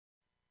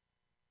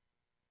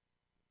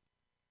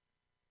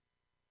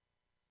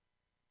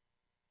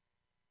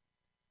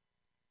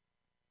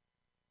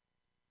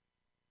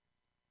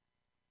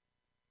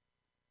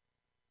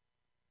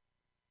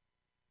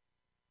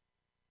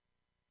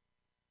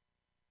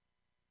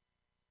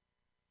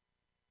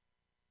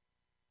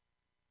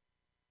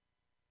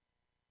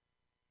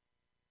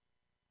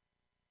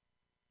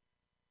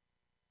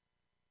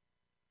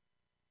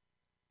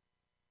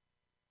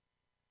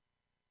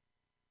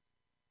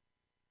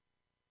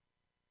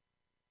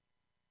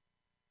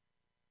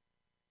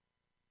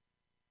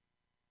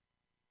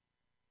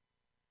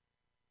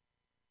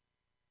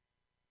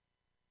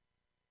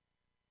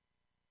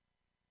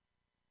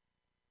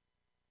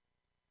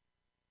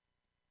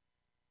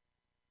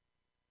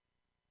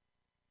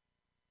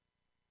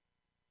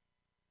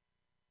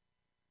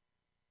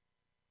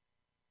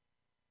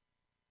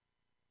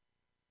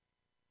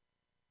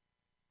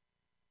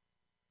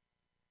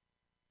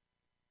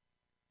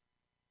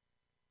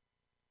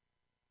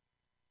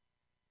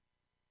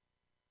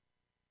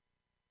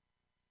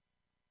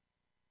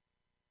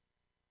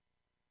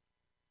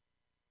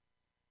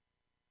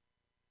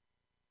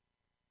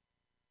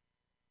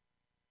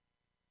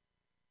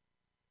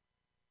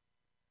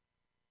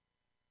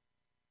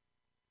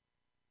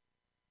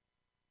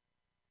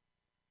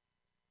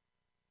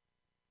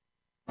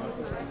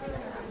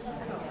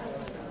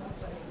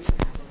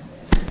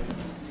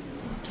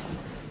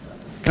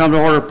come to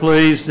order,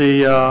 please.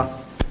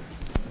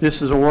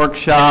 This is a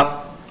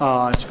workshop.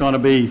 It's going to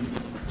be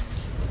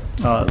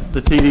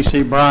the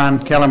TDC Brian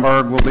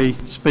Kellenberg will be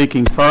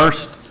speaking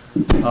first.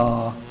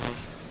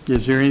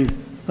 Is there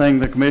anything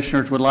the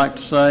commissioners would like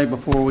to say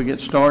before we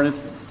get started?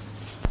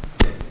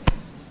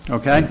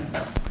 Okay.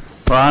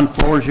 Brian, the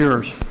floor is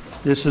yours.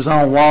 This is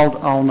on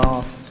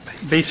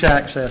beach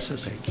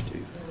accesses. Okay.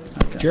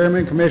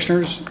 Chairman,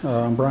 Commissioners,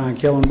 I'm Brian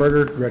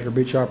Kellenberger, Director of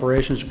Beach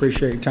Operations.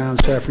 Appreciate your time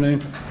this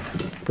afternoon.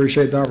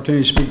 Appreciate the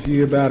opportunity to speak to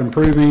you about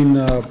improving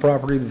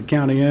property that the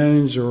county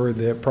owns or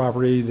the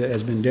property that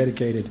has been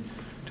dedicated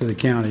to the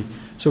county.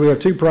 So we have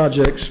two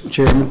projects,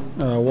 Chairman,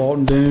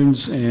 Walton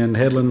Dunes and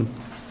Headland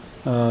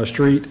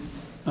Street.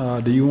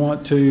 Do you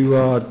want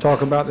to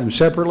talk about them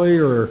separately,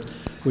 or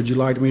would you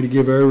like me to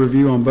give an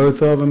overview on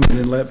both of them and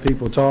then let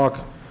people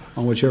talk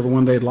on whichever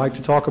one they'd like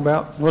to talk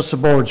about? What's the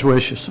board's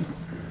wishes?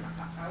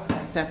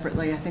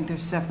 Separately. I think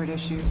there's separate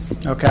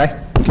issues.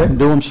 Okay. Do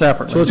them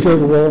separately. So let's go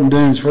over Walton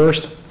Dunes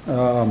first.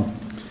 So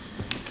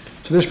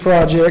this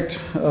project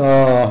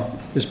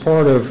is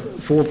part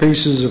of 4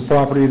 pieces of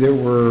property that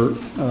were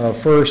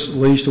first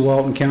leased to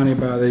Walton County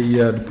by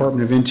the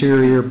Department of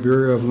Interior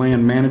Bureau of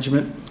Land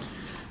Management.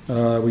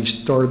 We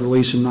started the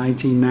lease in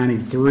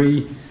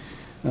 1993.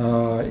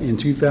 In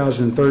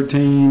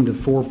 2013, the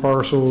 4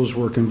 parcels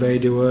were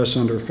conveyed to us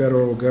under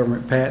federal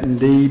government patent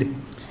deed,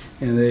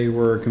 and they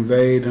were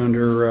conveyed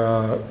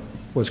under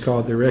what's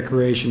called the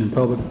Recreation and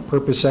Public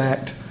Purpose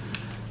Act,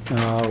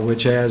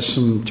 which has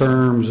some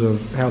terms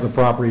of how the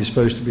property is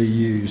supposed to be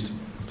used.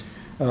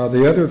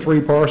 The other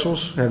 3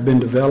 parcels have been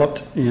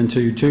developed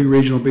into 2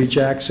 regional beach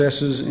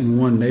accesses and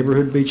 1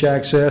 neighborhood beach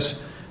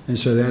access, and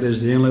so that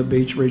is the Inlet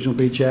Beach Regional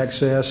Beach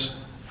Access,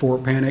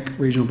 Fort Panic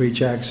Regional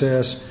Beach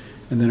Access,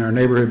 and then our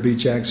neighborhood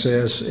beach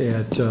access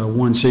at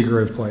 1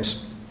 Seagrove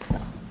Place.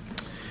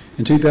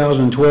 In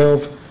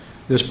 2012,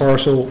 this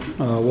parcel,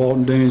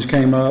 Walton Dunes,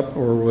 came up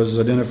or was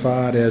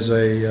identified as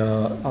a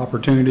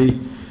opportunity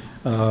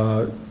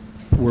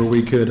where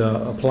we could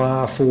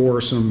apply for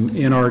some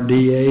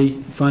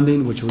NRDA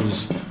funding, which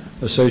was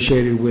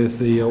associated with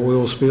the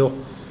oil spill.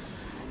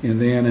 And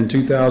then in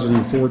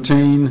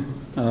 2014,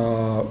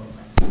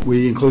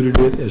 we included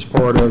it as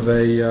part of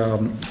a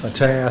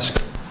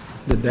task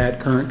that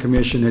current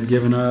commission had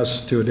given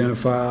us to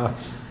identify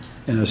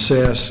and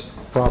assess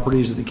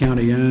properties that the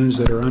county owns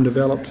that are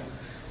undeveloped.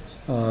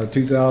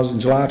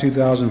 July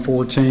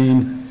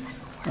 2014,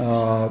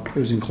 it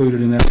was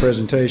included in that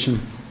presentation.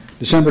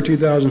 December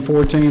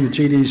 2014, the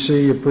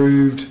TDC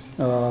approved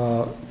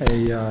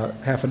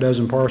half a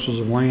dozen parcels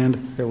of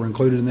land that were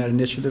included in that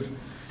initiative.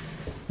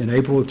 In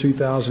April of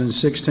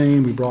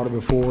 2016, we brought it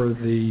before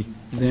the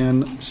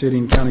then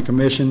sitting county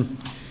commission,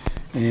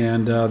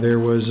 and there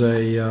was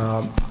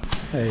a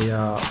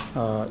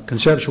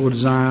conceptual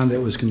design that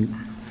was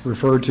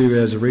referred to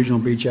as a regional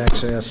beach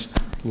access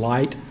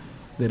light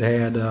that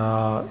had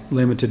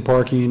limited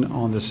parking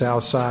on the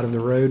south side of the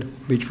road,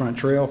 beachfront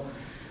trail,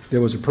 that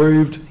was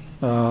approved.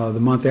 The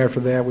month after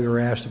that, we were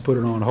asked to put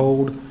it on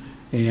hold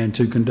and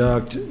to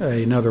conduct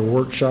another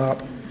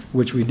workshop,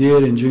 which we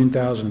did in June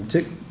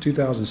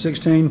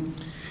 2016.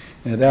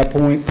 And at that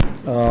point,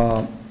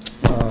 a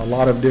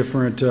lot of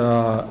different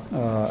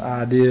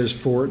ideas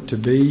for it to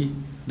be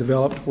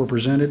developed were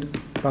presented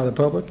by the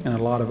public, and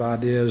a lot of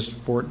ideas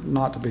for it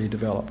not to be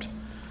developed.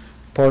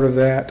 Part of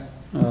that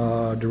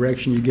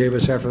direction you gave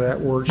us after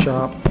that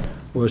workshop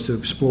was to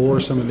explore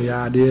some of the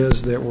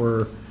ideas that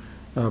were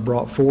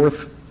brought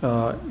forth,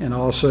 and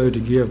also to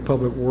give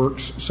Public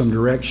Works some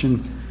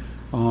direction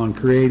on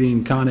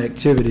creating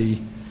connectivity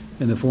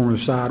in the form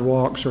of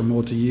sidewalks or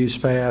multi-use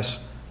paths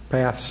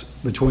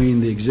between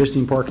the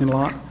existing parking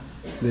lot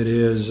that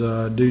is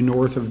due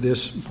north of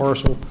this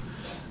parcel,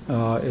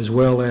 as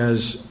well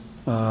as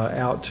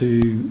out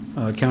to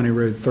County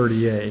Road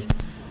 30A.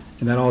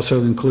 And that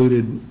also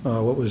included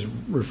what was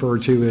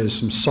referred to as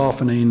some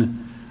softening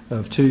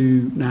of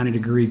 2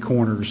 90-degree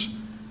corners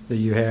that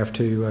you have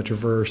to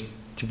traverse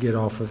to get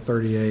off of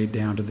 30A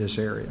down to this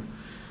area.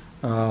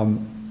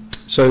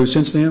 So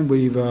since then,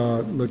 we've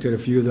looked at a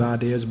few of the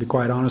ideas. To be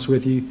quite honest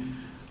with you,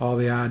 all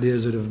the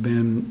ideas that have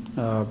been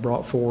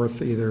brought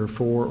forth, either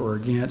for or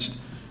against,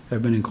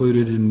 have been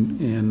included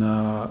in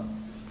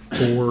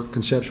 4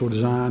 conceptual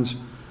designs,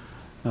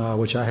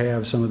 which I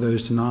have some of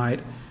those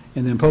tonight.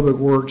 And then Public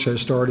Works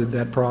has started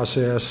that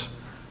process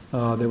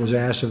that was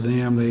asked of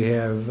them. They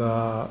have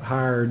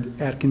hired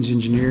Atkins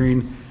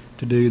Engineering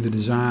to do the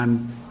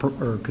design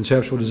or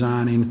conceptual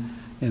designing,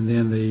 and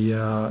then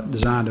the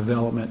design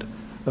development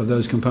of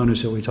those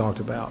components that we talked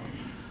about.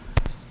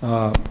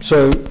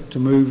 So to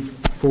move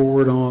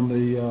forward on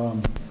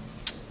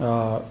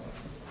the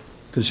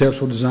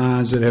conceptual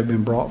designs that have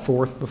been brought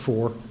forth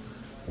before.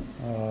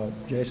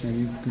 Jason, are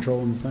you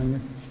controlling the thing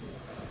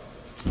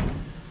there?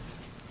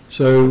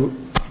 So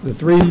the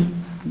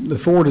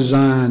 4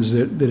 designs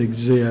that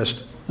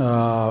exist,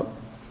 one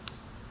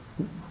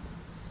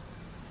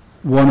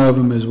of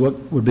them is what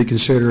would be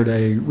considered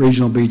a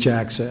regional beach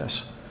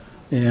access.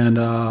 And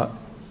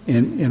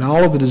in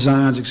all of the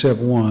designs except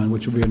one,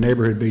 which would be a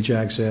neighborhood beach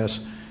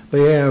access,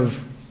 They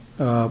have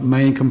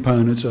main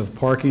components of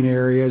parking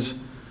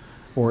areas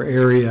or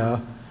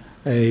area,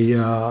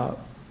 a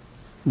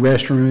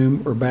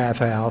restroom or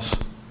bathhouse,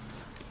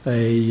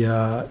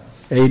 a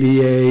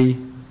ADA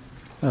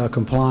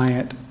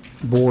compliant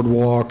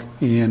boardwalk,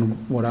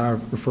 and what I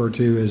refer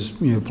to as,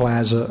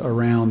 plaza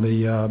around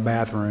the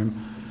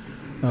bathroom.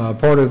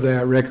 Part of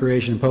that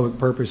Recreation and Public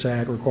Purpose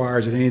Act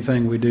requires that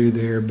anything we do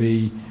there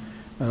be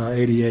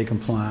ADA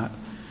compliant.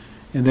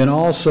 And then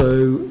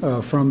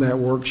also from that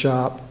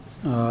workshop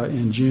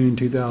in June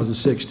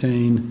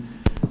 2016,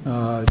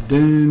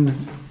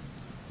 dune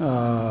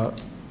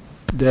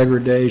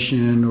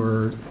degradation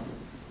or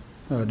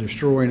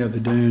destroying of the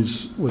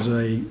dunes was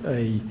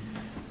a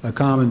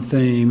common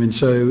theme, and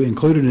so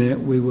included in it,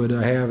 we would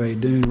have a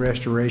dune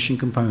restoration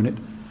component.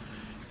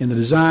 In the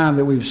design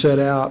that we've set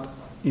out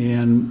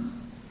in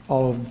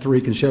all of the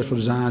 3 conceptual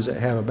designs that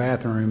have a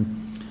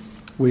bathroom,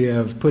 we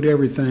have put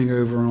everything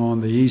over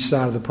on the east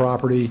side of the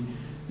property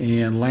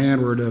and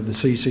landward of the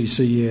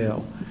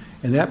CCCL.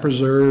 And that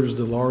preserves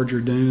the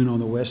larger dune on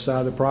the west side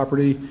of the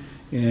property,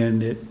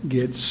 and it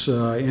gets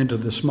into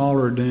the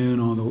smaller dune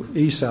on the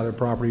east side of the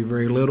property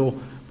very little.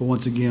 But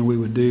once again, we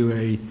would do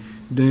a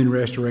dune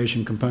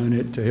restoration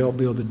component to help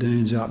build the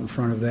dunes out in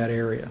front of that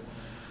area.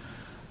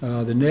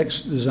 The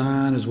next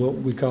design is what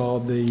we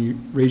call the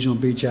Regional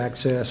Beach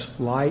Access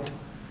Light.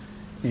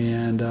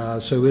 And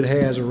so it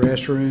has a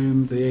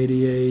restroom, the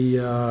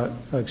ADA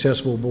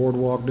accessible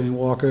boardwalk, dune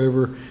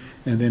walkover,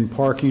 and then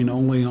parking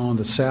only on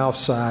the south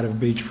side of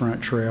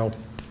Beachfront Trail.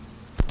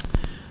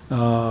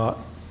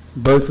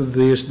 Both of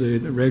these, the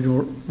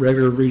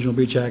regular Regional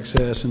Beach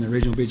Access and the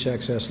Regional Beach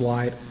Access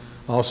Light,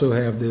 also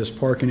have this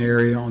parking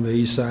area on the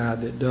east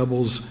side that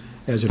doubles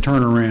as a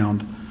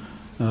turnaround.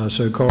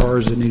 So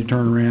cars that need to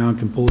turn around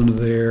can pull into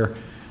there.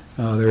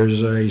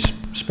 There's a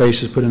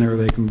spaces put in there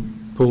where they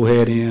can pull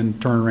head in,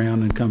 turn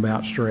around, and come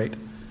out straight.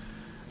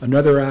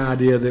 Another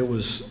idea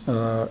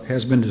that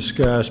has been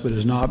discussed but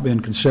has not been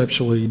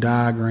conceptually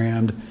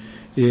diagrammed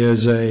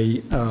is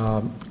a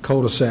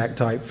cul-de-sac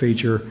type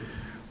feature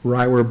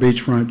right where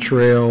Beachfront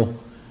Trail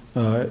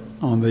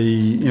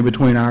in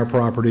between our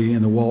property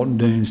and the Walton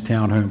Dunes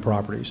townhome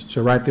properties.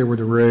 So right there where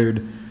the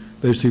road,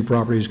 those 2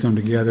 properties come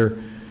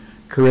together,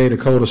 create a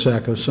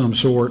cul-de-sac of some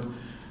sort.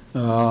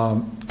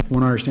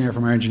 What I understand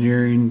from our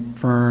engineering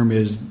firm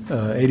is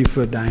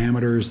 80-foot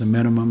diameter is the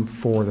minimum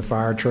for the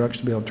fire trucks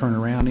to be able to turn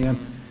around in.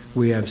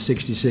 We have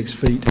 66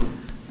 feet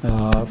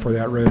for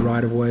that road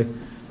right-of-way.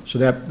 So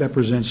that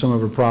presents some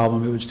of a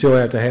problem. It would still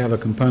have to have a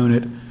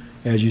component,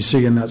 as you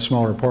see in that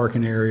smaller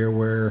parking area,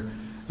 where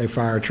a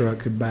fire truck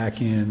could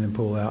back in and then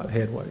pull out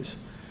headways.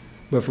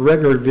 But for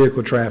regular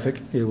vehicle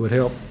traffic, it would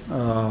help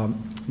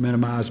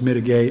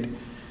mitigate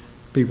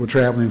people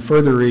traveling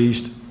further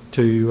east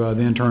to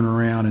then turn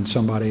around in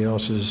somebody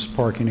else's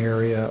parking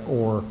area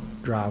or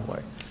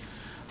driveway.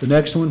 The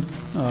next one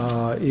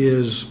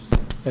is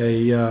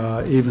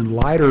a even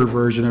lighter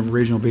version of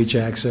Regional Beach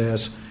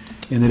Access,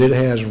 in that it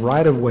has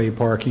right-of-way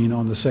parking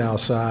on the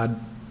south side.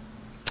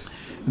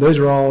 Those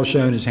are all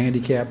shown as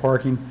handicap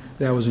parking.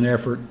 That was an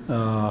effort,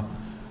 by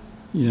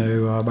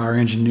our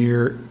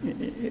engineer.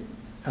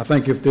 I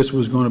think if this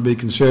was going to be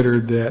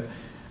considered, that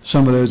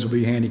some of those would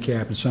be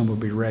handicap and some would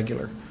be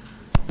regular.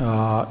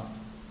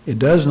 It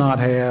does not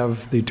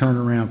have the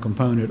turnaround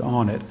component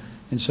on it,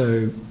 and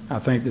so I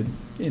think that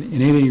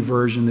in any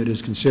version that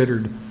is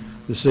considered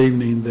this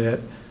evening, that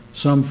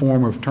some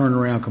form of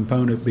turnaround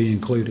component be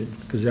included,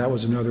 because that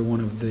was another one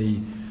of the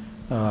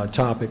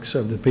topics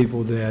of the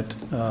people that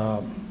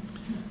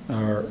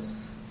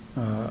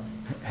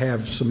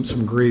have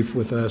some grief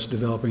with us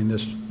developing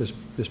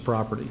this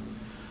property.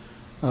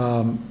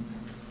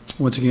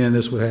 Once again,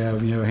 this would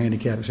have a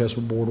handicap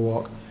accessible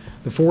boardwalk.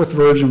 The 4th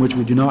version, which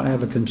we do not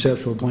have a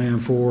conceptual plan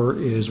for,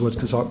 is what's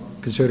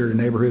considered a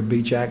neighborhood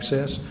beach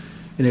access,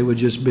 and it would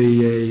just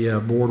be a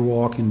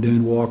boardwalk and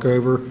dune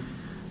walkover,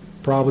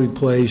 probably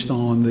placed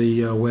on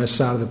the west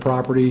side of the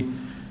property.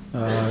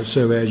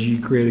 So as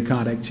you create a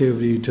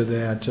connectivity to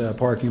that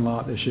parking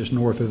lot that's just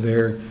north of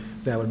there,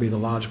 that would be the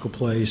logical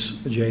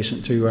place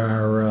adjacent to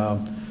our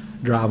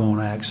drive-on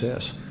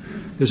access.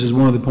 This is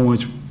one of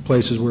the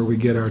places where we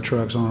get our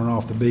trucks on and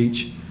off the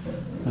beach.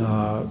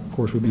 Of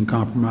course, we've been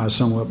compromised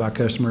somewhat by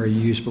customary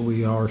use, but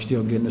we are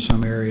still getting to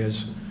some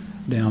areas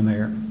down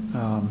there.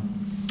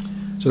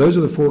 So those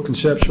are the 4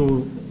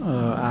 conceptual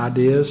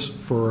ideas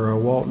for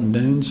Walton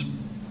Dunes.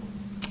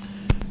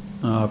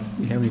 If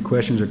you have any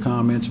questions or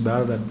comments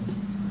about it,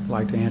 I'd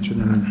like to answer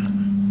them.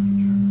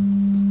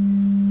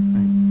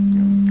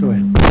 Go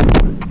ahead.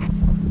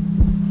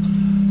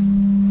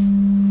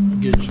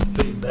 Get some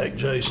feedback,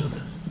 Jason.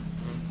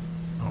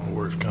 I don't know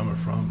where it's coming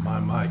from. My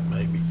mic,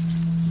 maybe.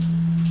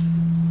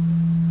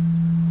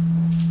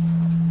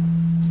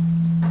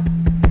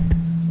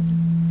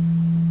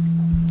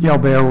 Y'all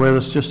bear with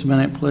us just a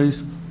minute,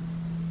 please.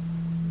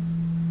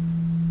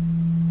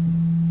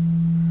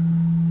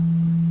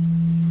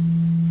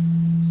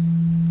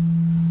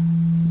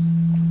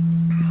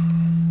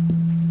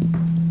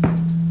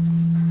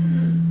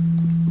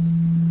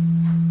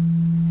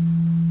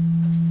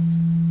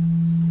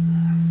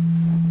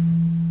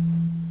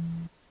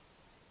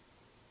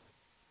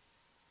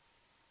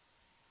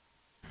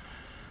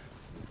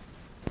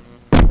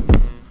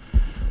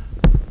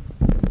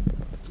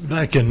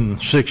 Back in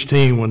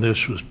 16, when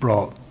this was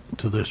brought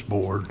to this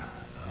board,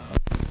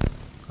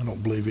 I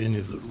don't believe any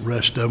of the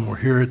rest of them were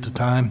here at the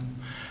time.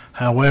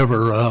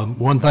 However,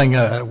 one thing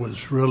I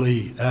was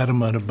really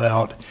adamant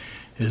about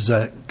is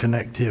that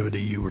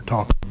connectivity you were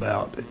talking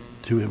about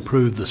to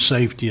improve the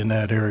safety in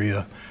that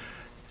area.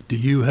 Do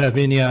you have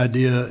any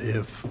idea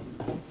if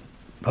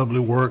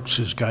Public Works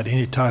has got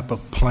any type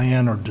of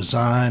plan or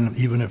design,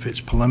 even if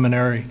it's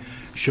preliminary,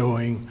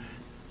 showing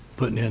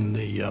putting in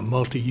the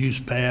multi-use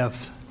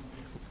path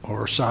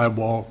or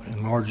sidewalk,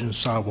 enlarging the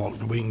sidewalk,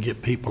 that we can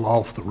get people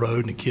off the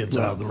road and the kids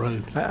out of the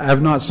road? I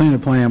have not seen a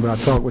plan, but I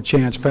talked with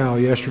Chance Powell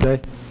yesterday,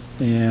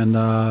 and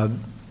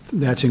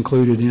that's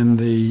included in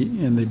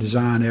the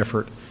design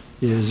effort,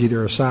 is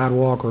either a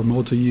sidewalk or a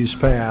multi-use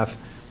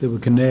path that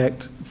would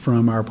connect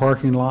from our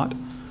parking lot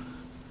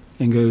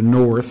and go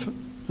north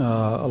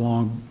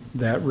along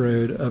that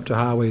road up to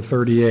Highway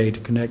 38 to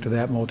connect to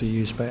that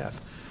multi-use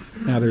path.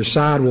 Now, there's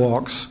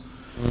sidewalks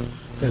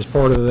as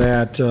part of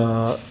that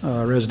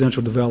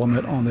residential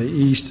development on the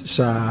east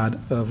side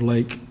of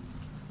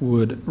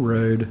Lakewood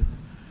Road.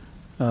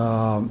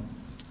 And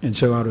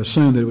so I would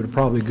assume that it would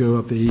probably go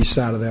up the east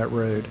side of that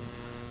road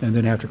and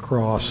then have to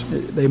cross.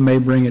 They may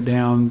bring it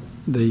down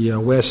the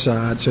west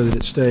side so that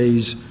it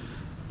stays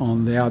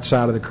on the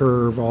outside of the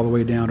curve all the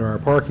way down to our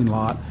parking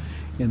lot.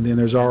 And then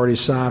there's already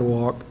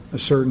sidewalk a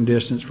certain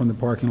distance from the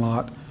parking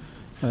lot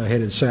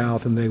headed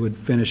south, and they would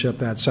finish up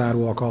that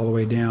sidewalk all the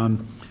way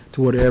down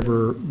to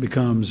whatever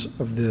becomes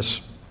of this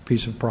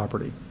piece of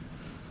property.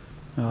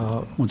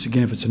 Once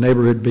again, if it's a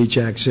neighborhood beach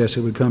access,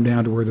 it would come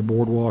down to where the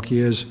boardwalk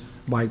is,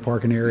 bike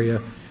parking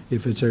area.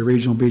 If it's a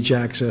regional beach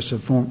access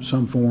of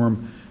some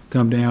form,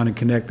 come down and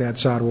connect that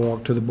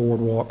sidewalk to the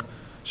boardwalk,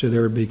 so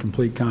there would be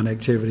complete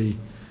connectivity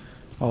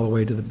all the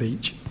way to the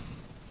beach.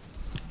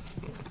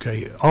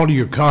 Okay, all of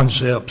your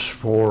concepts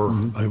for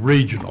a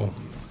regional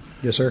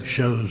Yes, sir.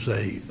 shows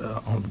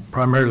on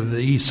primarily the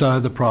east side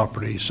of the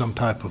property, some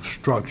type of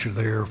structure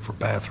there for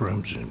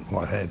bathrooms and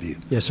what have you.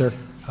 Yes, sir.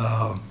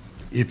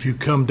 If you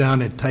come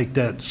down and take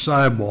that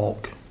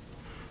sidewalk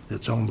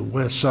that's on the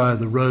west side of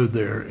the road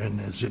there, and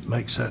as it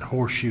makes that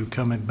horseshoe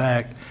coming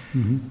back,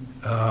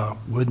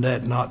 wouldn't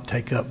that not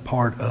take up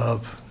part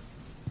of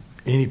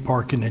any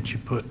parking that you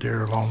put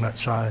there along that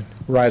side?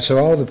 Right, so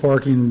all the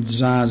parking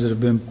designs that have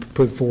been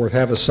put forth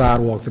have a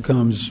sidewalk that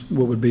comes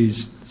what would be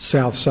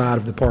south side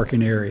of the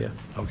parking area.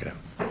 Okay.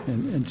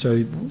 And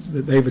so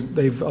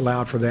they've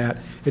allowed for that.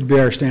 It'd be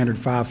our standard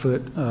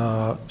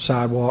 5-foot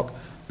sidewalk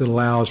that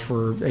allows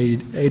for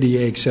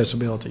ADA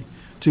accessibility,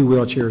 2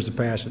 wheelchairs to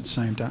pass at the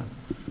same time.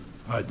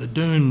 All right, the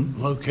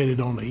dune located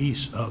on the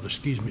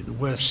the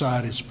west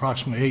side is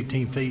approximately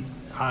 18 feet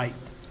height.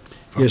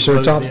 from Yes,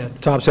 the sir,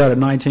 roadbed. tops out at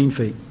 19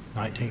 feet.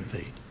 19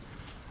 feet.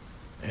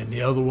 And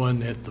the other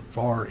one at the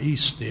far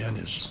east then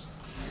is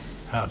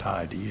how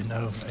high, do you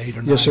know, 8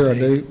 or 9 feet? Yes, sir, I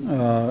do.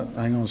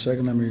 Hang on a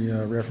second, let me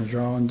reference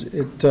drawings.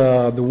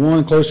 The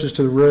one closest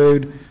to the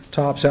road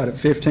tops out at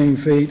 15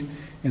 feet,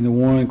 and the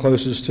one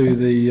closest to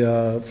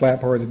the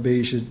flat part of the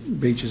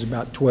beach is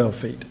about 12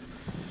 feet.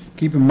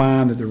 Keep in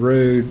mind that the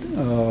road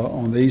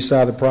on the east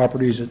side of the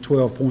property is at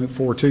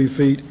 12.42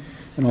 feet,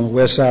 and on the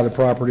west side of the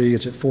property,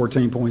 it's at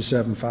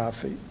 14.75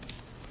 feet.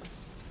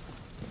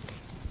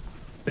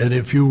 And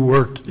if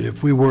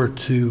we were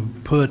to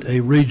put a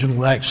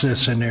regional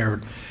access in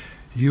there,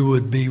 you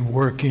would be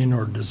working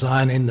or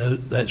designing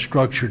that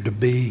structure to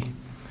be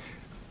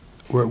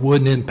where it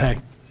wouldn't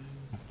impact?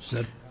 Is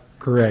that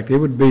Correct. It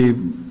would be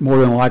more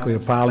than likely a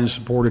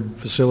piling-supported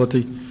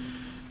facility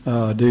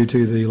due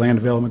to the land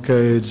development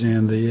codes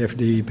and the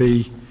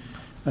FDEP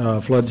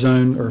flood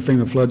zone or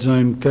FEMA flood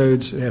zone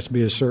codes. It has to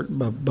be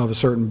above a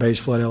certain base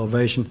flood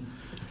elevation.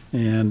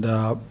 And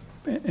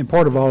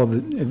part of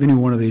any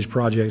one of these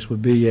projects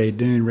would be a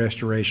dune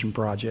restoration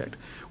project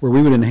where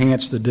we would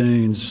enhance the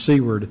dunes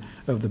seaward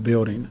of the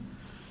building.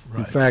 Right.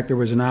 In fact, there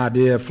was an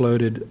idea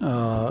floated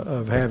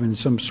of having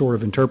some sort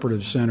of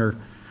interpretive center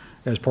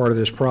as part of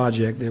this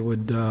project that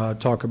would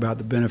talk about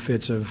the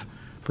benefits of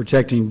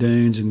protecting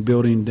dunes and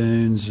building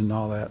dunes and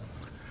all that.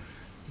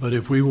 But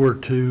if we were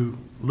to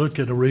look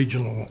at a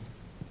regional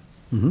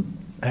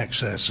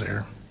access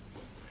there,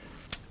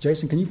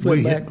 Jason, can you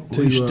flip back to...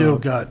 we still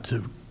got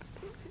to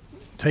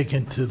take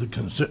into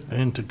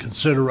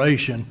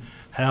consideration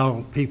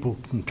how people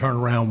can turn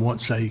around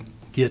once they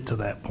get to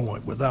that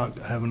point without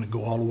having to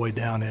go all the way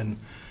down in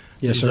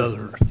Yes, these sir.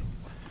 other.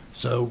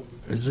 So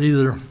it's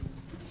either,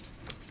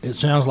 it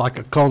sounds like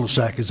a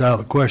cul-de-sac is out of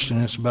the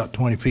question. It's about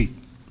 20 feet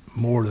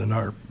more than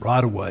our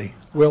right-of-way,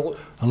 Well,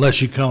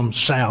 unless you come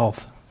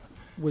south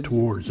would-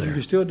 towards you there.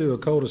 could still do a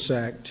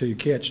cul-de-sac to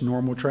catch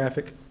normal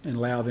traffic and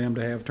allow them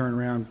to have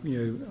turnaround,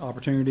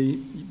 opportunity,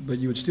 but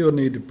you would still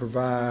need to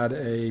provide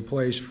a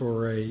place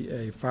for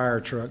a fire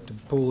truck to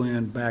pull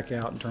in, back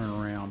out, and turn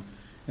around.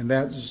 And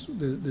that's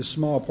the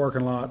small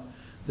parking lot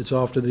that's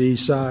off to the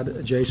east side,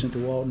 adjacent to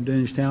Walton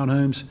Dunes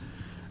Townhomes,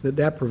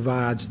 that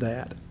provides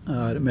that.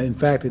 In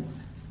fact,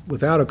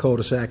 without a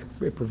cul-de-sac,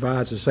 it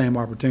provides the same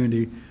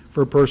opportunity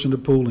for a person to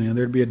pull in.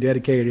 There'd be a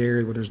dedicated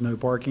area where there's no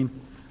parking.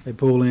 They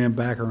pull in,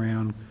 back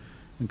around,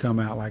 and come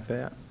out like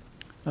that.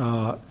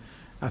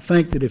 I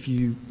think that if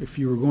you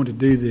were going to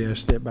do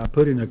this, that by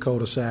putting a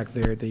cul-de-sac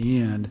there at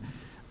the end,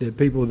 that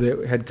people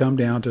that had come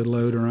down to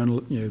load or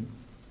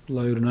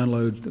load and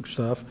unload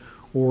stuff,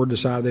 or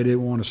decide they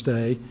didn't want to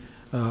stay,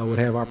 would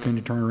have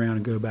opportunity to turn around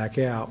and go back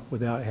out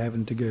without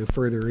having to go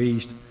further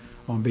east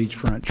on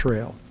Beachfront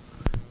Trail.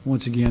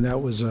 Once again,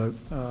 that was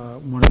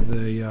one of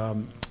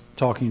the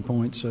talking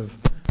points of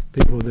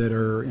people that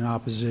are in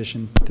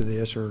opposition to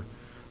this, or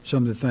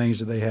some of the things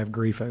that they have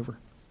grief over.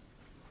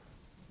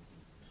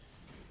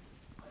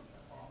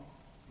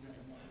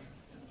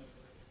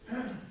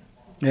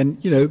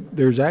 And,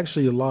 there's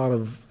actually a lot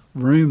of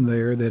room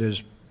there that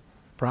is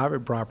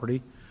private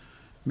property.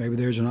 Maybe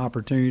there's an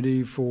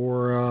opportunity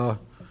for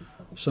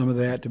some of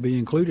that to be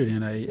included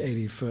in a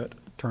 80-foot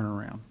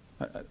turnaround.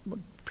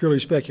 Purely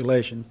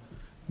speculation,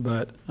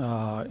 but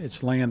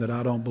it's land that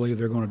I don't believe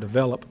they're going to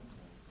develop.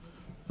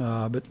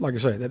 But like I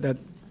say, that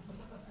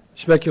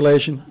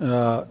speculation. Keep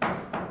it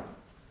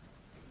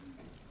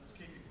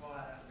quiet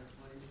out there,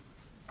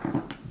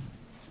 please.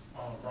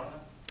 Brian?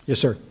 Yes,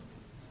 sir.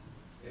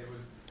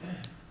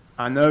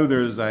 I know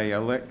there's a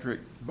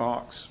electric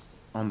box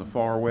on the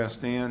far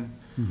west end.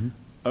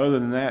 Other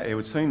than that, it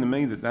would seem to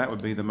me that that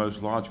would be the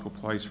most logical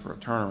place for a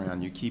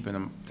turnaround. You're keeping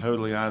them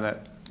totally out of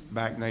that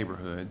back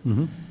neighborhood.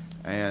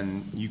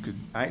 And you could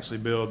actually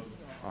build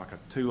like a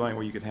 2-lane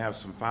where you could have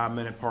some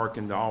 5-minute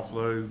parking to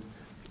offload.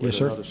 Yes,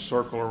 sir. With another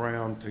circle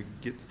around to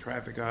get the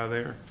traffic out of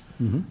there.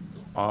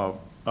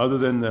 Other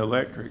than the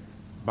electric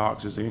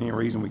box, is there any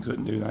reason we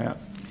couldn't do that?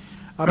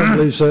 I don't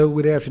believe so.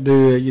 We'd have to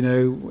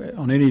do,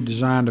 on any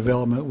design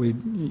development, we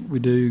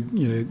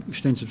do,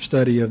 extensive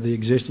study of the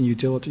existing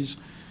utilities.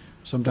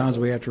 Sometimes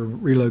we have to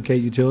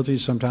relocate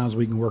utilities. Sometimes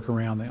we can work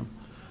around them.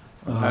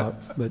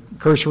 But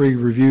cursory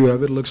review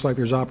of it, looks like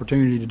there's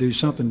opportunity to do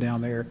something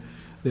down there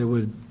that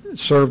would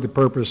serve the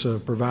purpose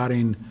of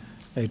providing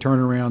a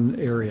turnaround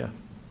area.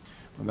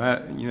 Well,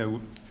 that,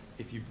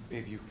 if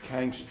you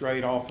came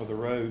straight off of the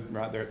road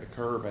right there at the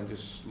curb and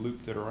just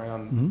looped it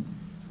around,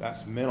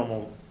 that's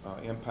minimal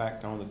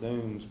impact on the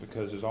dunes,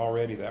 because there's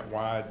already that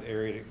wide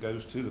area that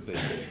goes to the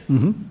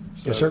beach.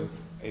 Yes, sir.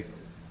 If,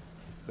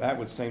 that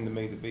would seem to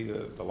me to be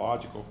the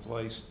logical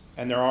place,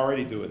 and they're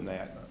already doing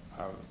that.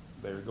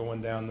 They're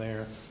going down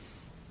there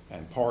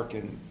and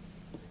parking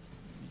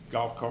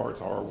golf carts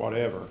or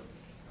whatever,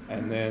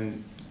 and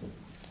then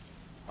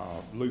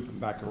looping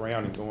back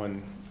around and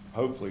going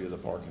hopefully to the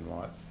parking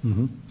lot.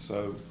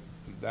 So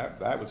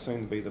that would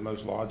seem to be the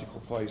most logical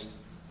place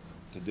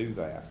to do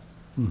that.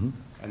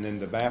 And then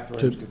the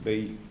bathrooms could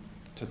be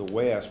to the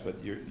west, but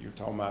you're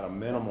talking about a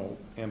minimal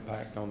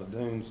impact on the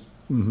dunes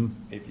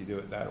if you do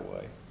it that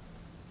way.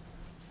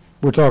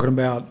 We're talking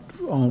about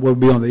what would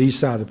be on the east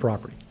side of the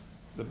property.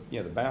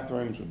 The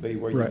bathrooms would be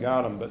where you Right.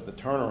 got them, but the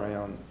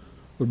turnaround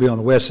Would be on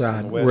the west side.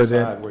 on the west where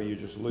side where you're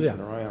just looping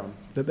Yeah. around.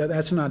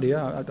 That's an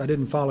idea. I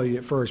didn't follow you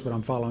at first, but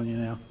I'm following you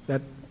now.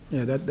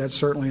 That's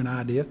certainly an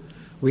idea.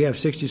 We have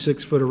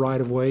 66-foot of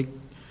right-of-way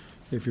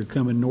if you're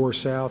coming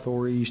north-south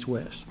or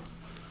east-west.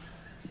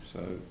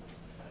 So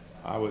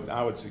I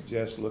would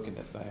suggest looking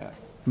at that.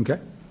 Okay?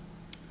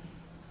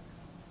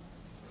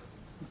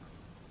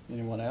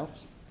 Anyone else?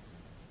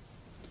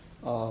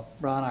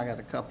 Brian, I got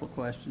a couple of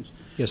questions.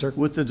 Yes, sir.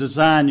 With the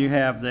design you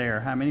have there,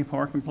 how many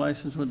parking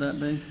places would that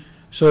be?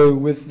 So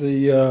with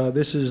the,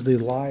 this is the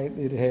light,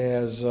 it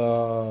has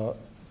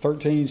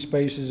 13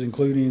 spaces,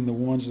 including the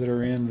ones that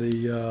are in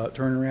the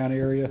turnaround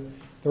area,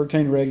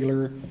 13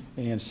 regular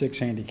and 6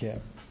 handicap.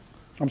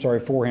 I'm sorry,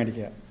 4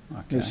 handicap. No,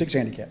 Okay. 6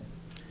 handicap.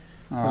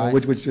 All right.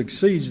 Which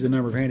exceeds the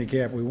number of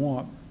handicap we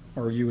want,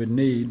 or you would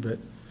need, but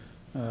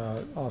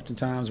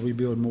oftentimes we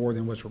build more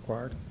than what's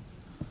required.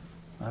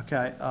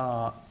 Okay,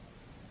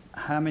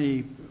 how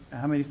many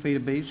feet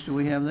of beach do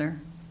we have there?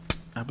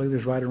 I believe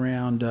there's right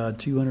around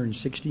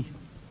 260.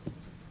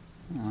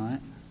 All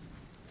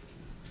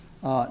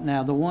right.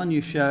 Now, the one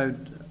you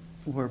showed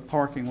where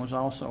parking was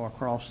also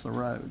across the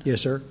road, Yes,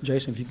 sir.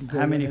 Jason, if you could go.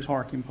 how to the many next-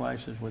 parking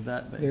places would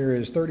that be? There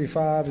is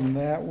 35 in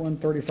that one,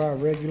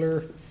 35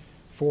 regular,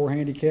 4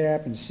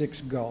 handicap, and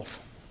 6 golf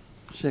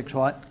 6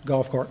 what?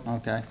 cart.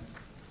 Okay.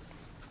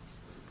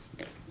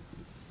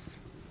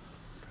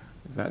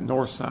 Is that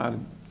north side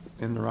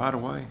in the right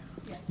of way?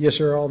 Yes,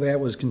 sir. All that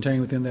was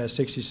contained within that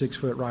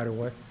 66-foot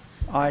right-of-way.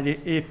 All right,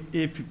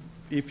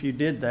 if you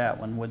did that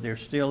one, would there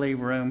still leave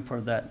room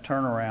for that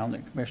turnaround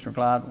that Commissioner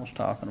Glyden was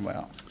talking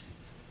about?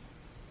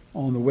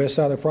 On the west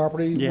side of the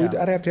property? Yeah.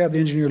 I'd have to have the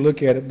engineer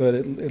look at it, but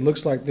it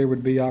looks like there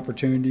would be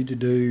opportunity to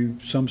do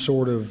some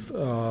sort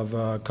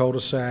of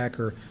cul-de-sac,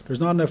 or there's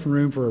not enough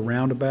room for a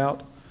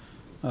roundabout,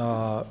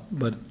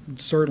 but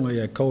certainly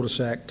a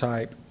cul-de-sac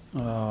type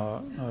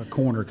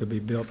corner could be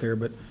built there.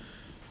 But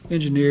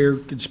engineer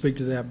could speak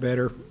to that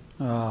better.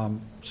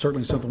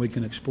 Certainly something we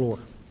can explore.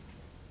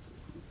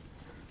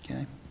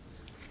 Okay.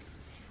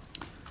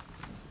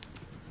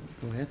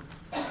 Go ahead.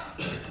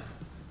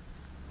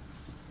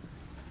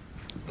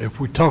 If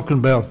we're talking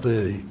about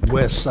the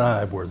west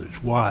side where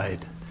it's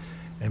wide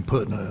and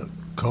putting a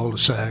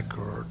cul-de-sac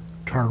or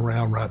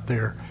turnaround right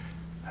there,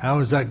 how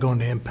is that going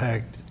to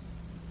impact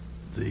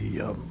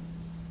the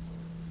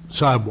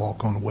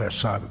sidewalk on the west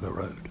side of the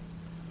road?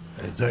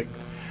 Is that,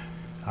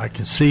 I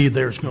can see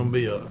there's going to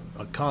be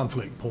a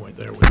conflict point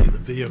there with either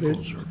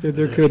vehicles or.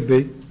 There could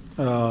be.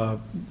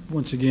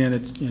 Once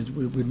again,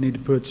 we would need to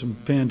put some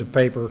pen to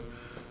paper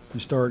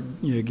and start,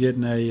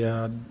 getting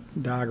a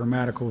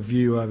diagrammatical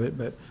view of it.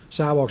 But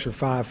sidewalks are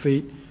 5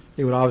 feet.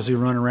 It would obviously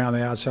run around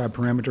the outside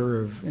perimeter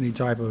of any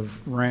type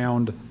of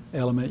round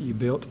element you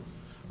built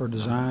or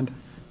designed.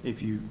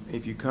 If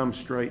you come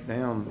straight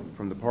down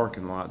from the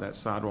parking lot, that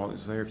sidewalk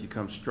is there, if you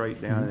come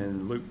straight down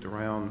and looped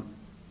around,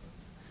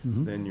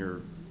 then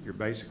you're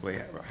basically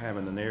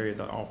having an area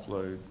to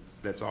offload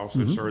that's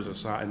also serves as a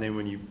side, and then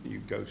when you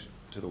go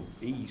to the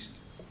east,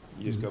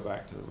 you just go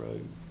back to the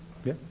road.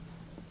 Yep.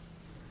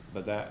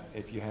 But that,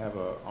 if you have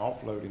a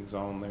offloading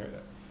zone there,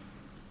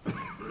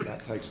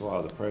 that takes a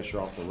lot of the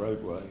pressure off the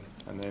roadway,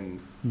 and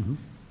then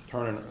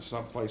turning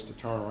someplace to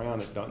turn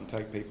around, it doesn't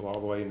take people all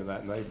the way into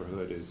that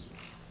neighborhood is,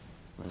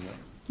 I mean,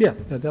 Yeah,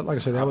 that, like I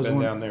said, that was I've been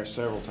one. down there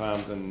several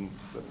times, and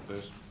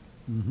there's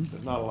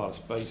not a lot of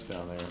space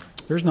down there.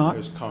 There's not.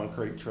 There's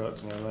concrete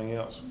trucks and everything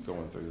else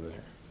going through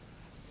there.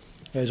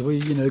 As we,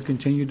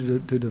 continue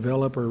to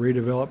develop or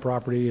redevelop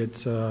property,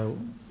 it's,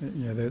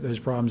 those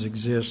problems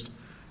exist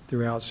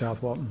throughout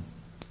South Walton.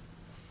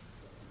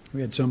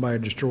 We had somebody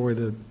destroy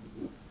the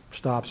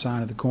stop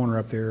sign at the corner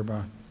up there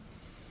by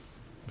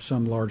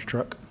some large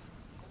truck.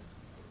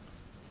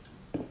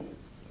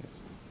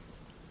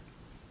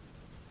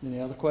 Any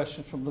other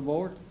questions from the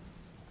board?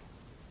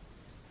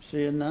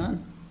 Seeing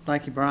none?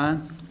 Thank you,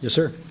 Brian. Yes,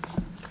 sir.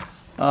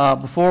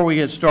 Before we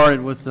get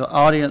started with the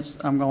audience,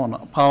 I'm going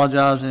to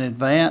apologize in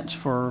advance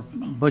for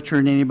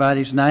butchering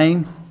anybody's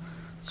name.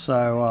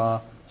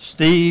 So,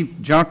 Steve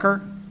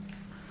Junker,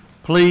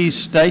 please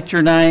state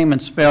your name and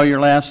spell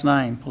your last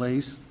name,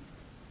 please.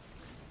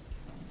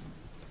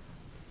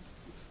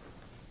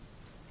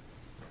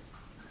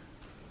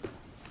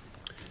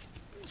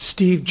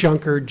 Steve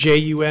Junker,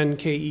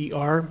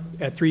 Junker,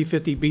 at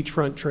 350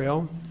 Beachfront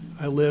Trail.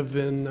 I live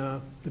in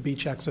the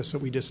beach access that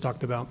we just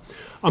talked about.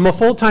 I'm a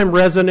full-time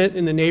resident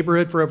in the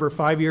neighborhood for over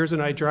 5 years,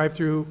 and I drive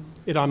through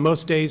it on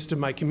most days to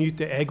my commute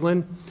to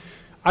Eglin.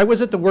 I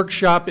was at the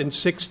workshop in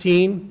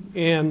 2016,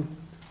 and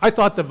I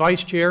thought the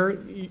vice chair,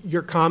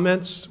 your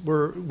comments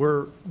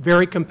were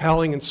very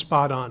compelling and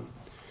spot on.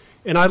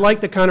 And I'd like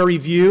to kind of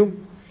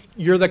review,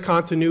 you're the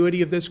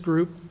continuity of this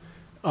group,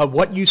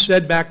 what you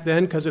said back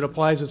then, because it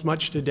applies as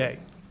much today.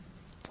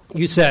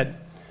 You said,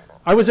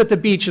 I was at the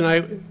beach and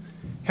I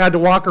had to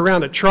walk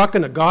around a truck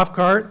and a golf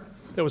cart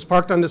that was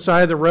parked on the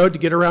side of the road to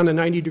get around a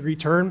 90-degree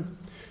turn.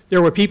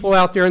 There were people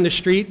out there in the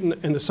street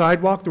and the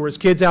sidewalk. There was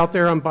kids out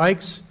there on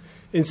bikes.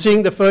 In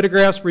seeing the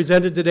photographs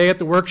presented today at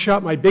the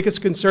workshop, my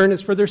biggest concern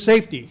is for their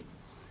safety.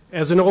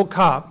 As an old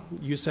cop,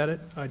 you said it,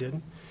 I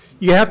didn't,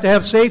 you have to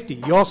have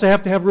safety. You also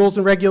have to have rules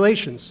and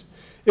regulations.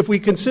 If we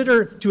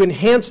consider to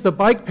enhance the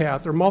bike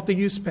path or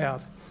multi-use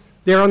path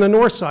there on the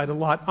north side a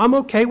lot, I'm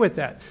okay with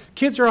that.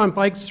 Kids are on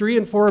bikes 3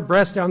 and 4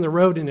 abreast down the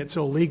road and it's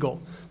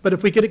illegal. But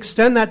if we could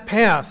extend that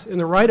path in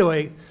the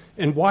right-of-way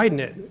and widen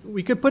it,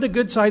 we could put a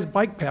good-sized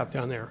bike path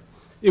down there.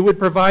 It would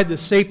provide the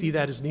safety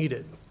that is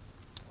needed.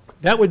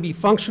 That would be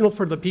functional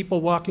for the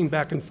people walking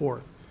back and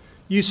forth.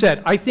 You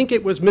said, I think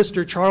it was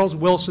Mr. Charles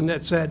Wilson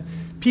that said,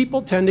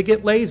 people tend to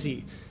get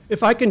lazy.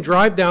 If I can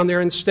drive down there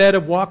instead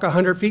of walk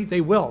 100 feet,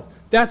 they will.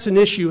 That's an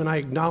issue, and I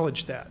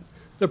acknowledge that.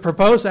 The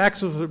proposed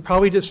access would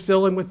probably just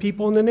fill in with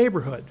people in the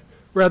neighborhood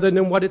rather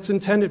than what it's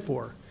intended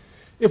for.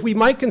 If we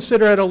might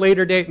consider at a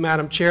later date,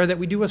 Madam Chair, that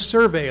we do a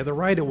survey of the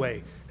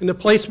right-of-way and the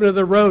placement of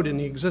the road and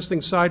the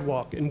existing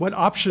sidewalk and what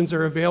options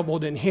are available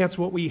to enhance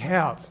what we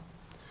have.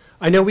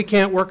 I know we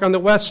can't work on the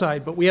west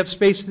side, but we have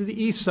space to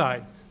the east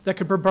side that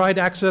could provide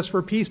access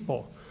for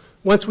people.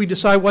 Once we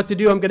decide what to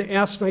do, I'm going to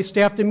ask my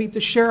staff to meet the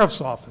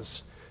sheriff's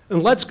office,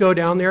 and let's go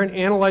down there and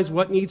analyze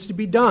what needs to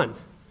be done.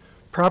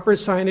 Proper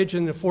signage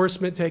and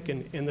enforcement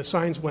taken, and the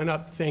signs went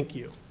up, thank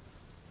you.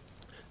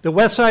 The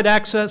west side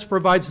access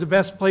provides the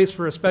best place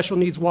for a special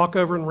needs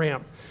walkover and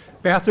ramp.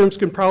 Bathrooms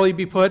can probably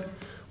be put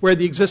where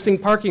the existing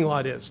parking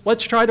lot is.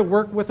 Let's try to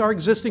work with our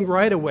existing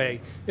right-of-way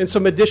and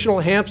some additional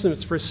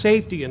enhancements for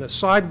safety and a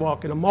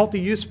sidewalk and a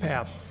multi-use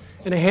path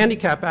and a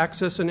handicap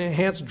access and an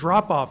enhanced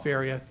drop-off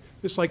area,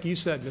 just like you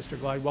said, Mr.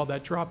 Glidewell,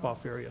 that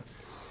drop-off area.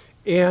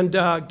 And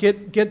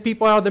get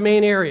people out of the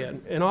main area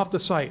and off the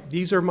site.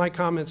 These are my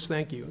comments,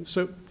 thank you.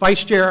 So,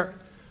 Vice Chair,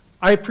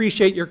 I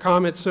appreciate your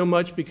comments so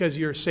much because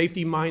you're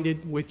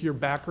safety-minded with your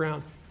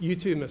background. You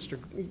too, Mr.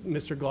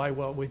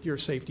 Glidewell, with your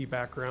safety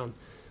background.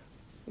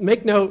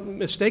 Make no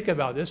mistake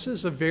about it, this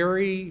is a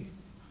very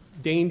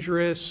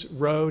dangerous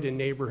road and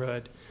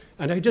neighborhood,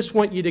 and I just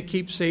want you to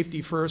keep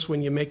safety first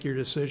when you make your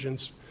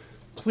decisions.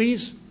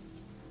 Please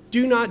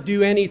do not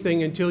do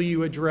anything until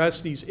you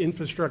address these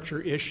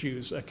infrastructure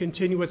issues, a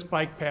continuous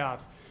bike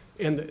path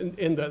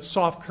and the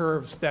soft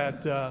curves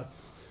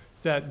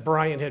that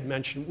Brian had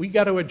mentioned. We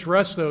got to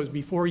address those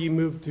before you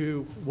move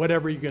to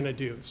whatever you're going to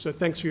do. So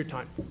thanks for your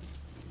time.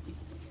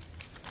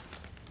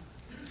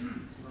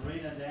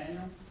 Marina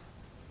Daniel.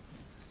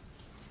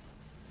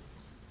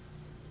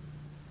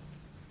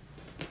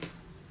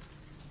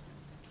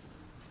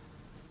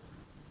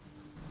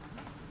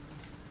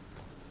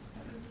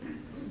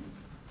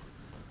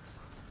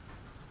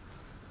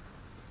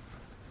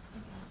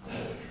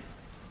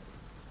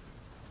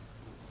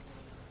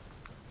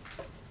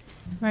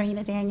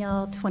 Marina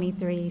Daniel,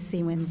 23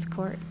 Seawinds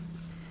Court.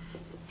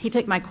 He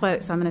took my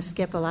quote, so I'm going to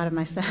skip a lot of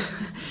my stuff.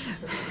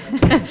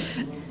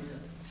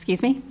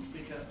 Excuse me?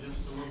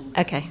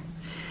 Okay.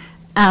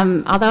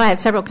 Although I have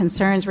several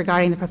concerns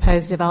regarding the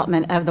proposed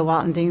development of the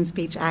Walton Dunes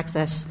beach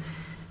access,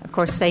 of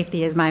course,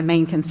 safety is my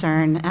main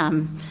concern. I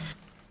know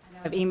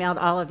I've emailed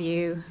all of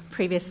you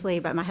previously,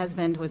 but my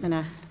husband was on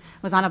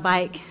a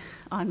bike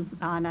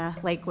on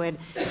Lakewood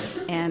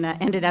and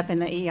ended up in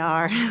the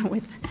ER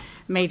with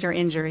major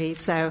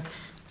injuries. So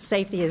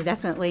safety is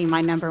definitely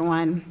my number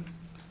one.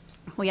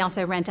 We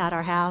also rent out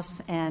our house,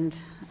 and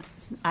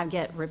I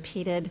get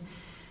repeated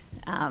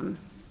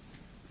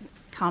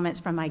comments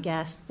from my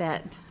guests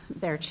that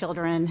their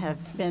children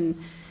have been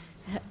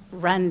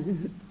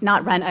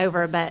not run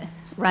over, but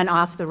run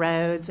off the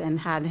roads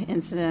and had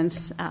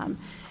incidents.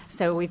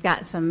 So we've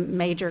got some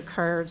major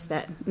curves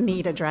that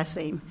need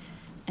addressing.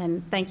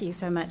 And thank you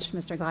so much,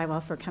 Mr.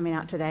 Glywell, for coming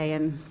out today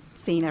and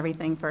seeing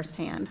everything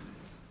firsthand.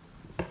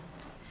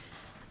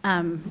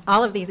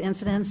 All of these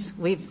incidents,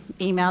 we've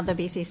emailed the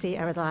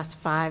BCC over the last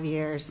 5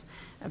 years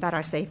about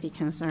our safety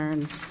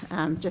concerns,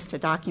 just to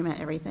document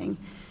everything.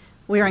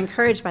 We were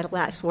encouraged by the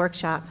last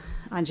workshop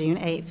on June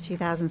 8th,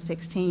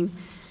 2016,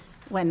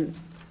 when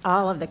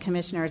all of the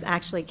commissioners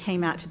actually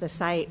came out to the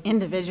site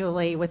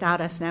individually without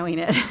us knowing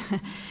it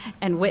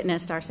and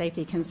witnessed our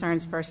safety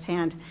concerns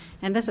firsthand.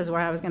 And this is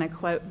where I was going to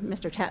quote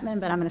Mr. Chapman,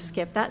 but I'm going to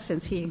skip that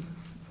since he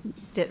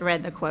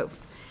read the quote.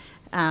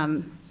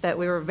 But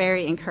we were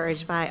very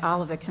encouraged by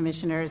all of the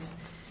commissioners'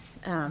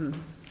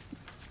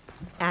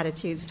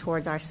 attitudes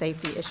towards our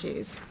safety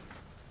issues.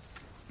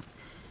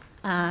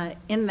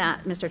 In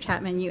that, Mr.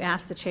 Chapman, you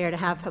asked the chair to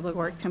have Public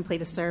Works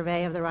complete a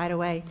survey of the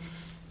right-of-way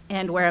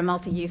and where a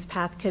multi-use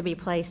path could be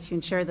placed to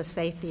ensure the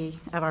safety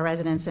of our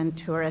residents and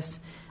tourists.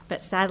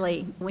 But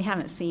sadly, we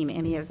haven't seen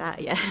any of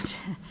that yet.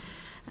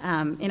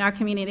 In our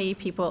community,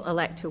 people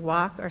elect to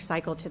walk or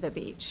cycle to the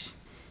beach.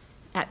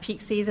 At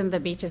peak season, the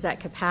beach is at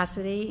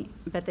capacity,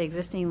 but the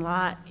existing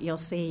lot, you'll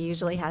see,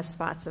 usually has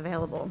spots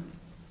available.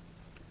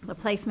 The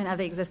placement of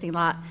the existing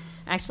lot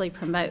actually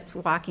promotes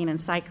walking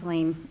and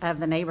cycling of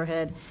the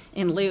neighborhood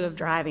in lieu of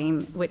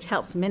driving, which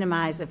helps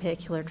minimize the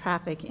vehicular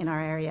traffic in our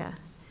area.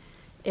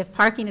 If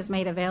parking is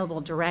made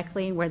available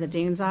directly where the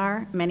dunes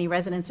are, many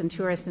residents and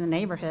tourists in the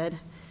neighborhood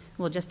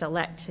will just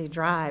elect to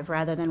drive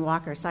rather than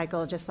walk or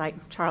cycle, just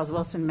like Charles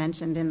Wilson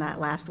mentioned in that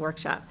last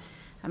workshop.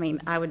 I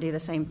mean, I would do the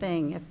same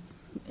thing.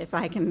 If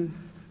I can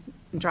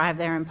drive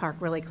there and park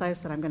really close,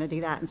 then I'm going to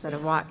do that instead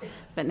of walk,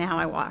 but now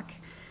I walk.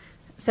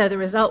 So the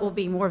result will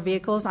be more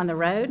vehicles on the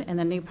road, and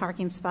the new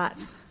parking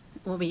spots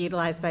will be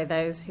utilized by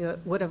those who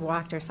would have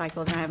walked or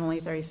cycled, and I have only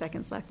 30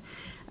 seconds left.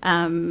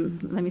 Let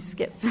me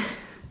skip.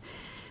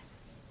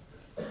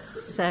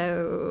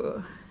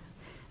 So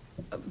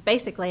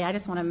basically, I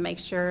just want to make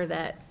sure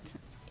that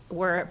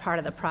we're a part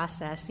of the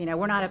process. You know,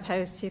 we're not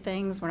opposed to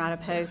things. We're not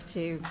opposed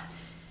to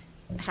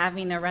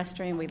having a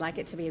restroom. We'd like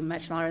it to be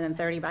much smaller than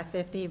 30 by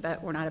 50,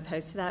 but we're not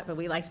opposed to that. But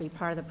we like to be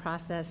part of the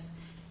process,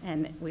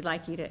 and we'd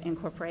like you to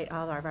incorporate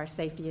all of our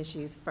safety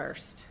issues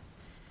first.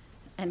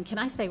 And can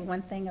I say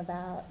one thing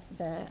about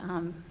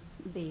can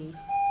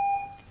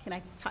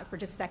I talk for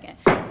just a second?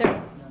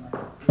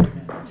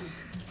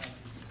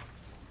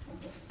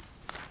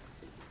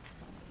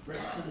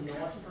 Kristen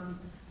Nordstrom.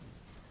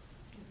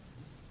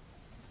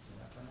 Did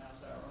I pronounce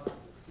that right?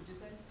 Did you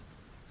say?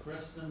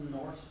 Kristen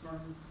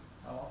Nordstrom.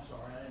 Oh, I'm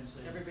sorry, I didn't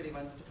see. Everybody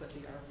wants to put the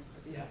R.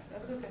 Yes,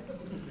 that's okay.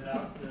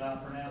 Did I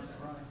pronounce it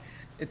right?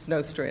 It's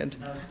Nostrand.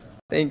 No.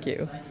 Thank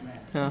you. Thank you, ma'am.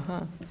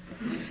 Uh-huh.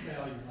 Please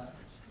spell your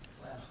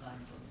last name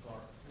for the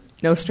clerk.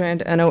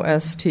 Nostrand,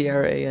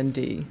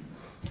 Nostrand.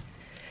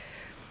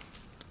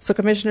 So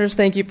Commissioners,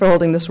 thank you for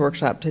holding this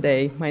workshop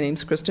today. My name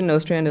is Kristen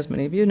Nostrand, as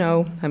many of you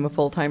know. I'm a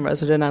full-time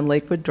resident on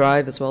Lakewood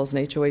Drive as well as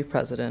an HOA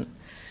president.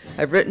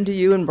 I've written to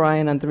you and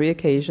Brian on 3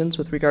 occasions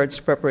with regards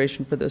to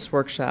preparation for this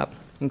workshop,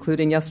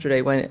 including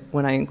yesterday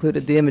when I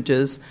included the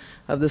images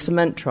of the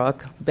cement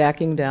truck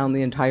backing down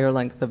the entire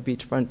length of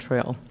Beachfront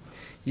Trail.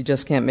 You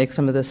just can't make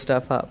some of this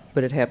stuff up,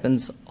 but it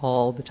happens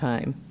all the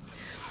time.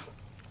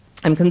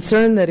 I'm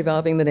concerned that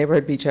evolving the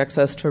neighborhood beach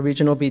access to a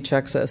regional beach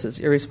access is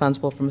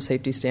irresponsible from a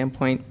safety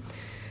standpoint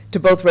to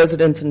both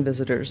residents and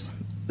visitors.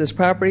 This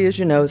property, as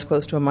you know, is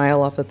close to a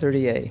mile off of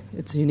 30A.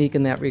 It's unique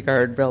in that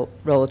regard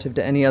relative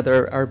to any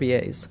other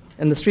RBAs.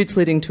 And the streets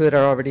leading to it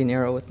are already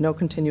narrow with no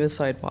continuous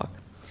sidewalk,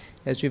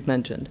 as you've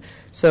mentioned.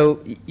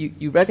 So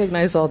you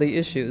recognize all the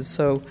issues.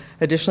 So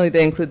additionally,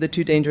 they include the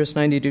 2 dangerous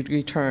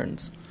 90-degree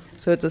turns.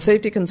 So it's a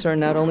safety concern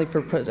not only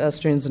for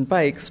pedestrians and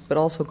bikes, but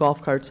also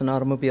golf carts and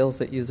automobiles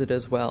that use it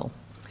as well.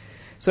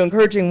 So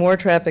encouraging more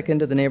traffic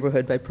into the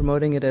neighborhood by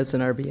promoting it as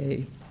an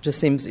RBA just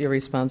seems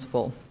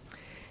irresponsible.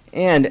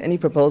 And any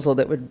proposal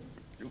that would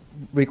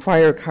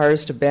require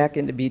cars to back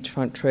into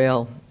Beachfront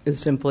Trail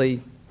is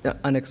simply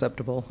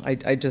unacceptable. I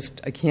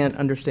can't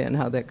understand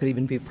how that could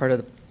even be part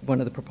of one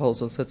of the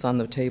proposals that's on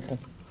the table.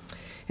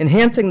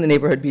 Enhancing the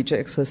neighborhood beach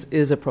access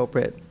is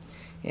appropriate,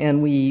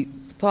 and we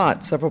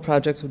thought several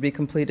projects would be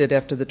completed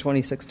after the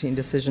 2016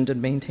 decision to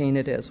maintain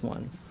it as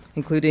one,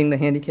 including the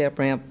handicap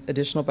ramp,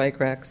 additional bike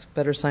racks,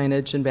 better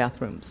signage, and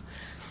bathrooms,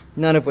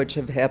 none of which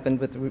have happened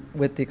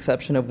with the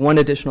exception of one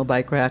additional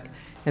bike rack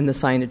and the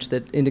signage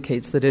that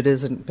indicates that it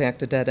is in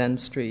fact a dead-end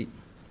street.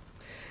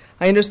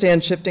 I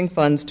understand shifting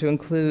funds to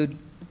include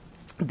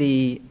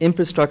the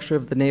infrastructure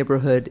of the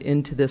neighborhood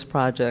into this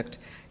project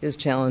is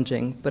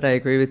challenging, but I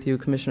agree with you,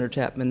 Commissioner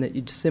Chapman, that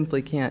you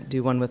simply can't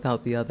do one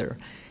without the other.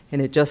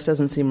 And it just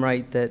doesn't seem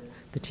right that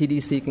the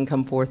TDC can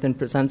come forth and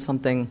present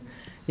something,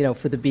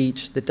 for the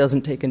beach that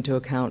doesn't take into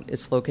account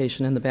its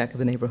location in the back of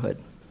the neighborhood.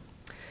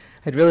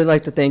 I'd really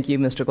like to thank you,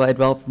 Mr.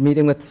 Glidewell, for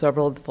meeting with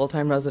several of the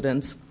full-time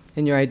residents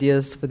and your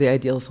ideas for the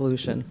ideal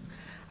solution.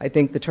 I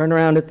think the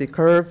turnaround at the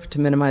curve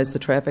to minimize the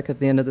traffic at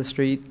the end of the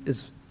street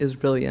is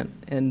brilliant,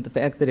 and the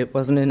fact that it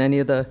wasn't in any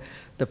of the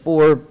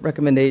 4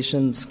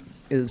 recommendations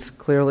is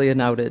clearly an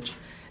outage.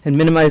 And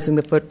minimizing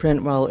the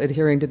footprint while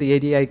adhering to the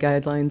ADA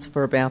guidelines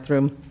for a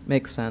bathroom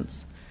makes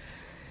sense.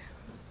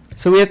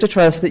 So we have to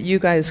trust that you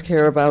guys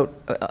care about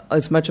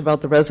as much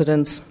about the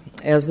residents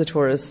as the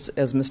tourists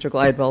as Mr.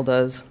 Glidewell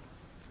does.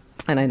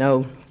 And I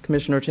know,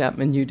 Commissioner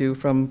Chapman, you do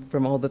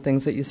from all the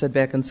things that you said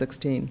back in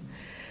 2016.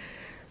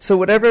 So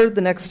whatever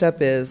the next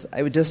step is,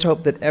 I would just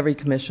hope that every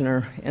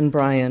commissioner and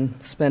Brian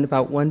spend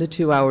about 1 to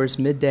 2 hours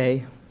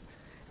midday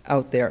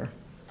out there,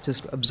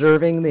 just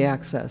observing the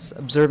access,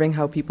 observing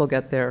how people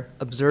get there,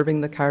 observing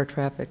the car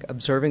traffic,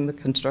 observing the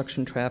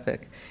construction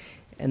traffic,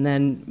 and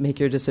then make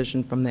your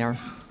decision from there.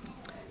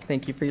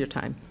 Thank you for your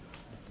time.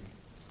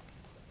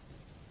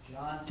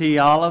 John T.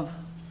 Olive.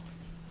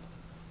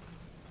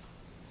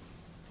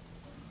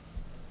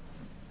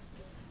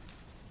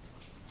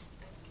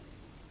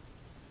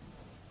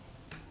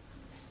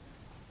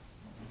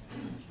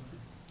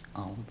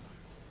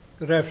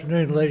 Good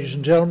afternoon, ladies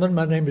and gentlemen.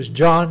 My name is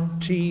John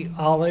T.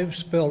 Olive,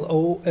 spelled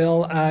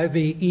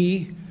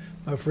O-L-I-V-E.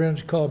 My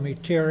friends call me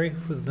Terry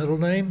for the middle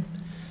name.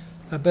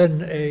 I've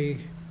been a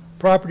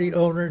property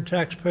owner and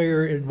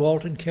taxpayer in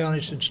Walton County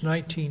since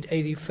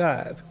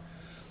 1985.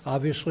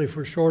 Obviously,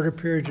 for shorter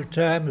periods of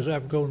time as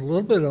I've grown a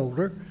little bit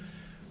older.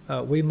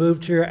 We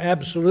moved here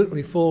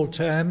absolutely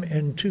full-time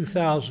in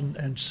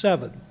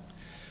 2007.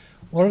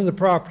 One of the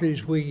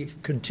properties we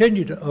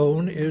continue to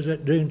own is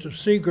at Dunes of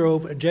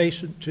Seagrove,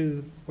 adjacent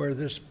to where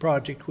this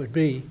project would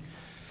be.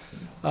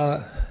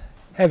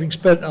 Having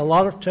spent a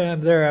lot of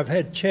time there, I've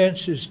had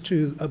chances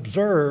to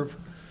observe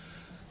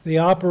the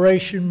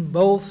operation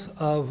both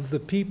of the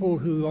people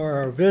who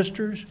are our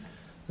visitors,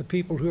 the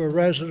people who are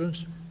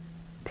residents,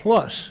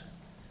 plus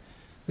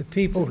the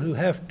people who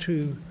have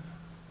to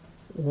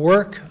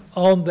work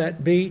on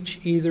that beach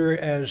either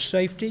as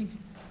safety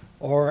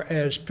or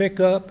as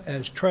pickup,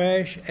 as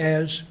trash,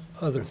 as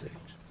other things.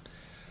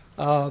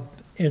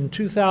 In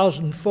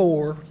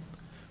 2004,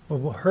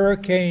 when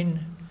Hurricane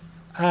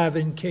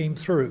Ivan came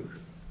through,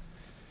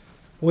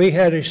 we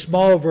had a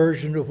small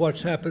version of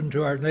what's happened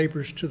to our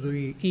neighbors to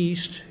the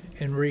east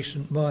in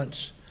recent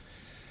months.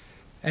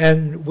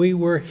 And we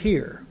were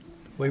here.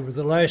 We were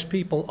the last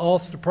people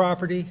off the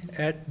property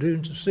at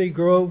Dunes of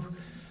Seagrove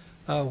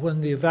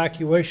when the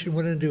evacuation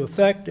went into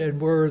effect, and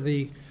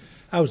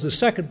I was the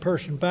second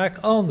person back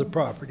on the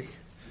property.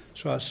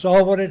 So I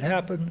saw what had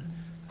happened.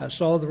 I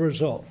saw the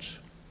results.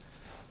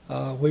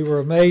 We were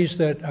amazed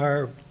that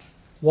our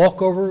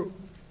walkover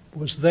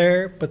was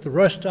there, but the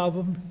rest of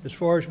them, as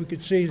far as we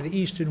could see to the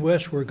east and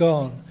west, were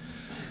gone.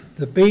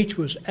 The beach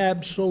was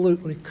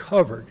absolutely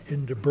covered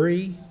in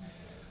debris,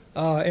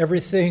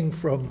 everything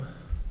from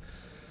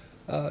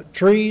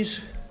trees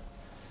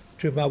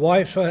to my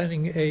wife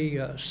finding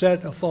a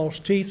set of false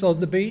teeth on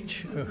the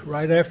beach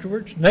right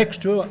afterwards,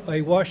 next to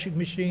a washing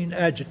machine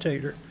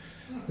agitator.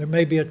 There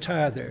may be a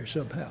tie there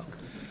somehow.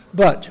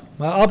 But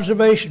my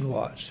observation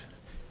was,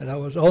 and I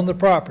was on the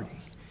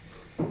property,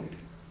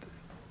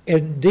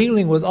 in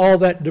dealing with all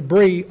that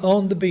debris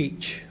on the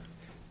beach,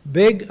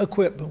 big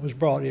equipment was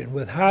brought in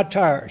with high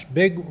tires,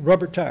 big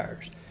rubber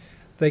tires.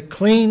 They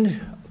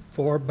cleaned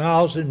for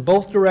miles in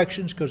both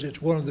directions because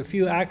it's one of the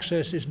few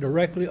accesses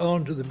directly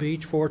onto the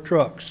beach for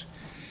trucks.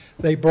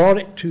 They brought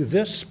it to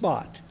this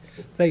spot.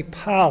 They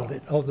piled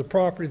it on the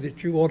property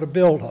that you want to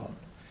build on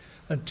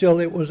until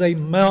it was a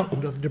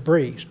mountain of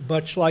debris,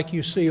 much like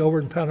you see over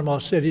in Panama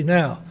City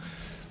now.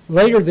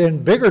 Later then,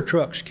 bigger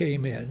trucks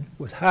came in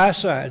with high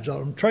sides on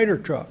them, trailer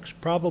trucks,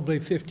 probably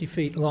 50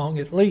 feet long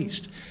at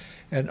least.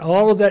 And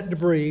all of that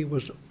debris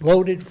was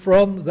loaded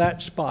from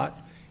that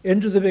spot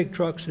into the big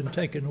trucks and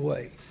taken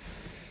away.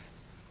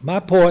 My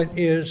point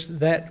is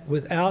that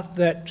without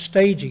that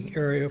staging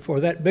area for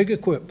that big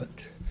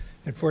equipment,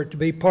 and for it to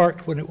be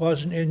parked when it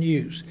wasn't in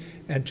use,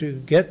 and to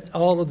get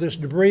all of this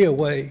debris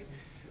away,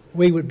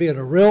 we would be in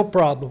a real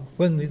problem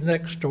when the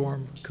next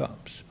storm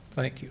comes.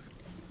 Thank you.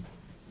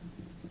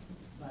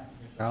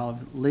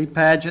 Lee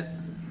Padgett.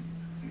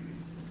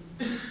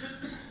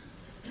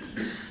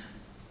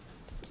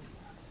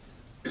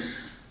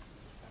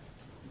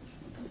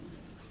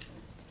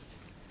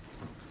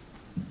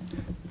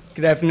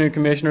 Good afternoon,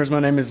 Commissioners. My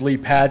name is Lee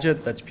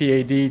Padgett. That's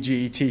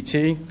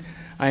P-A-D-G-E-T-T.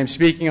 I am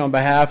speaking on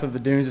behalf of the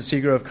Dunes of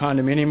Seagrove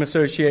Condominium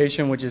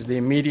Association, which is the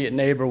immediate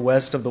neighbor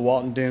west of the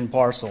Walton Dune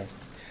parcel.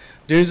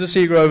 Dunes of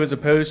Seagrove is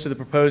opposed to the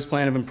proposed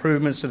plan of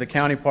improvements to the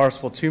county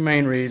parcel for two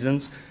main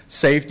reasons: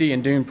 safety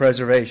and dune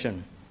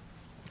preservation.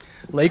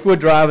 Lakewood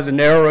Drive is a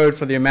narrow road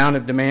for the amount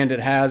of demand it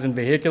has, and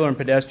vehicular and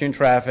pedestrian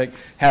traffic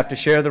have to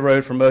share the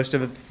road for most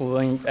of its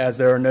length, as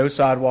there are no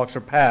sidewalks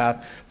or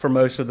path for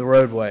most of the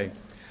roadway.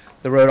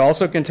 The road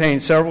also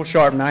contains several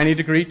sharp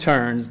 90-degree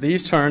turns.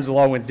 These turns,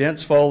 along with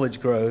dense foliage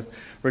growth,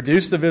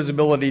 reduce the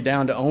visibility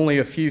down to only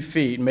a few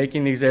feet,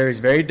 making these areas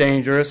very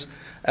dangerous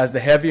as the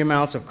heavy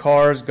amounts of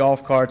cars,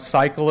 golf carts,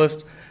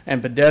 cyclists,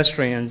 and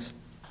pedestrians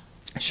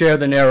share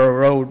the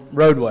narrow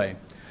roadway.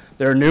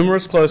 There are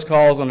numerous close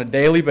calls on a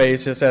daily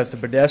basis as the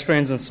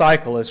pedestrians and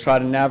cyclists try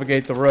to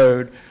navigate the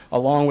road,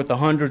 along with the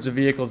hundreds of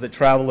vehicles that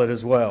travel it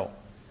as well.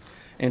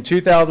 In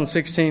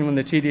 2016, when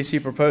the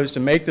TDC proposed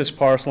to make this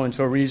parcel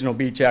into a regional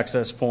beach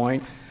access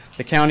point,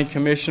 the County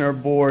Commissioner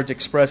Board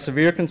expressed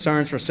severe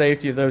concerns for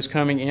safety of those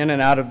coming in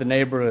and out of the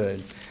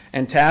neighborhood,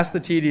 and tasked the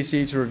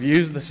TDC to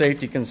review the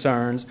safety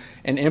concerns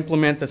and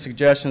implement the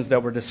suggestions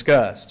that were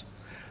discussed.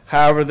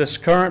 However, this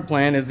current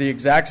plan is the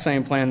exact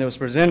same plan that was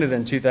presented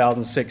in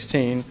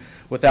 2016,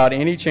 without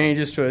any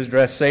changes to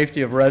address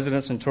safety of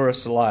residents and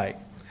tourists alike.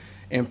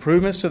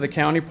 Improvements to the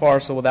county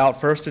parcel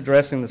without first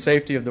addressing the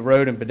safety of the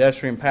road and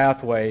pedestrian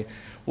pathway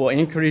will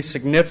increase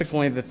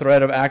significantly the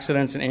threat of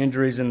accidents and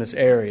injuries in this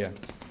area.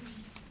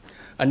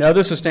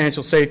 Another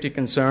substantial safety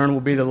concern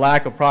will be the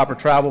lack of proper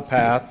travel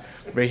path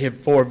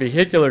for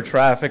vehicular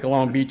traffic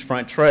along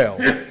Beachfront Trail.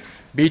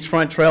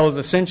 Beachfront Trail is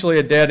essentially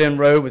a dead-end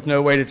road with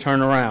no way to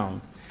turn around.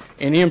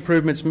 Any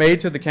improvements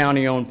made to the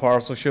county-owned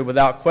parcel should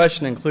without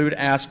question include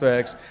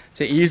aspects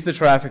to ease the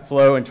traffic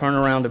flow and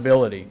turnaround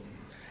ability.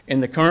 In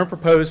the current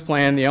proposed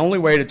plan, the only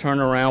way to turn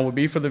around would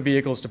be for the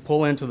vehicles to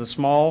pull into the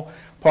small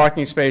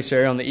parking space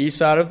area on the east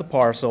side of the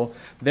parcel,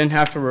 then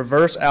have to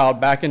reverse out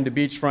back into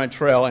Beachfront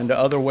Trail into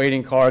other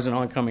waiting cars and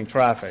oncoming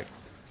traffic.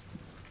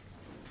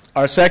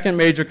 Our second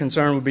major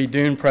concern would be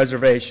dune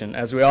preservation.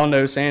 As we all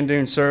know, sand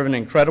dunes serve an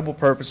incredible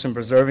purpose in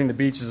preserving the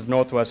beaches of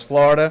Northwest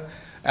Florida,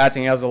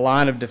 acting as a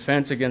line of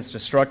defense against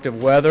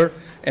destructive weather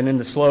and in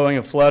the slowing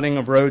of flooding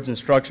of roads and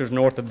structures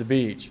north of the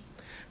beach.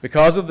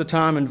 Because of the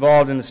time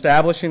involved in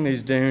establishing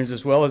these dunes,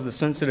 as well as the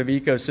sensitive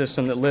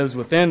ecosystem that lives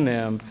within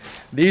them,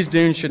 these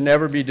dunes should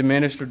never be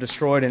diminished or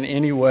destroyed in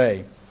any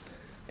way,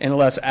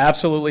 unless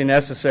absolutely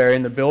necessary,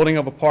 and the building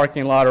of a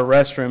parking lot or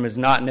restroom is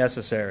not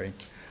necessary.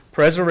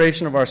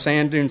 Preservation of our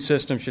sand dune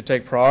system should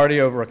take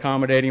priority over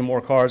accommodating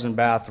more cars and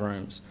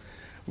bathrooms.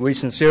 We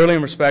sincerely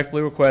and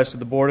respectfully request that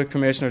the Board of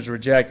Commissioners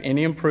reject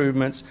any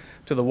improvements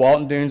to the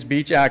Walton Dunes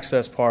beach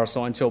access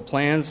parcel until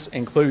plans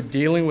include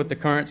dealing with the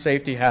current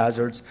safety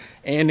hazards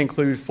and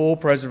include full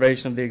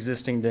preservation of the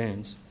existing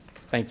dunes.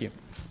 Thank you.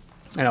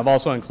 And I've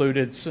also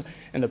included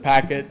in the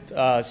packet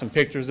some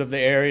pictures of the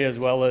area as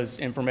well as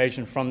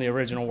information from the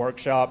original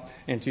workshop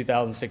in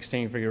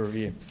 2016 for your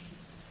review.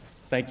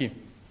 Thank you.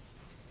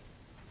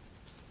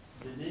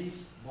 Denise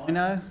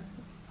Bueno?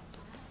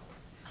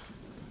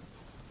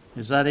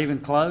 Is that even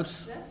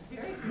close? That's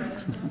very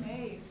close. I'm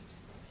amazed.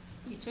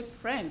 You took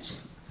French.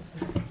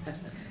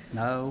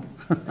 No.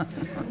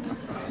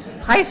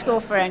 High school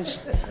French.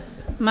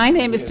 My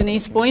name is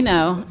Denise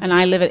Bueno, and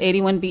I live at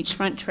 81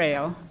 Beachfront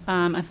Trail.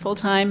 I'm a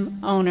full-time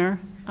owner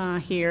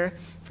here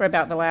for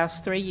about the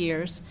last 3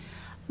 years.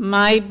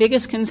 My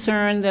biggest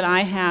concern that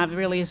I have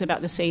really is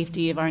about the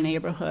safety of our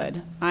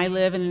neighborhood. I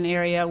live in an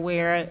area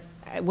where,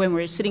 when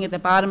we're sitting at the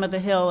bottom of the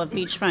hill of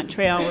Beachfront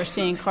Trail, we're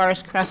seeing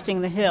cars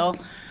cresting the hill.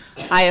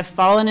 I have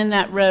fallen in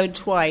that road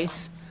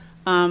twice.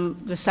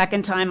 The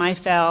second time I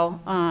fell,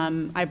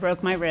 I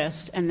broke my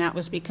wrist, and that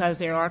was because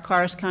there are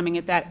cars coming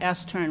at that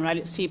S-turn right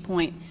at Sea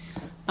Point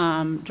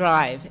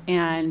Drive.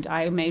 And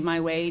I made my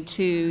way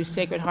to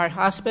Sacred Heart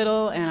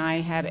Hospital, and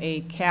I had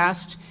a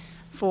cast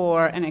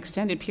for an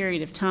extended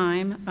period of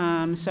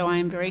time. So I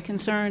am very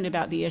concerned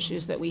about the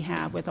issues that we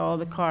have with all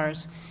the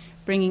cars.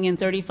 Bringing in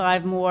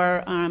 35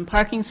 more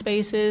parking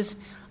spaces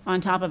on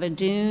top of a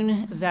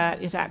dune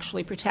that is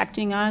actually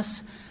protecting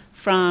us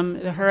from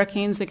the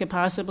hurricanes that could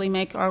possibly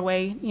make our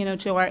way,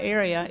 to our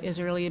area is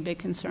really a big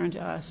concern to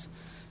us.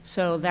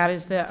 So that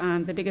is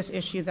the biggest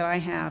issue that I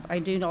have. I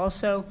do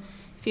also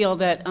feel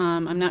that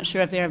I'm not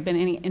sure if there have been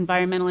any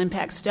environmental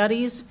impact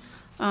studies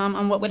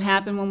on what would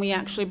happen when we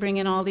actually bring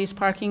in all these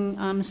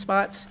parking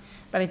spots,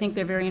 but I think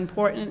they're very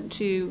important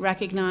to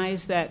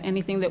recognize that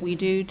anything that we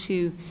do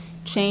to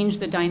change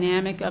the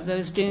dynamic of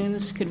those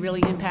dunes could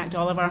really impact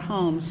all of our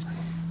homes,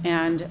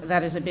 and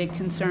that is a big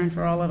concern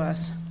for all of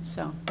us.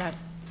 So that's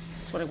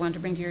what I wanted to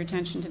bring to your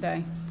attention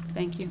today.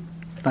 Thank you.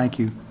 Thank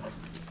you.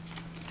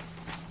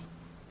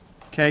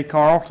 Kay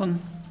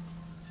Carlton?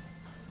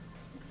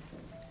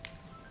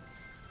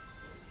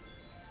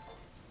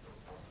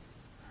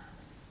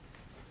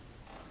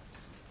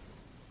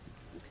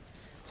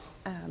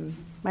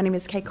 My name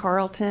is Kay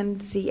Carlton,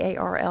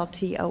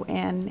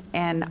 C-A-R-L-T-O-N,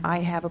 and I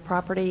have a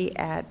property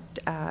at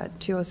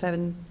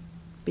 207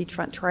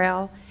 Beachfront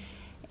Trail,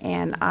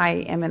 and I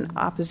am in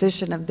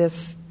opposition of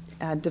this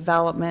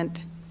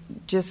development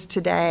just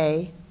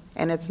today,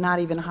 and it's not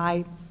even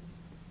high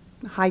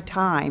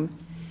time,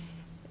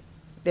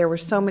 there were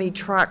so many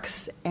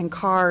trucks and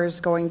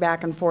cars going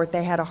back and forth,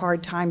 they had a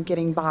hard time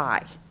getting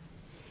by.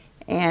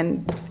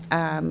 And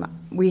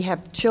we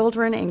have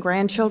children and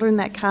grandchildren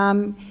that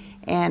come,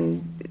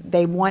 and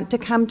they want to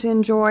come to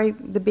enjoy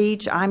the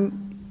beach.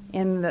 I'm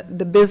in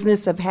the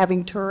business of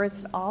having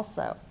tourists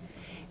also,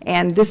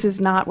 and this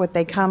is not what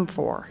they come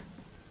for.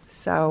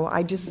 So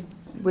I just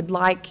would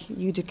like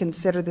you to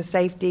consider the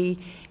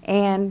safety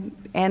and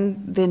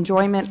the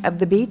enjoyment of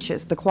the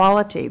beaches, the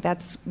quality.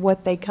 That's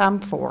what they come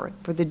for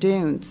the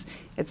dunes.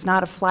 It's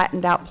not a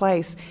flattened out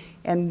place.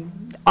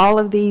 And all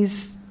of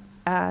these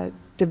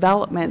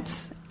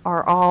developments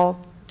are all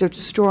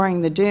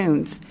destroying the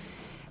dunes.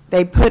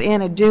 They put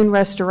in a dune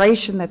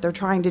restoration that they're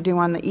trying to do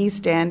on the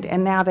east end,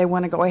 and now they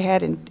want to go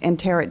ahead and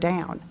tear it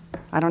down.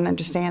 I don't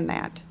understand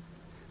that.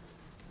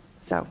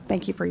 So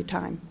thank you for your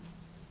time.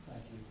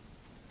 Thank you.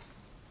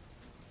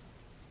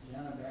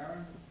 Deanna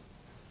Barron?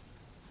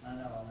 I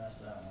know I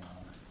messed that one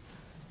up.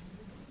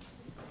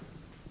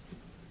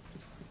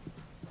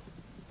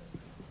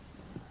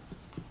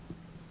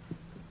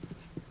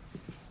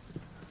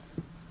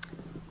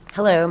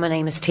 Hello, my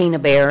name is Tina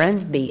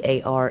Barron,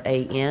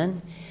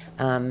 B-A-R-A-N.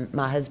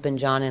 My husband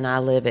John and I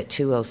live at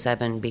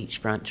 207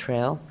 Beachfront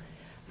Trail,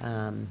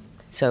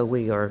 so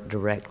we are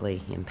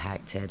directly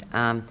impacted.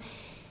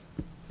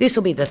 This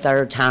will be the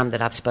third time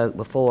that I've spoke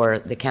before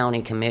the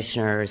county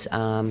commissioners,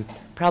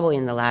 probably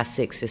in the last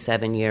 6 to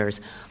 7 years,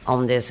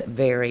 on this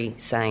very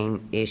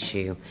same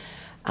issue.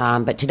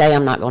 But today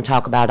I'm not going to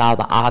talk about all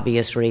the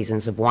obvious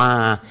reasons of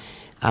why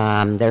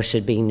there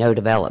should be no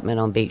development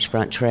on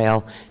Beachfront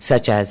Trail,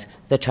 such as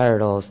the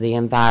turtles, the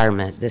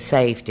environment, the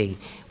safety.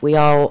 We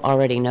all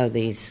already know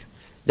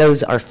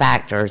those are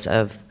factors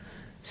of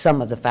some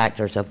of the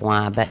factors of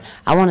why, but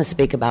I want to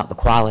speak about the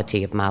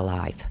quality of my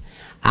life.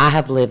 I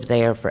have lived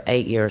there for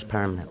 8 years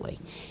permanently.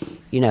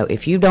 You know,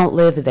 if you don't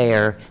live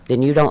there,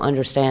 then you don't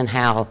understand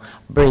how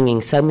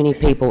bringing so many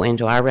people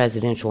into our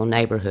residential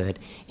neighborhood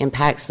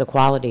impacts the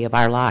quality of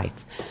our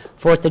life.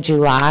 4th of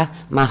July,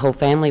 my whole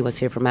family was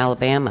here from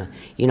Alabama.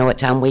 You know what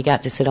time we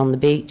got to sit on the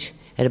beach?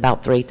 At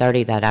about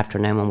 3:30 that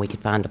afternoon when we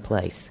could find a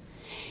place.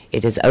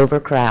 It is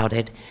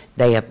overcrowded.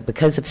 They have,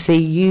 because of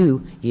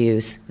CU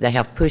use, they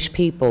have pushed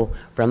people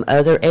from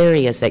other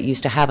areas that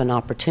used to have an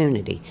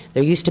opportunity.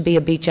 There used to be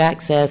a beach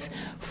access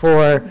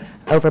for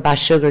over by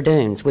Sugar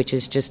Dunes, which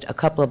is just a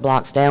couple of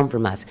blocks down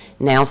from us.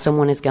 Now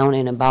someone has gone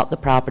in and bought the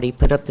property,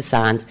 put up the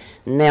signs.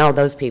 Now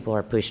those people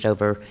are pushed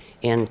over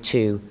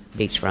into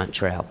Beachfront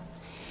Trail.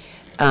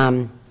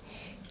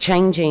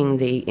 Changing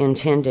the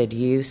intended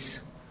use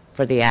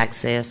for the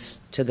access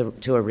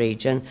to a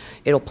region,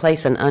 it'll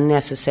place an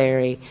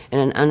unnecessary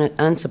and an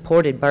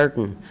unsupported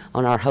burden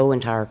on our whole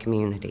entire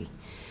community.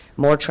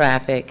 More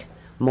traffic,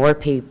 more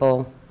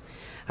people.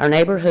 Our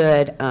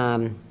neighborhood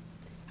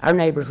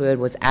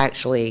was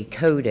actually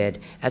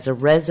coded as a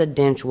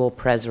residential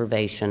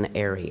preservation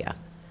area,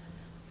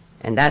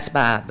 and that's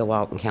by the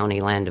Walton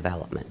County Land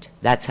Development.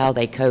 That's how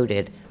they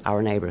coded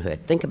our neighborhood.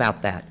 Think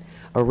about that,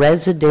 a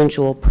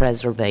residential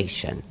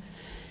preservation,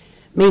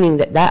 meaning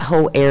that that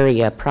whole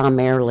area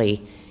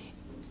primarily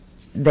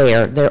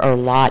there are a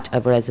lot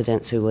of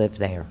residents who live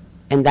there,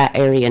 and that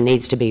area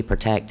needs to be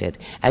protected.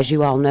 As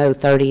you all know,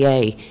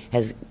 30A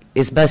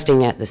is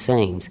busting at the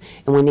seams,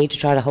 and we need to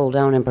try to hold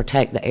on and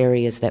protect the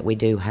areas that we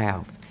do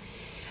have.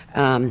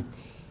 I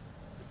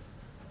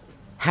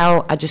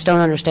just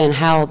don't understand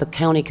how the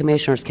county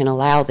commissioners can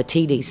allow the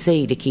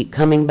TDC to keep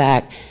coming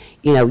back,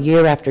 you know,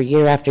 year after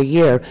year after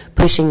year,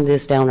 pushing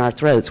this down our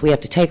throats. We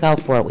have to take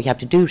off for it. We have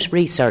to do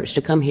research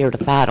to come here to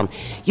fight them.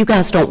 You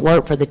guys don't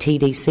work for the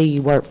TDC,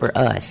 you work for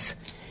us.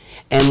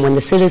 And when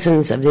the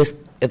citizens of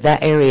that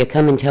area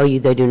come and tell you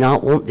they do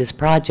not want this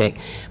project,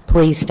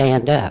 please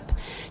stand up.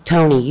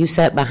 Tony, you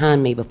sat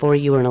behind me before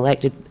you were an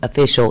elected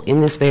official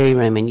in this very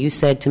room, and you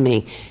said to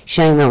me,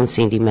 shame on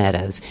Cindy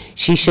Meadows.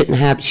 She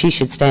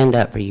should stand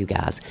up for you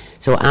guys.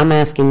 So I'm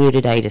asking you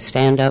today to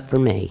stand up for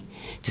me,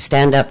 to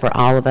stand up for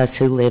all of us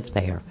who live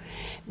there.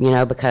 You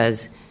know,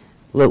 because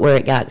look where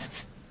it got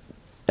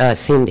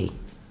Cindy.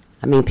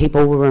 I mean,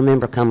 people will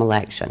remember come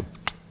election.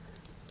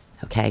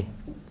 Okay?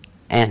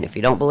 And if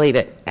you don't believe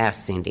it,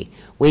 ask Cindy.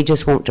 We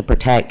just want to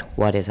protect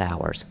what is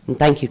ours. And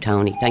thank you,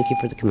 Tony. Thank you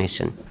for the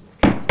commission.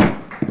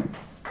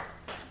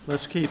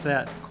 Let's keep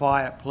that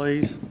quiet,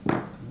 please.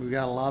 We've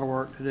got a lot of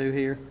work to do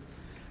here.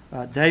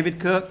 David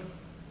Cook?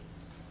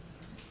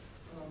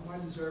 My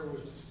desire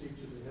was to speak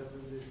to the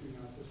Headland issue,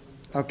 not this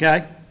one.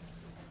 Okay.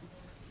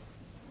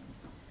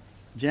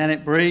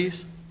 Janet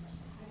Breeze?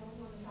 I don't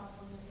want to talk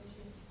on this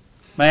issue.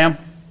 Ma'am?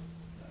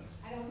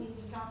 I don't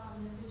need to talk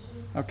on this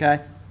issue.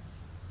 Okay.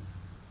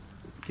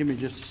 Give me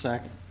just a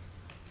second.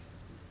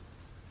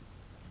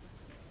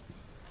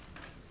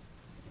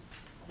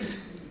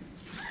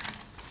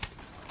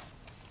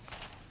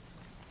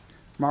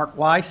 Mark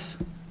Weiss?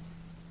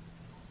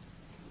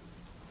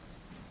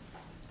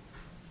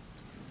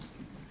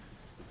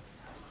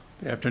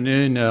 Good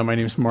afternoon. My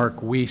name is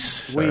Mark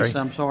Weiss. Weiss,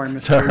 I'm sorry, Mr.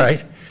 It's all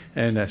right.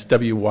 and that's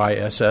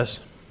WYSS.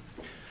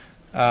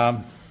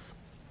 I'm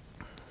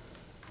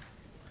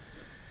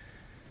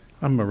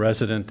a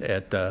resident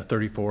at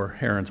 34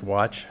 Heron's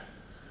Watch,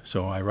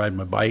 so I ride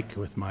my bike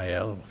with my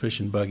little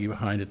fishing buggy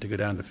behind it to go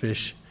down to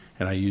fish,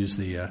 and I use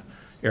the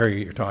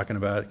area you're talking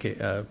about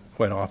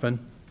quite often.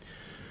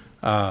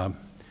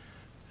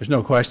 There's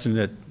no question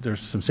that there's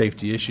some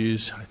safety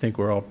issues. I think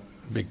we're all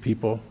big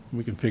people.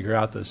 We can figure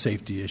out the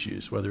safety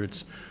issues, whether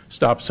it's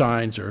stop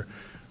signs or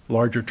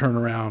larger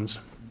turnarounds.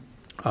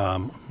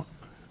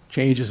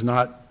 Change is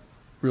not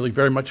really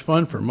very much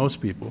fun for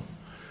most people,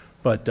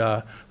 but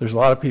there's a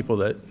lot of people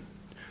that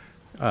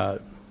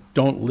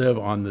don't live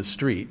on the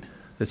street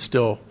that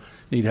still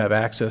need to have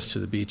access to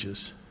the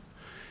beaches.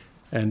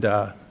 And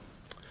the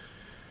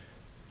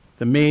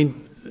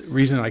main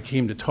reason I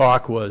came to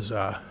talk was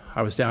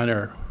I was down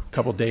there a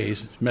couple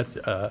days, met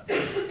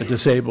a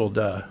disabled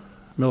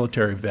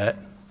military vet,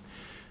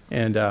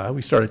 and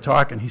we started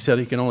talking. He said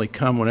he can only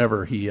come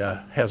whenever he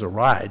has a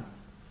ride.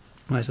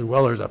 And I said,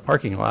 well, there's a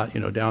parking lot,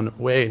 down the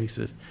way. And he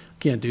said,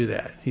 can't do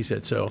that. He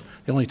said, so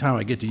the only time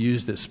I get to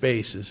use this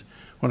space is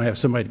when I have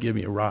somebody to give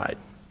me a ride.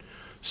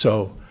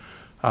 So,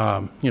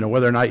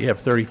 whether or not you have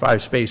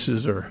 35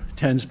 spaces or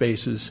 10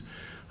 spaces,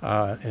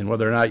 and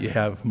whether or not you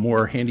have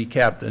more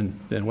handicap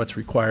than what's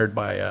required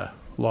by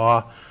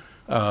law,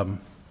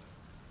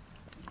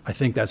 I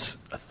think that's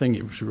a thing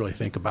you should really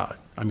think about.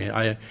 I mean,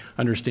 I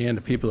understand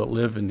the people that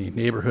live in the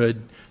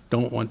neighborhood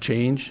don't want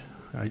change.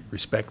 I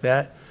respect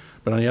that.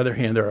 But on the other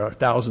hand, there are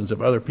thousands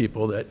of other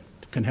people that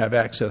can have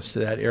access to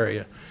that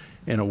area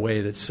in a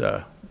way that's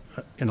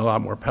in a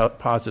lot more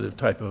positive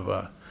type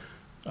of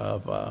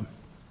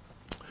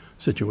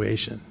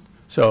situation.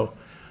 So,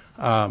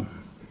 one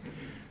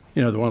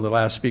of the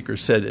last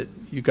speakers said that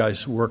you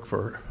guys work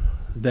for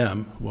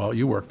them. Well,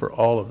 you work for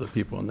all of the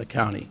people in the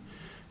county.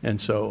 And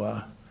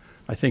so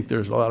I think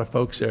there's a lot of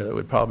folks there that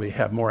would probably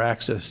have more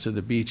access to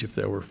the beach if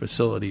there were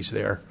facilities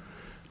there.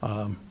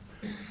 And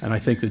I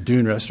think the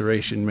dune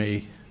restoration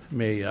may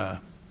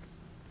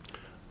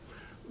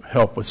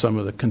help with some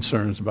of the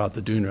concerns about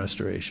the dune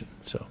restoration.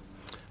 So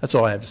that's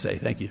all I have to say.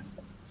 Thank you.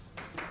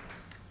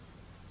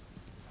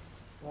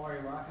 Lori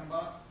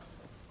Reichenbach.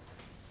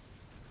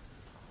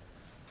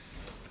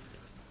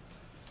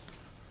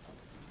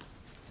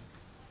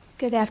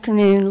 Good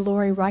afternoon,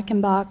 Lori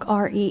Reichenbach,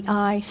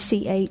 Reichenbach.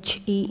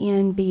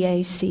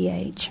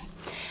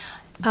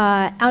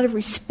 Out of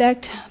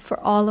respect for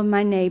all of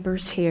my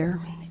neighbors here,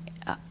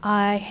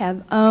 I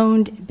have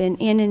been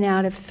in and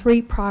out of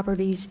 3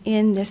 properties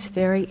in this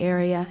very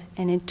area,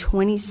 and in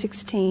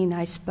 2016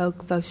 I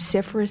spoke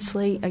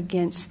vociferously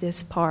against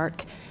this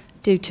park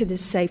due to the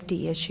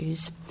safety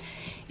issues.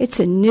 It's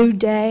a new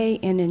day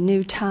and a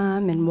new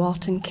time in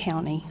Walton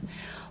County.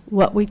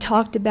 What we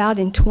talked about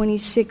in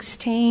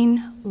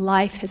 2016,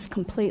 life has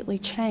completely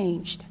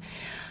changed.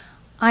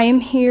 I am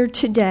here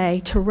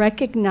today to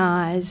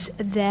recognize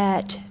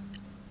that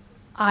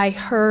I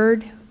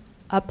heard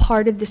a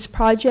part of this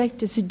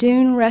project is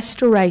dune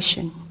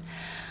restoration.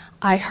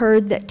 I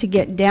heard that to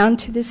get down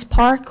to this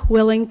park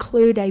will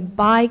include a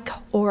bike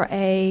or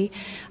a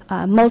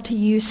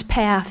multi-use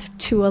path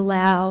to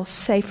allow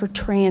safer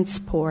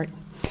transport.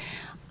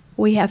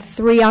 We have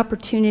 3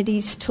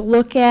 opportunities to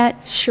look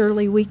at.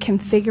 Surely we can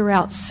figure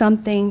out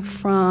something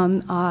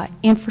from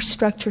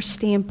infrastructure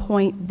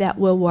standpoint that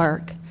will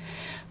work.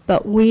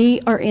 But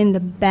we are in the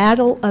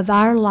battle of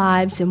our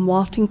lives in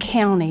Walton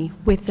County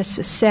with the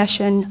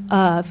cessation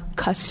of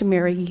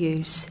customary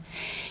use.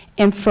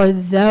 And for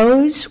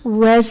those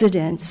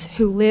residents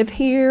who live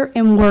here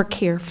and work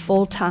here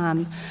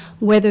full-time,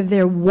 whether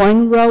they're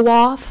 1 row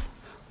off,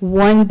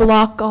 1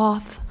 block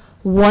off,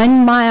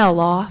 1 mile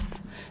off,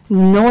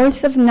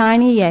 north of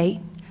 98,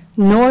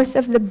 north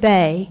of the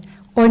Bay,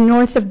 or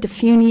north of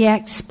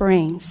Defuniak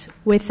Springs,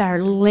 with our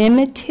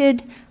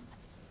limited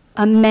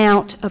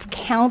amount of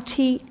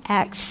county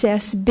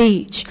access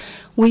beach,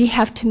 we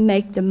have to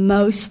make the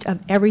most of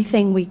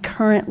everything we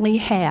currently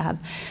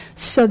have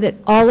so that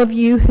all of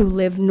you who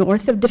live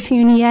north of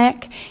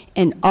Defuniak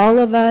and all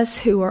of us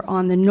who are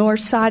on the north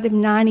side of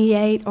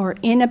 98 are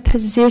in a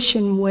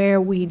position where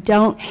we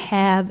don't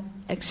have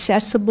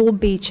accessible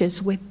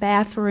beaches with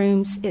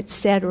bathrooms,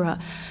 etc.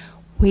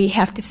 We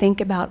have to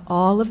think about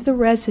all of the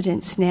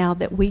residents now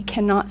that we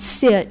cannot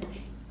sit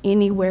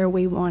anywhere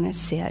we want to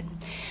sit.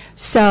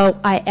 So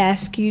I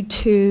ask you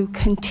to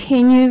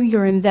continue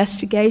your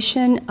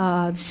investigation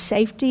of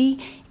safety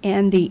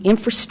and the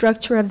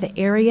infrastructure of the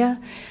area,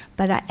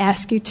 but I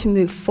ask you to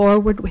move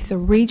forward with the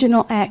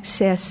regional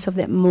access so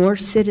that more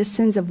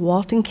citizens of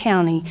Walton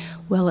County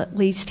will at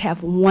least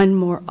have 1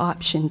 more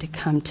option to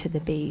come to the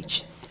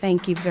beach.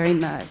 Thank you very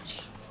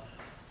much.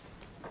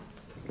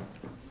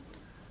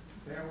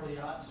 Beverly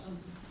Otson.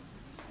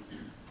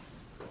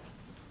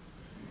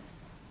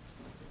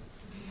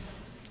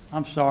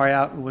 I'm sorry,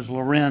 it was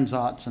Lorenz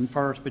Otson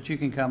first, but you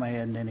can come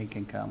ahead and then he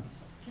can come.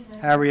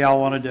 However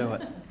y'all want to do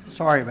it.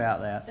 Sorry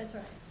about that. That's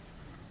right.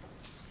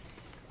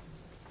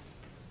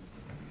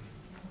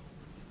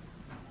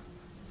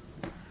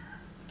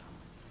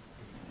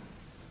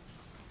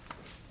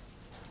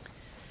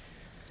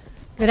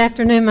 Good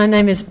afternoon. My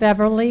name is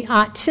Beverly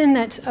Otzen.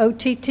 That's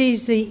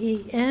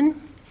Ottzen.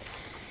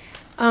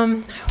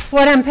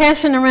 What I'm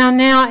passing around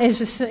now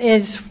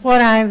is what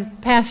I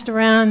passed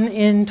around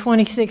in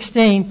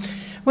 2016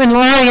 when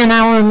Lori and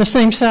I were on the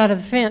same side of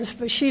the fence,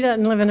 but she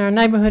doesn't live in our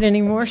neighborhood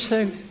anymore,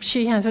 so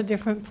she has a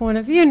different point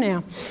of view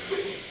now.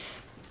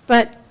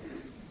 But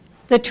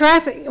the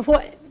traffic,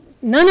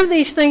 none of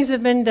these things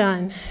have been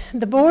done.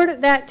 The board at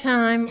that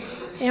time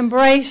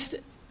embraced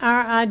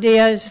our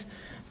ideas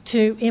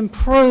to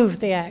improve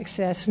the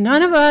access.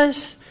 None of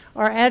us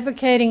are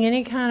advocating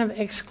any kind of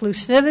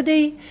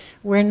exclusivity.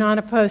 We're not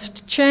opposed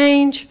to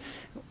change.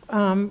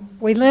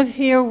 We live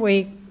here.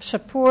 We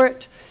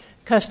support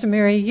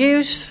customary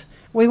use.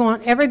 We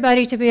want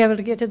everybody to be able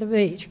to get to the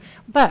beach,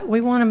 but we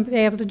want to be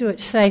able to do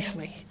it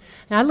safely.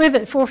 Now, I live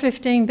at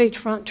 415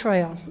 Beachfront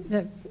Trail,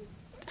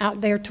 out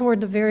there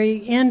toward the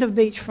very end of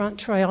Beachfront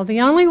Trail. The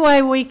only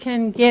way we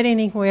can get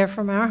anywhere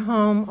from our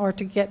home or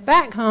to get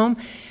back home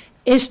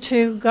is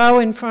to go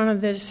in front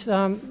of this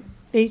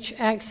beach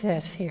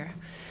access here.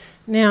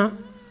 Now,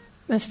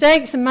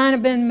 mistakes might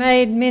have been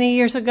made many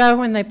years ago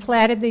when they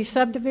platted these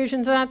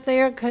subdivisions out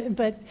there,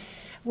 but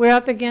we're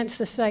up against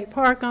the state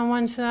park on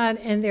one side,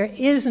 and there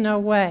is no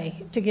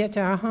way to get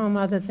to our home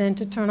other than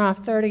to turn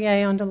off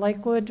 30A onto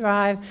Lakewood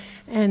Drive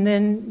and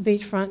then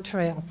Beachfront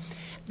Trail.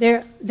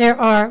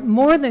 There are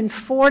more than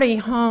 40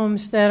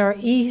 homes that are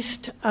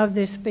east of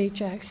this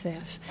beach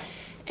access,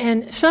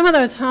 and some of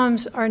those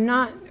homes are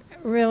not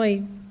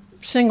really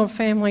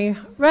single-family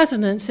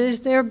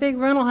residences. They're big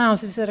rental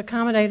houses that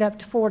accommodate up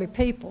to 40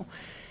 people.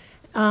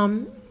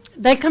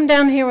 They come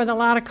down here with a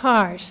lot of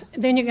cars.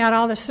 Then you've got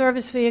all the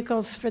service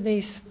vehicles for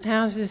these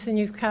houses, and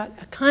you've got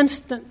a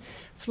constant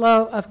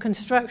flow of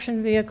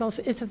construction vehicles.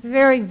 It's a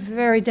very,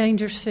 very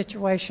dangerous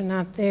situation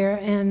out there,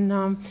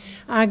 and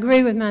I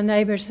agree with my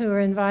neighbors who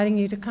are inviting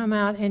you to come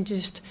out and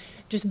just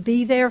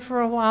be there for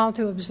a while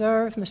to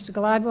observe. Mr.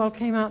 Glidewell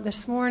came out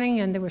this morning,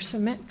 and there were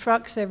cement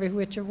trucks every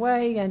which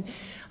way and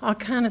all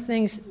kind of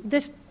things.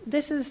 This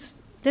is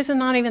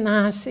not even the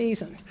high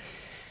season.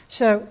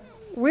 So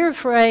we're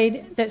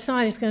afraid that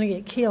somebody's going to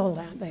get killed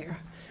out there.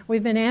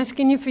 We've been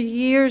asking you for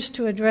years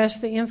to address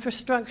the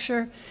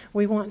infrastructure.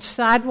 We want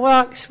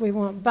sidewalks. We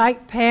want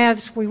bike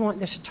paths. We want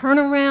this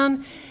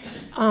turnaround.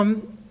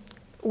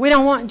 We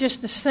don't want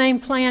just the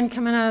same plan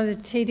coming out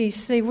of the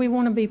TDC. We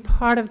want to be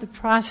part of the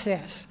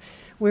process.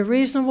 We're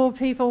reasonable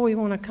people. We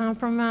want to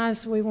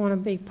compromise. We want to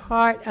be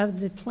part of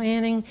the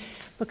planning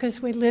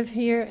because we live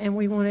here and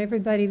we want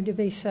everybody to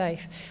be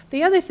safe.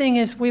 The other thing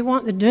is we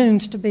want the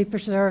dunes to be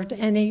preserved,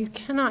 and you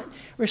cannot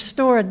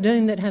restore a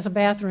dune that has a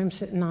bathroom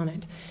sitting on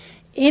it.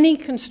 Any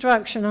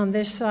construction on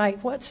this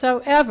site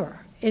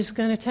whatsoever is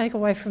going to take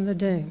away from the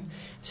dune.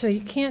 So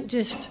you can't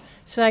just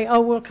say, oh,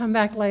 we'll come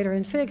back later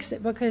and fix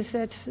it, because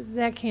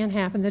that can't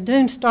happen. The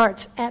dune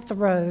starts at the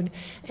road,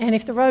 and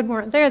if the road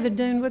weren't there, the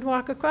dune would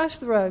walk across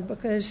the road,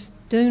 because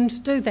dunes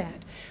do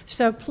that.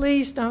 So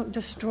please don't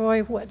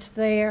destroy what's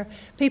there.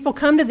 People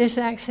come to this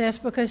access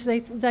because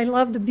they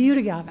love the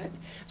beauty of it.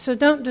 So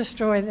don't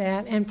destroy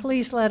that, and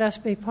please let us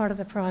be part of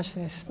the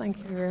process. Thank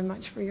you very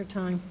much for your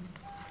time.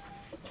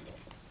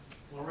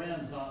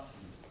 Lorenz Otzen.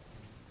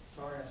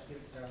 Sorry I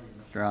skipped over you,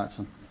 Mr.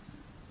 Otzen.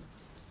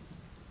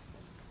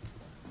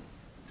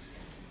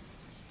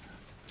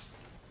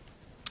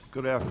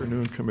 Good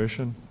afternoon,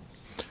 Commission.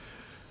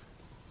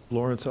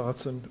 Lawrence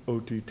Otzen,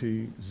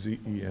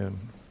 Ottzen.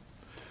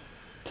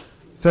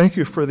 Thank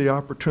you for the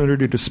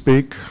opportunity to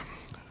speak.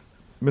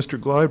 Mr.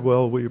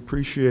 Glidewell, we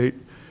appreciate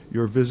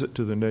your visit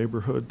to the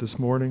neighborhood this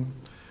morning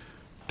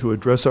to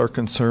address our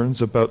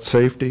concerns about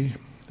safety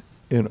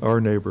in our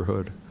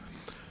neighborhood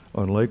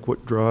on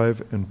Lakewood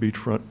Drive and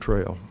Beachfront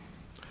Trail.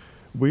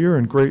 We are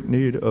in great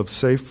need of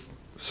safe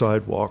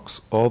sidewalks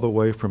all the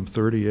way from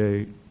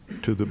 30A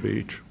to the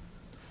beach.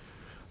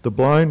 The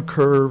blind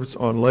curves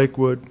on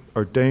Lakewood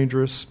are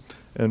dangerous,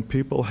 and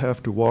people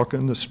have to walk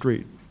in the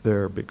street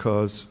there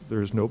because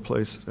there's no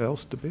place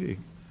else to be.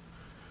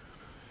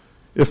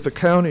 If the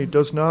county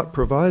does not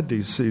provide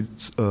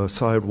these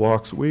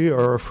sidewalks, we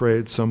are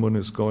afraid someone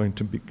is going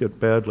to get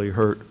badly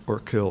hurt or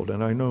killed,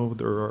 and I know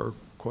there are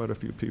quite a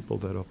few people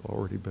that have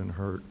already been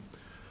hurt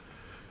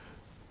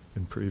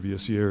in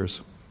previous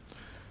years.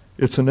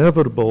 It's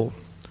inevitable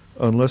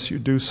unless you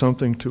do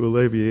something to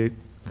alleviate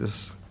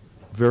this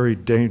very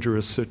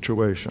dangerous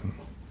situation.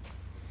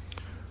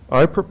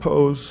 I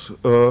propose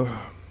that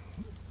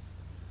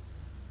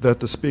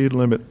the speed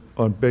limit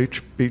on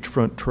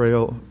Beachfront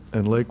Trail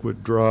and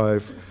Lakewood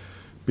Drive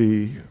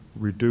be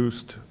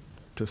reduced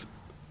to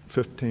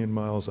 15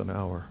 miles an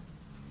hour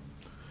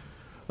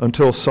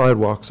until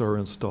sidewalks are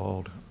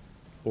installed,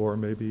 or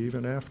maybe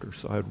even after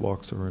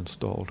sidewalks are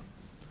installed.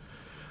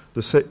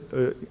 The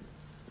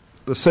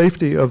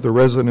safety of the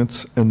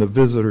residents and the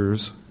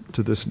visitors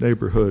to this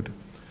neighborhood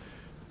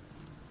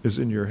is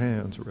in your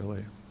hands,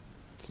 really.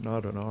 It's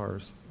not in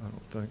ours, I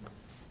don't think.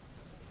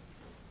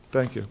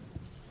 Thank you.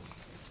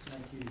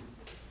 Thank you.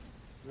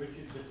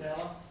 Richard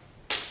Vitella.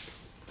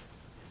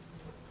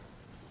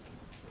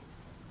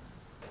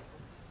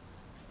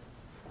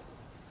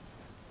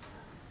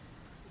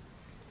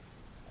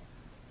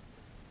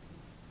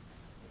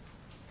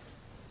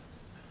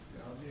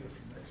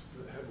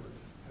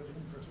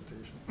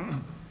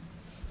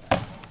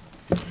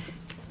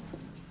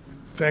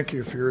 Thank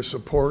you for your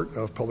support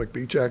of public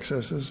beach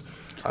accesses.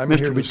 I'm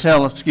here Mr. to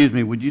Butela, excuse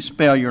me, would you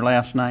spell your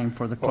last name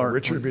for the Oh, clerk?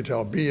 Richard please?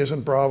 Butela, B as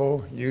in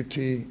Bravo,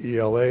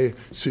 U-T-E-L-A,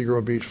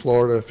 Seagrove Beach,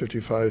 Florida,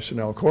 55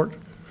 Chanel Court.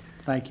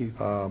 Thank you.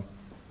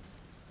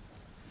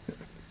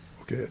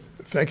 Okay,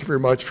 thank you very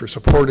much for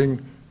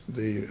supporting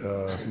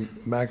the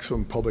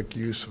maximum public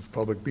use of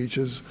public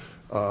beaches.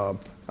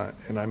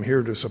 And I'm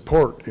here to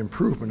support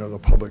improvement of the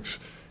public's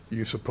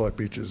use of public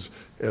beaches.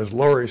 As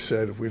Lori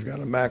said, we've got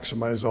to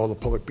maximize all the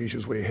public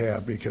beaches we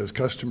have because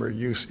customer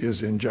use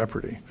is in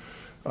jeopardy.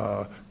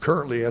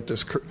 Currently, at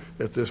this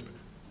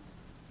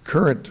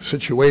current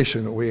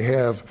situation that we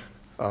have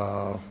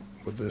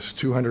with this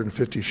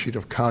 250 feet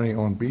of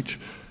county-owned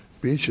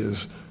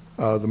beaches,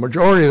 the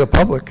majority of the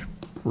public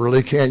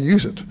really can't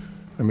use it.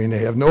 I mean, they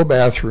have no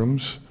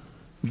bathrooms.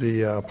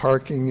 The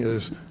parking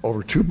is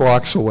over 2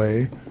 blocks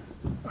away.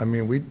 I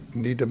mean, we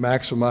need to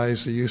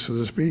maximize the use of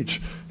this beach.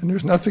 And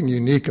there's nothing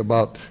unique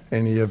about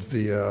any of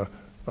the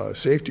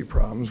safety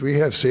problems. We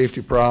have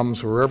safety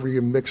problems wherever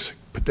you mix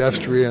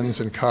pedestrians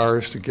and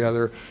cars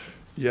together.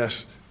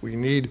 Yes, we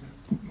need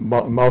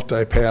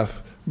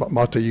multi-use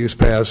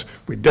paths.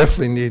 We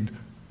definitely need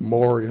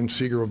more in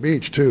Seagrove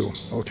Beach too.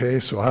 Okay,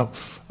 so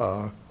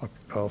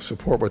I'll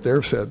support what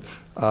they've said.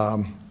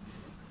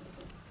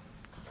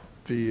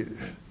 This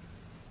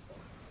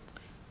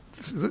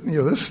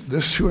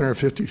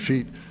 250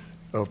 feet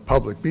of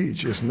public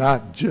beach is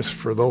not just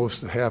for those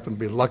that happen to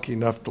be lucky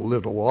enough to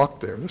live to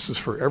walk there. This is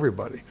for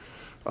everybody.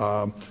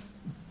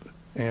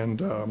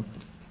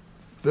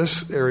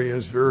 This area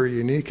is very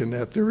unique in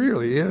that there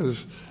really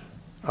is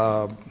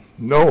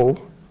no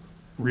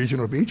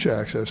regional beach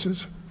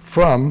accesses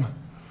from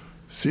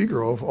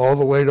Seagrove all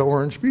the way to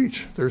Orange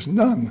Beach. There's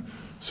none.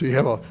 So you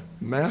have a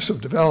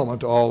massive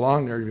development all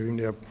along there. You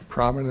have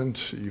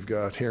Prominence, you've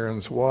got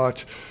Heron's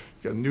Watch,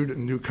 you've got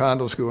new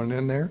condos going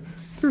in there.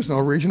 There's no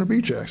regional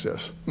beach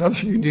access.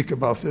 Nothing unique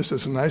about this.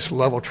 It's a nice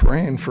level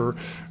terrain for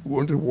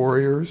wounded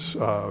warriors,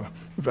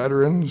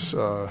 veterans,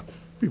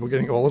 people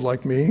getting old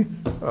like me,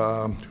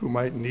 who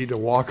might need a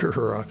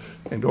walker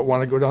and don't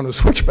want to go down the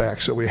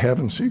switchbacks that we have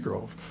in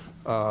Seagrove.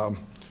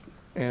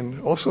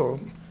 And also,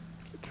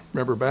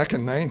 remember back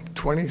in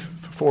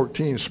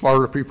 2014,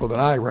 smarter people than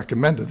I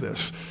recommended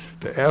this.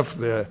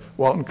 The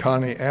Walton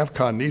County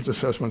AFCON Needs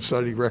Assessment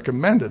Study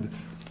recommended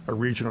a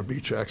regional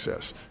beach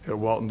access at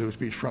Walton Dunes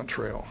Beachfront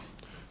Trail.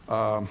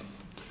 The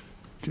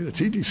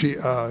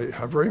TDC,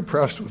 I'm very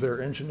impressed with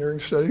their engineering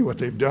study, what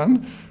they've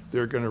done.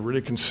 They're going to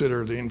really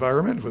consider the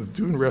environment with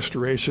dune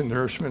restoration,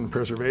 nourishment, and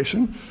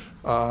preservation.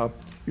 It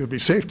would be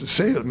safe to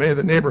say that many of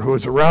the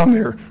neighborhoods around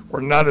there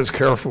were not as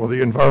careful with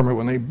the environment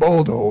when they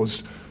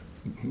bulldozed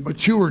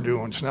mature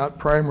dunes, not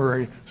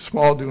primary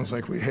small dunes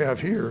like we have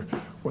here,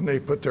 when they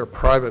put their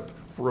private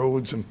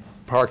roads and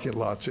parking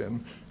lots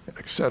in,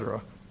 et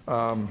cetera.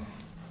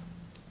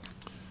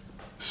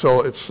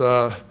 So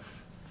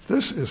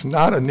this is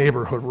not a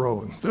neighborhood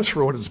road. This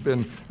road has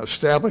been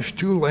established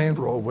 2-lane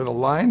road with a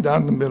line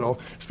down the middle.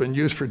 It's been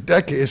used for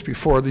decades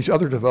before these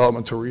other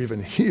developments were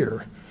even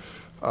here.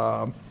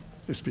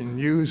 It's been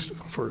used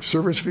for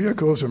service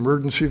vehicles,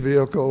 emergency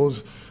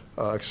vehicles,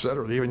 et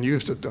cetera. They even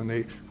used it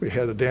when we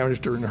had the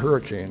damage during the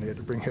hurricane. They had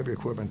to bring heavy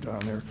equipment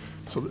down there.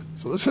 So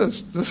this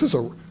is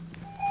a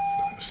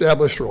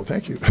established road.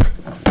 Thank you.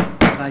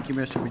 Thank you,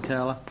 Mr.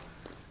 Butela.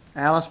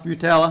 Alice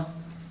Butela.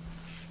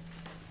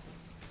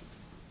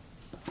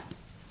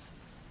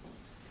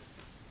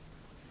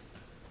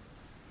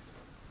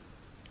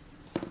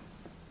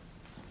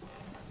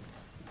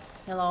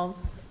 Hello,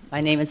 my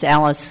name is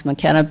Alice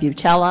McKenna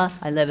Butela.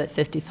 I live at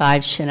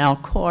 55 Chanel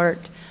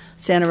Court,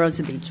 Santa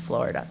Rosa Beach,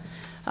 Florida.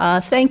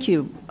 Thank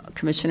you,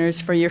 Commissioners,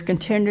 for your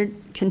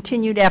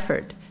continued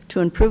effort to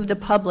improve the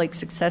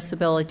public's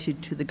accessibility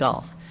to the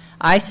Gulf.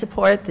 I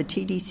support the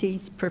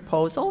TDC's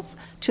proposals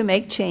to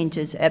make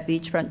changes at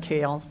Beachfront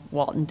Trail,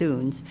 Walton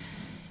Dunes,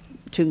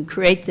 to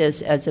create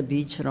this as a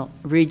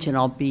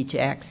regional beach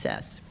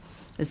access.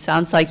 It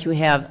sounds like you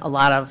have a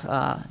lot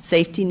of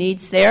safety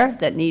needs there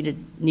that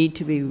need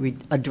to be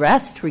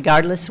addressed,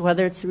 regardless of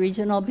whether it's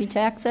regional beach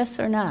access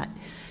or not.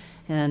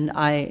 And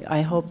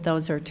I hope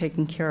those are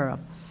taken care of.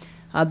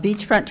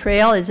 Beachfront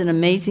Trail is an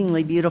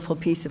amazingly beautiful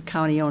piece of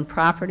county-owned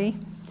property,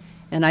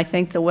 and I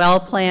think the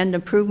well-planned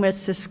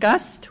improvements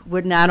discussed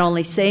would not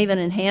only save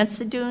and enhance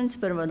the dunes,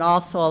 but it would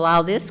also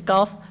allow this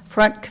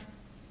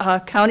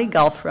county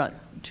Gulf front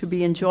to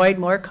be enjoyed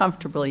more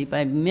comfortably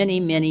by many,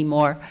 many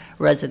more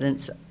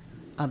residents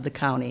of the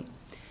county.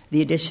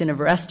 The addition of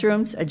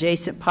restrooms,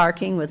 adjacent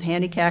parking with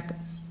handicap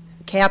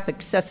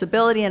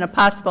accessibility, and a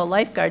possible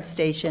lifeguard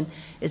station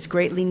is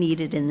greatly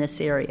needed in this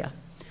area.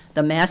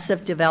 The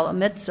massive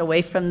developments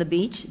away from the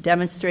beach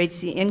demonstrates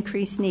the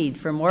increased need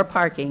for more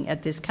parking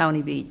at this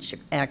county beach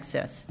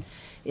access.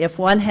 If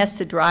one has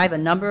to drive a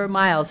number of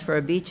miles for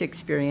a beach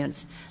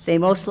experience, they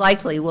most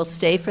likely will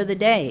stay for the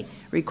day,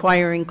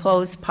 requiring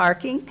closed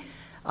parking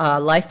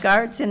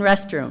lifeguards, and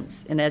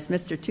restrooms. And as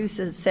Mr.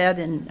 Tusa said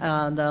in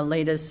the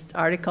latest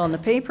article in the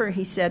paper,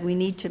 he said we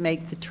need to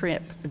make the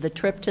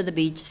trip to the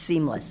beach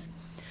seamless.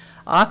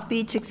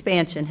 Off-beach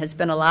expansion has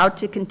been allowed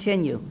to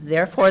continue.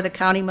 Therefore, the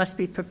county must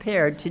be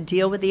prepared to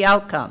deal with the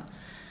outcome.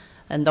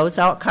 And those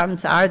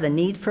outcomes are the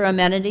need for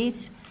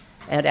amenities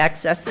at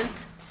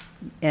accesses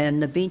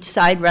and the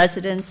beachside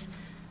residents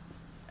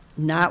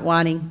not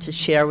wanting to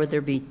share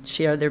their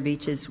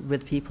beaches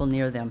with people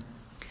near them.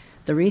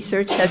 The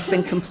research has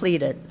been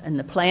completed, and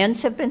the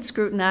plans have been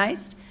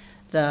scrutinized,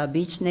 the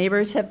beach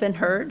neighbors have been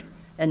heard,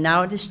 and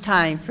now it is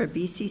time for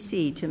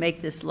BCC to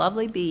make this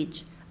lovely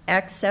beach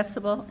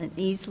accessible and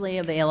easily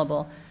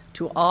available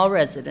to all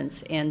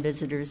residents and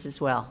visitors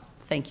as well.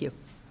 Thank you.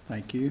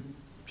 Thank you.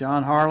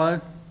 John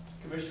Harlow?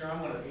 Commissioner,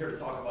 I'm here to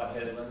talk about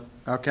Headland.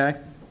 Okay.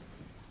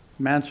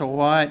 Mansell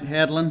White,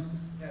 Headland?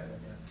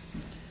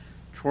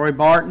 Troy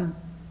Barton?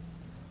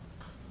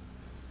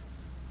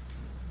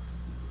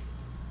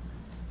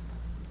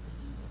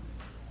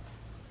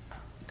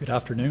 Good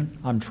afternoon.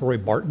 I'm Troy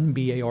Barton,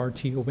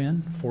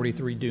 B-A-R-T-O-N,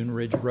 43 Dune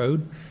Ridge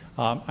Road.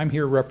 I'm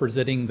here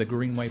representing the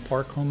Greenway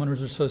Park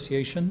Homeowners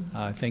Association.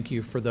 Thank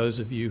you for those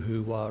of you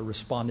who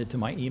responded to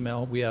my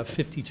email. We have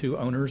 52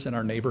 owners in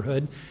our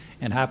neighborhood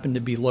and happen to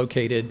be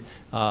located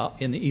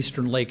in the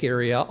Eastern Lake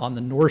area on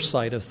the north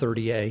side of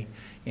 30A.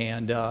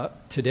 And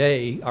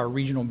today, our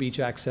regional beach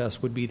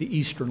access would be the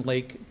Eastern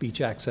Lake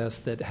beach access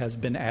that has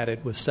been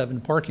added with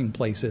 7 parking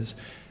places.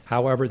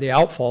 However, the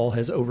outfall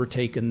has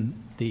overtaken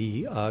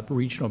the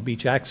regional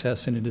beach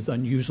access, and it is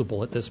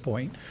unusable at this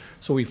point.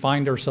 So we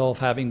find ourselves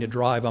having to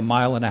drive 1.5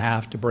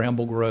 miles to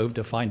Bramble Grove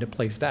to find a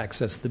place to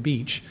access the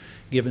beach,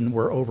 given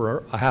we're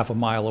over a half a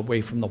mile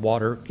away from the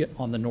water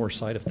on the north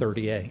side of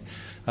 30A.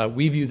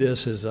 We view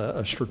this as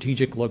a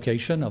strategic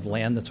location of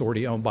land that's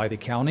already owned by the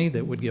county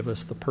that would give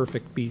us the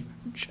perfect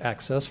beach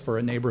access for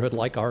a neighborhood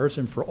like ours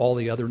and for all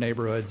the other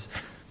neighborhoods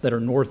that are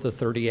north of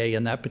 30A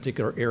in that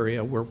particular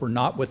area where we're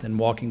not within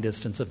walking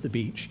distance of the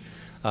beach.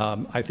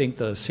 I think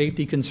the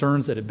safety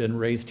concerns that have been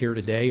raised here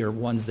today are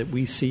ones that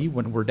we see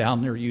when we're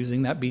down there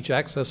using that beach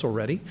access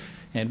already,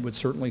 and would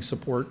certainly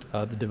support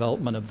the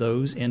development of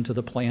those into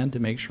the plan to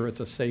make sure it's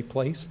a safe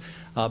place.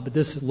 But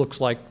this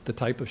looks like the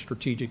type of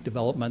strategic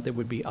development that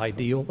would be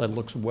ideal, that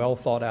looks well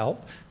thought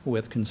out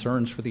with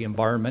concerns for the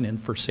environment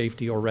and for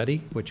safety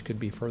already, which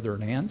could be further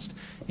enhanced.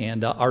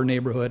 And our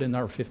neighborhood and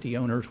our 50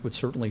 owners would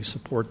certainly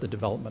support the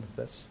development of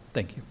this.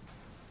 Thank you.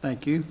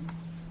 Thank you.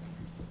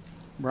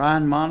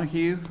 Brian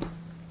Montague?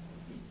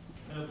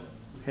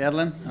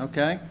 Headland,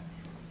 okay.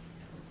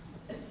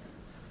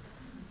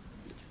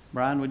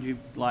 Brian, would you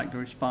like to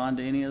respond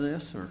to any of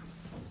this, or?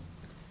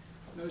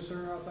 No,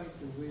 sir, I think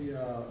that we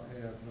have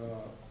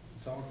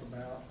talked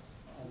about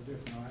all the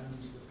different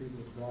items that people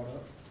have brought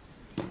up.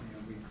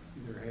 And we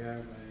either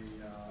have a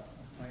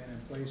plan in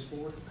place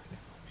for it,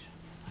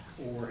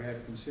 or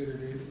have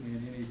considered it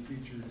in any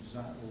future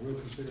design, or will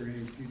consider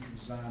any future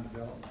design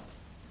development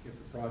if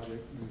the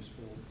project moves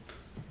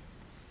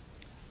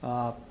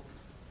forward.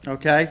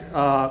 Okay.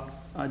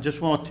 I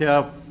just want to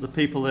tell the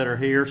people that are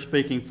here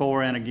speaking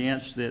for and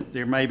against that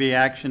there may be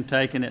action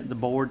taken at the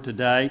board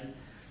today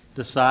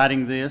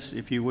deciding this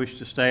if you wish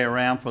to stay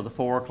around for the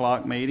 4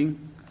 o'clock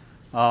meeting.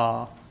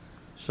 So.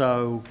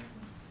 I'm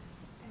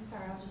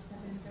sorry, I'll just step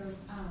in. So,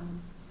 I'm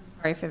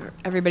sorry if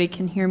everybody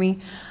can hear me.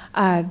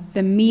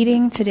 The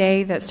meeting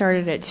today that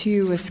started at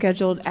 2 was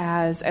scheduled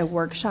as a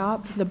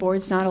workshop. The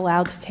board's not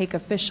allowed to take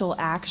official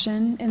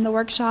action in the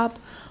workshop,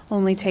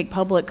 only take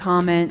public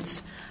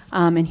comments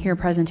and hear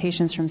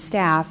presentations from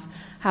staff.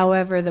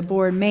 However, the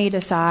board may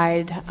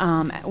decide,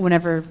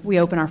 whenever we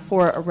open our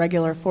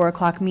regular 4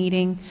 o'clock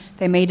meeting,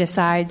 they may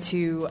decide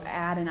to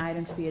add an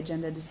item to the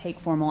agenda to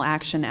take formal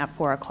action at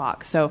 4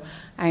 o'clock. So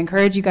I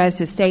encourage you guys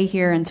to stay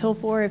here until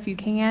 4 if you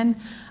can.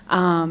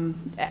 Again,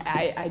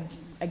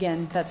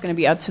 that's going to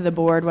be up to the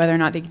board whether or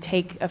not they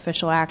take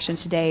official action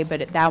today,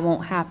 but that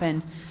won't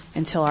happen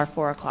until our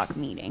 4 o'clock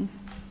meeting.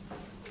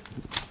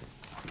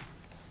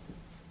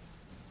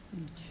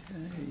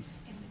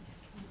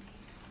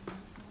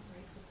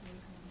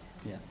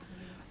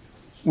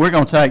 We're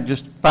going to take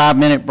just a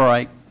 5-minute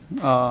break,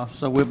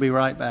 so we'll be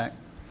right back.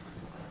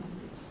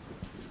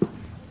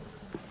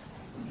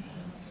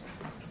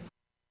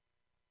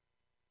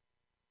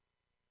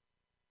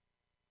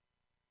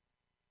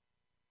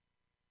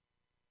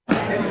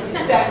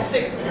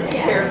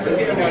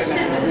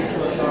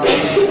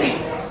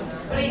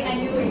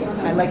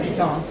 I like the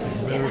song.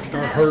 Better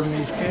start herding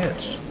these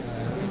cats.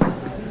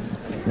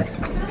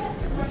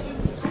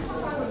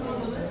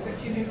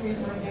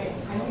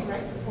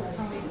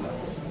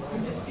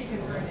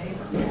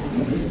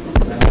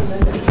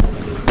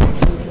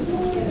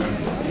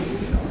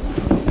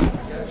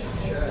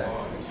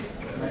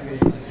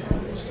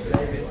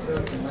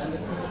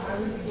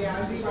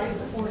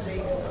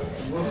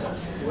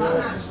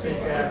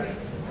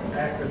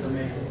 After the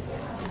meeting,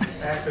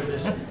 after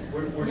this,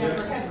 we're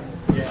just,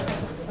 yeah.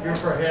 You're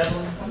for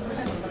Headland?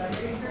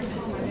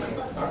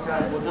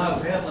 Okay, well, no,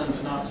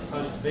 Headland's not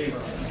supposed to be.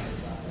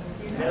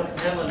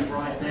 Helen's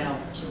right now,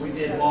 we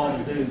did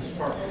Walton Dunes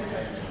first.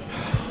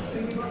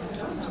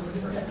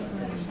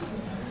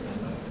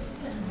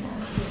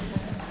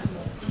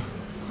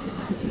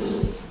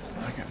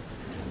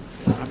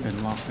 I've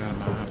been locked out of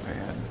my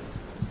iPad.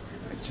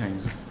 It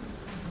changed it.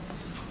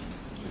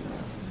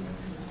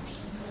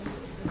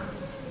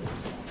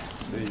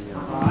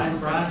 All right,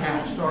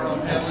 Brian, we'll start on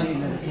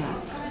Helen.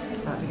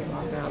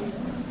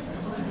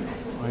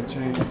 I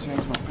changed my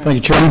password. Thank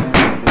you, Chairman.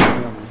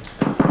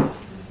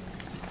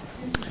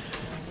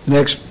 The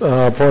next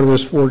part of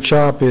this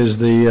workshop is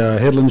the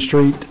Headland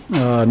Street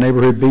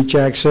neighborhood beach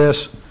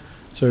access.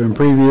 So in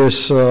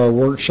previous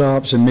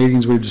workshops and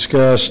meetings, we've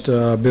discussed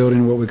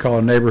building what we call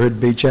a neighborhood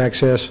beach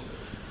access.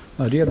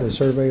 Do you have the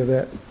survey of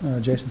that,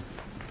 Jason?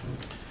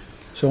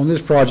 So on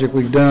this project,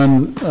 we've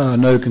done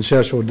no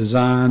conceptual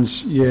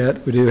designs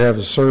yet. We do have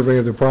a survey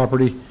of the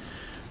property.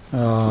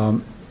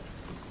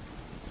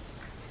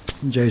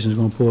 Jason's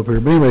going to pull up here.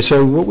 But anyway,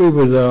 so what we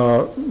would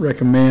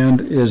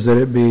recommend is that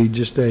it be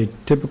just a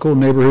typical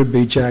neighborhood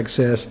beach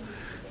access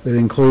that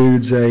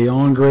includes a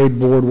on-grade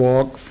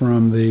boardwalk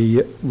from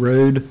the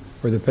road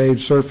or the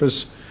paved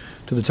surface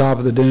to the top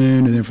of the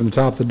dune, and then from the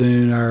top of the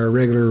dune, our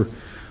regular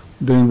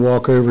dune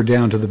walkover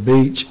down to the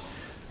beach.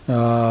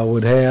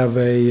 Would have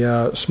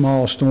a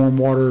small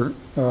stormwater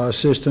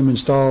system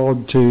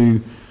installed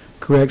to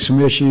correct some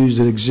issues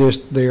that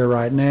exist there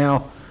right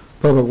now.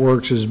 Public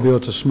Works has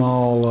built a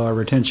small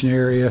retention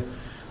area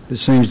that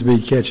seems to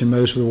be catching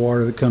most of the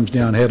water that comes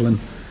down Headland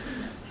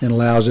and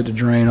allows it to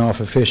drain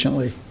off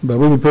efficiently. But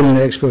we would put in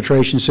an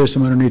exfiltration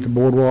system underneath the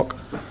boardwalk.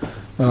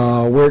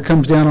 Where it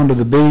comes down onto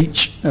the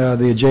beach,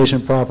 the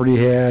adjacent property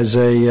has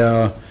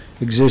a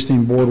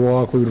existing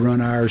boardwalk. We would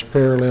run ours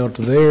parallel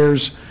to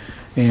theirs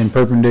and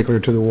perpendicular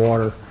to the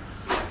water.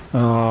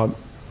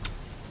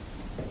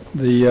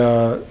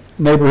 The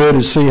neighborhood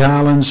is Sea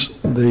Highlands.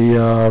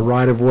 The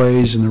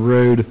right-of-ways and the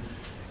road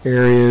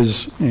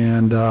areas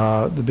and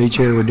the beach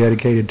area were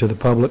dedicated to the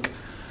public.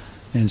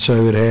 And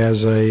so it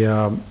has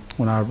a,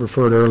 when I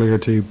referred earlier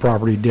to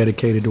property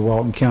dedicated to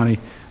Walton County,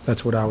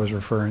 that's what I was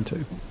referring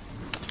to.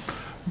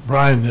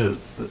 Brian,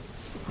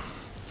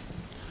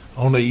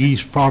 on the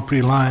east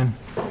property line,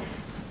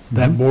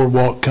 that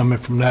boardwalk coming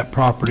from that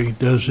property,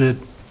 does it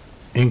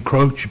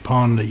encroach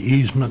upon the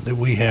easement that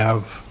we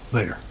have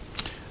there?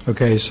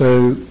 Okay,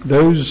 so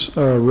those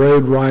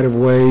road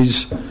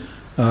right-of-ways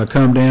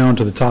come down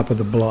to the top of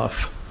the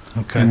bluff.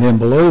 Okay. And then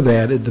below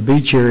that, the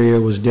beach area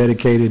was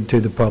dedicated to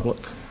the public,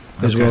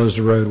 as well as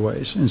the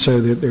roadways. And so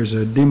there's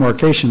a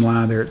demarcation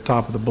line there at the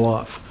top of the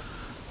bluff.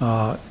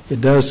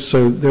 It does,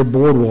 so their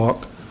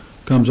boardwalk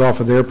comes off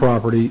of their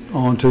property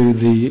onto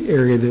the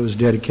area that was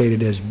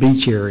dedicated as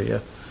beach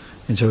area.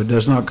 And so it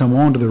does not come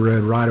onto the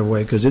road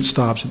right-of-way because it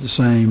stops at the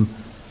same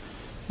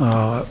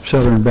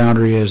southern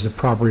boundary as the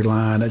property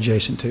line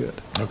adjacent to it.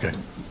 Okay.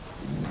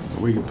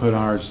 We could put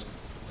ours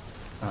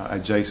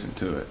adjacent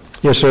to it.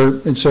 Yes,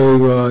 sir. And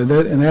so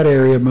in that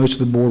area, most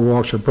of the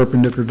boardwalks are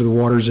perpendicular to the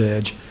water's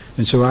edge.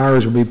 And so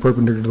ours will be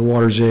perpendicular to the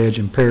water's edge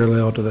and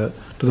parallel to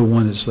the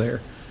one that's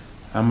there.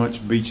 How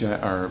much beach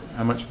or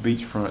how much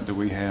beachfront do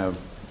we have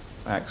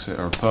access,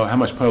 or how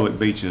much public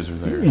beaches are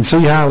there? In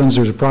Sea Highlands,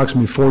 there's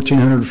approximately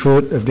 1,400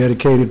 foot of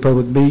dedicated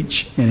public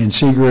beach, and in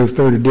Seagrove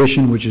 3rd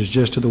Edition, which is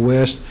just to the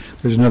west,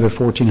 there's another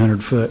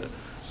 1,400 foot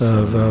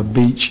of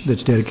beach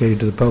that's dedicated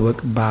to the public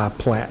by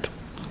plat.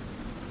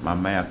 My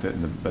math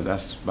isn't, but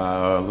that's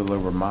by a little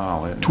over a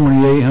mile, isn't it?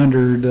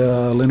 2,800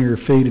 linear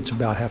feet, it's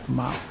about half a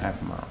mile. Half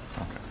a mile,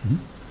 okay.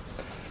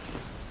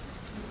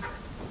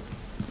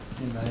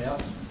 Anybody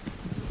else?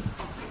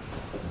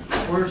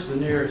 Where's the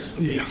nearest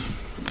beach,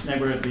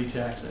 neighborhood beach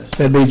access?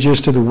 That'd be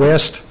just to the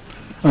west,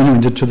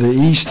 to the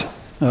east,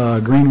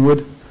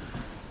 Greenwood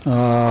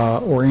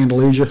or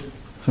Andalusia.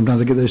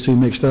 Sometimes I get those two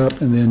mixed up.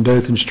 And then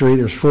Dothan Street,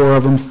 there's 4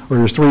 of them, or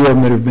there's 3 of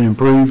them that have been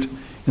improved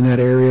in that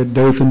area.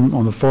 Dothan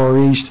on the far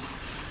east,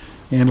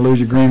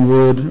 Andalusia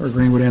Greenwood, or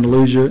Greenwood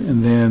Andalusia,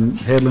 and then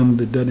Headland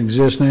that doesn't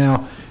exist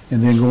now.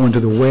 And then going to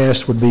the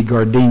west would be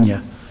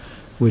Gardenia,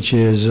 which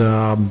is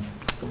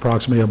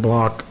approximately a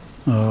block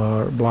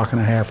and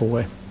a half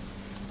away.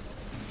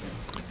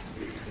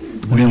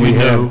 And then we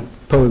have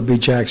public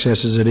beach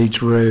accesses at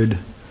each road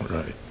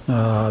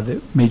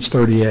that meets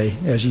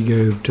 30A as you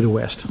go to the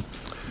west.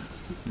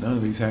 None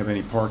of these have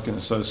any parking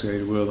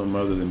associated with them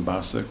other than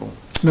bicycle?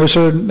 No,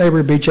 sir.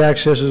 Neighborhood beach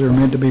accesses are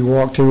meant to be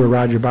walked to or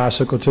ride your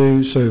bicycle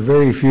to, so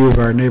very few of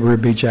our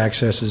neighborhood beach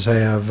accesses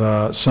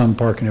have some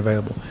parking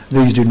available.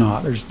 These do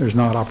not. There's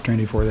not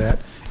opportunity for that,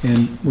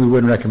 and we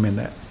wouldn't recommend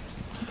that.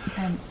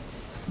 And,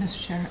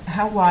 Mr. Chair,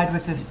 how wide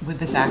would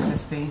this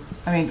access be?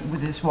 I mean,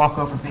 would this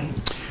walkover be?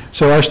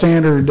 So our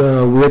standard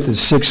width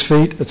is 6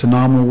 feet. That's a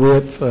nominal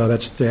width.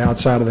 That's the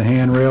outside of the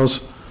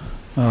handrails.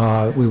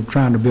 We were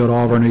trying to build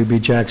all of our new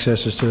beach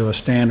accesses to a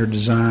standard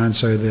design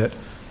so that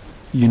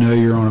you know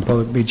you're on a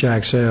public beach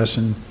access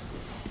and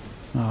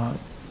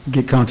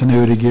get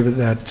continuity, give it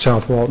that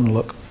South Walton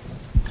look.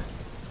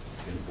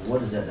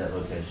 What is at that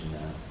location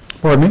now?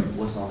 Pardon me?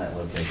 What's on that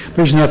location?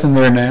 There's nothing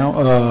there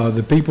now.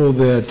 The people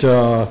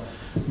that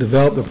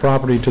developed the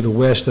property to the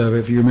west of it.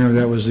 If you remember,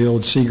 that was the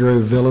old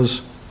Seagrove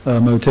Villas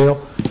motel.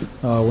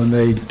 When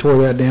they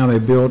tore that down, they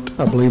built,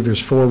 I believe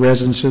there's 4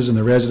 residences, and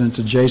the residence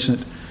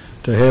adjacent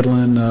to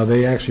Headland,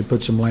 they actually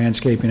put some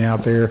landscaping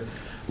out there.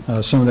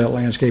 Some of that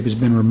landscape has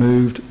been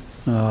removed.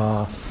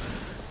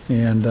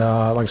 And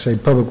like I say,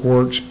 Public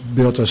Works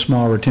built a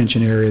small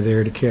retention area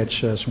there to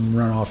catch some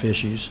runoff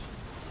issues.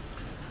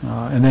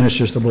 And then it's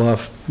just a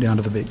bluff down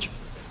to the beach.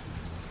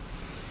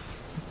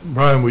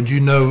 Brian, would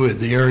you know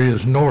the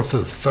areas north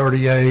of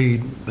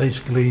 30A,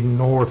 basically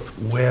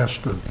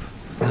northwest of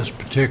this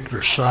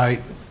particular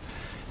site,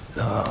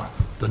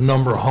 the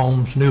number of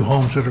homes, new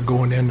homes that are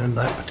going in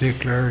that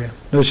particular area?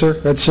 No, sir.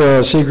 That's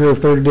Seagrove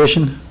 3rd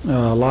Edition.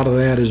 A lot of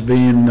that is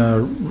being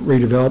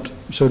redeveloped,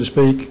 so to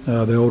speak.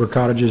 The older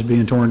cottages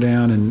being torn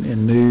down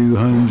and new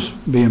homes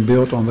being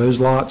built on those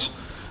lots.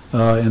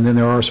 And then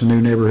there are some new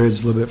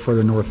neighborhoods a little bit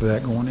further north of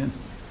that going in.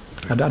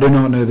 I do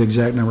not know the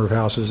exact number of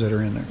houses that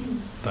are in there.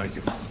 Thank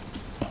you.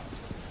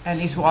 And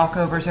these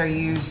walkovers are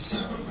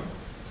used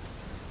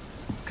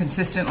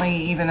consistently,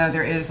 even though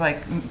there is,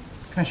 like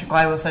Commissioner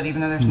Glidewell said,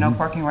 even though there's no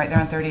parking right there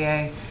on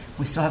 30A,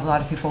 we still have a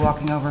lot of people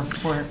walking over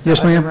for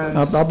Yes, other ma'am.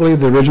 roads. I believe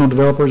the original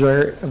developers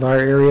of our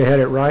area had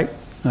it right.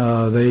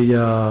 They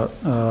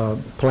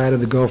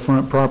platted the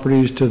Gulfront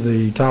properties to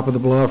the top of the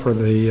bluff or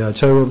the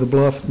toe of the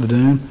bluff, the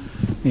dune,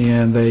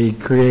 and they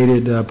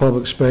created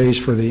public space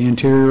for the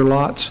interior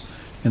lots,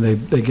 and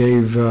they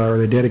gave or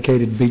they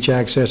dedicated beach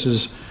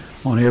accesses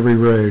on every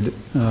road,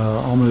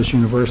 almost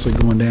universally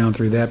going down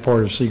through that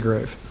part of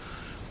Seagrove.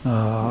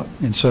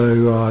 And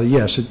so,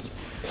 yes,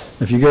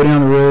 if you go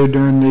down the road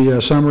during the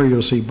summer,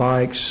 you'll see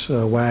bikes,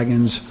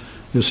 wagons,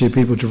 you'll see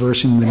people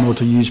traversing the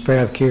multi-use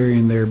path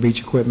carrying their beach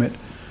equipment.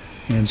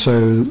 And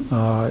so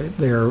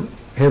they are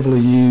heavily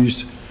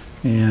used,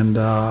 and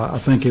I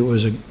think it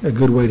was a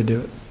good way to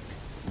do it.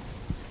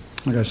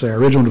 Like I say, our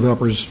original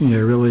developers,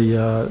 really,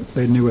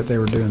 they knew what they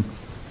were doing.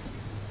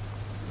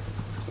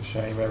 It's a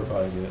shame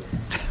everybody did it.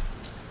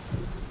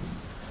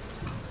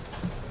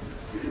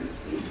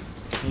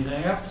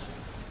 Anything else?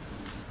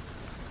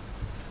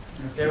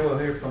 Okay, we'll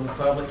hear from the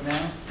public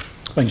now.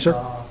 Thank you,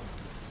 sir.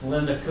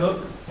 Linda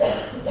Cook.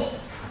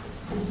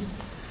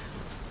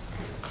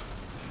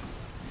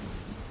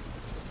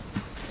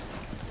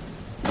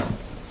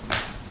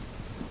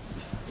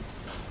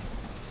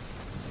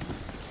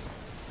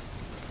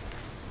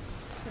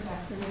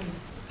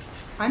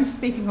 I'm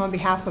speaking on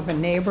behalf of a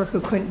neighbor who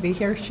couldn't be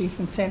here. She's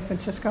in San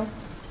Francisco.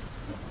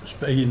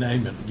 Spell your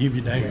name and give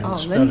your name and Oh,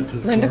 spell it to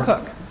the Linda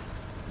clerk. Cook.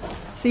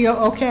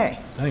 C-O-O-K.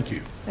 Thank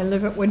you. I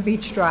live at Wood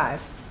Beach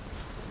Drive.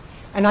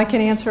 And I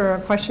can answer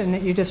a question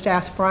that you just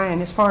asked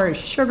Brian. As far as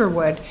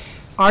Sugarwood,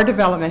 our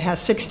development has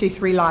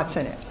 63 lots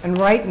in it. And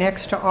right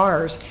next to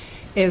ours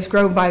is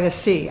Grove by the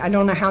Sea. I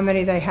don't know how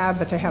many they have,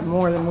 but they have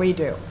more than we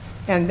do.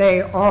 And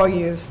they all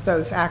use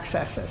those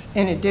accesses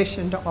in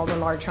addition to all the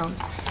large homes.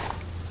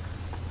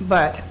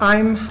 But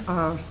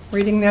I'm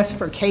reading this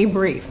for Kay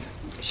Brief.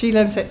 She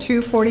lives at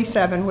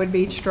 247 Wood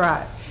Beach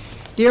Drive.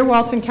 Dear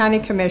Walton County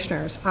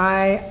Commissioners,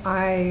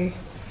 I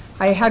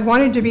had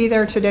wanted to be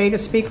there today to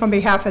speak on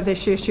behalf of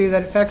this issue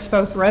that affects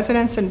both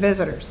residents and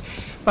visitors,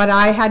 but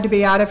I had to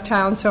be out of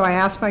town, so I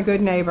asked my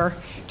good neighbor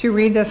to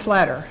read this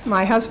letter.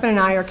 My husband and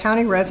I are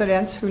county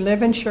residents who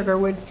live in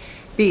Sugarwood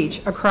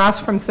Beach, across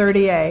from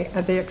 30A,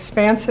 at the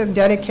expansive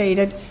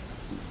dedicated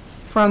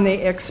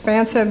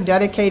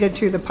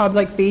to the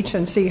public beach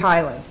and Sea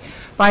Highland.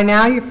 By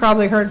now, you've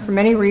probably heard from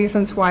many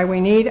reasons why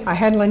we need a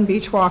Headland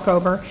Beach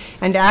walkover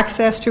and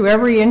access to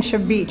every inch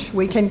of beach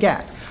we can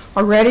get.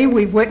 Already,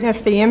 we've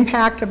witnessed the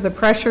impact of the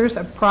pressures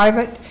of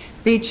private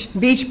beach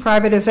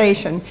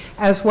privatization,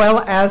 as well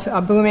as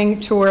a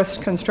booming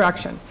tourist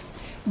construction.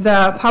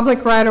 The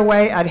public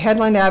right-of-way at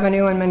Headland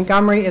Avenue in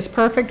Montgomery is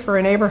perfect for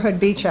a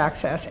neighborhood beach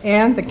access,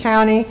 and the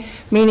county,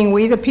 meaning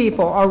we the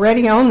people,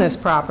 already own this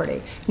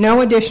property. No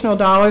additional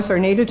dollars are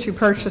needed to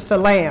purchase the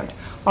land.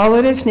 All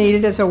that is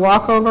needed is a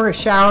walkover, a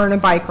shower, and a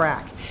bike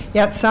rack.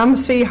 Yet some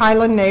Sea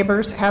Highland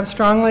neighbors have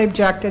strongly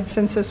objected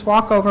since this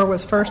walkover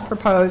was first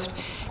proposed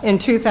in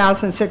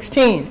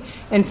 2016.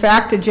 In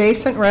fact,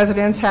 adjacent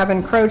residents have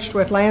encroached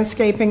with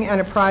landscaping and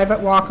a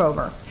private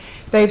walkover.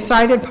 They've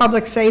cited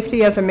public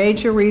safety as a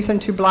major reason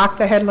to block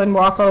the Headland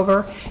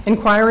walkover.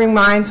 Inquiring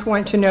minds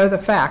want to know the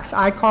facts.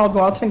 I called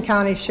Walton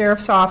County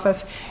Sheriff's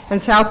Office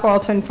and South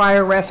Walton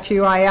Fire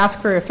Rescue. I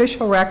asked for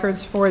official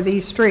records for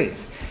these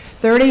streets.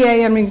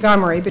 30A in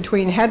Montgomery,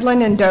 between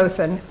Headland and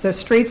Dothan, the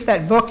streets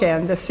that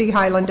bookend the Sea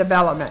Highland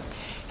development.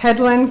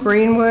 Headland,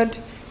 Greenwood,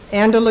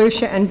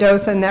 Andalusia, and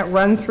Dothan that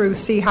run through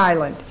Sea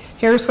Highland.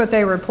 Here's what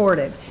they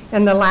reported.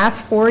 In the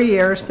last 4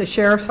 years, the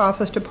Sheriff's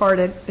Office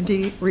reported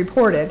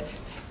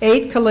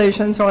 8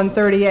 collisions on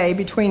 30A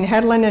between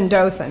Headland and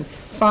Dothan.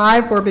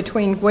 5 were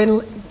between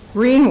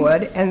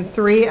Greenwood and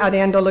 3 at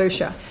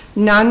Andalusia.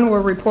 None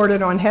were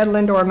reported on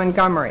Headland or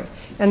Montgomery.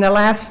 In the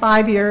last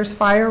 5 years,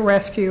 Fire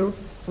Rescue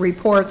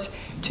reports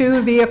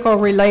 2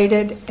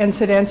 vehicle-related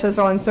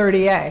incidences on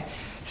 30A.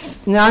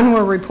 None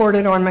were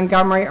reported on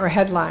Montgomery or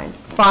Headland.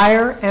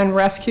 Fire and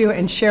Rescue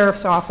and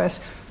Sheriff's Office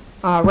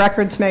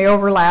Records may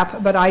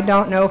overlap, but I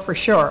don't know for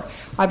sure.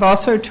 I've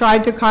also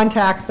tried to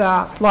contact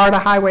the Florida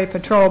Highway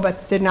Patrol,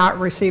 but did not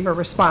receive a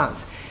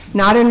response.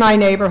 Not in my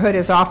neighborhood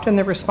is often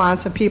the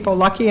response of people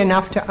lucky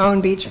enough to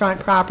own beachfront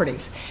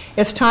properties.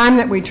 It's time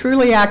that we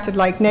truly acted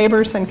like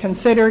neighbors and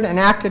considered and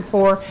acted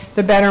for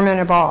the betterment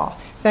of all.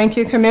 Thank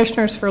you,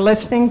 Commissioners, for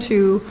listening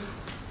to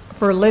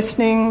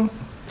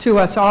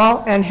us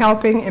all and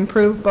helping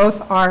improve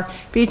both our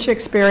beach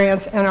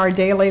experience and our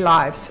daily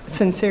lives.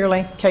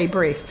 Sincerely, Kay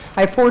Brief.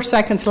 I have 4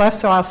 seconds left,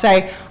 so I'll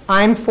say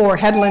I'm for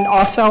Headland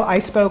also. I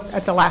spoke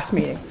at the last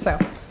meeting. So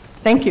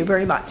thank you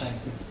very much.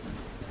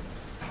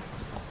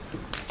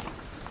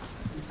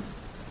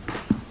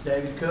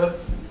 David Cook.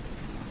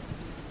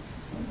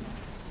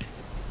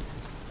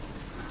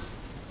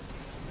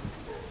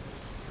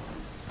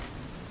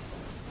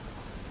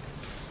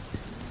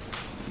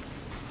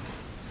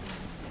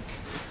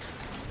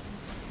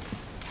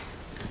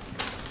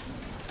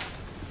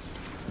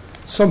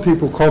 Some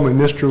people call me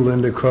Mr.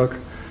 Linda Cook,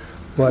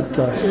 but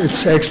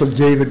it's actually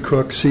David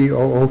Cook,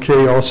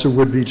 C-O-O-K, also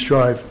Wood Beach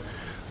Drive.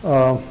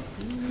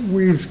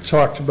 We've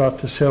talked about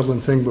this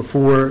Headland thing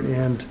before,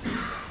 and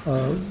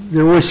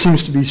there always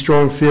seems to be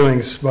strong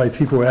feelings by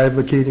people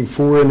advocating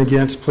for and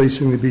against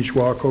placing the beach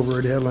walkover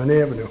at Headland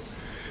Avenue.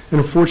 And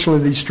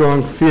unfortunately, these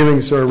strong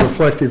feelings are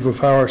reflective of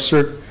how our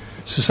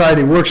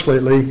society works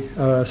lately,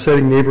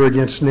 setting neighbor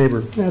against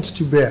neighbor. That's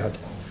too bad.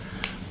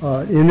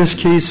 In this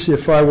case,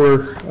 if I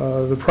were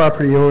the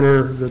property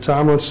owner, the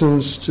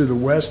Tomlinsons to the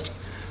west,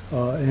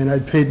 and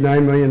I'd paid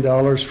 $9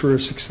 million for a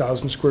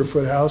 6,000 square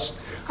foot house,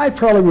 I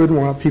probably wouldn't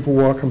want people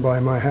walking by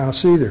my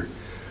house either.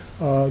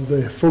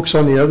 The folks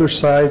on the other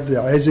side, the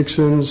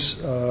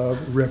Isaacsons,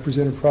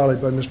 represented probably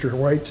by Mr.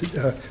 White,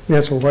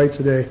 Mansell White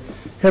today,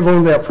 have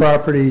owned that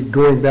property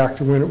going back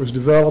to when it was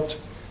developed.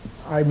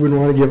 I wouldn't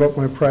want to give up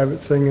my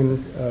private thing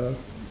and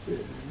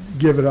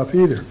give it up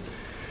either.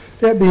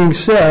 That being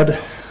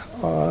said,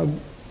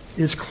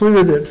 it's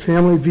clear that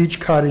family beach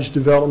cottage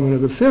development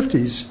of the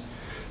 50s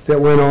that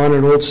went on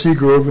in Old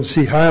Seagrove and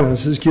Sea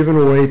Highlands has given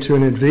way to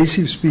an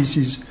invasive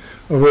species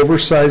of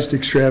oversized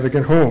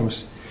extravagant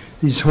homes.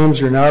 These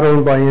homes are not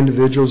owned by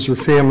individuals or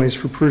families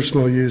for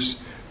personal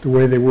use the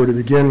way they were to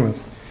begin with.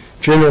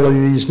 Generally,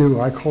 these new,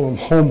 I call them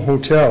home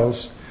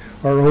hotels,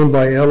 are owned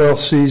by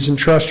LLCs and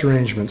trust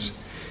arrangements.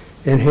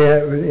 And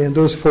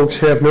those folks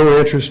have no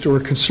interest or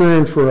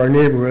concern for our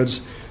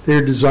neighborhoods.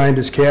 They're designed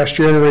as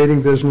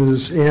cash-generating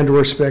businesses and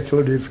or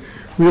speculative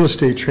real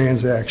estate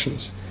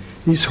transactions.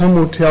 These home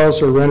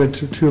hotels are rented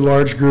to two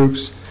large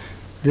groups.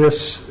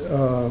 This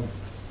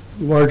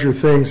larger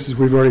things, as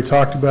we've already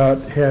talked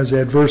about, has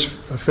adverse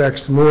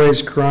effects to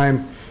noise,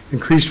 crime,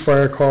 increased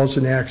fire calls,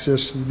 and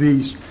access to the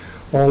beach,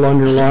 all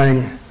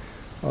underlying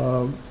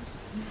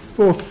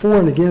both for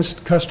and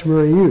against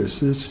customary use.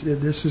 This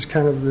is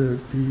kind of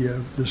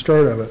the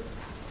start of it.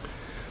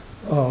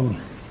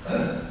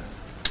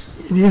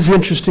 It is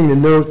interesting to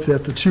note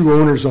that the two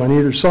owners on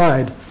either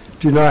side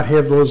do not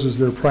have those as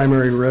their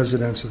primary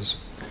residences.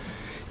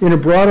 In a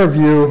broader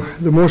view,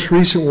 the most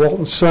recent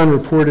Walton Sun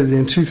reported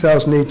in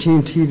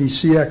 2018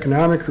 TDC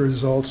economic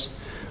results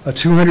a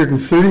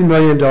 $230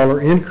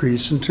 million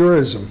increase in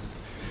tourism.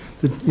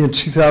 In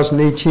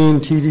 2018,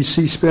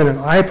 TDC spent an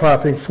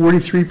eye-popping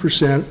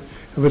 43%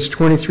 of its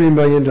 $23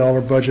 million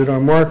budget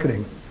on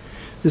marketing.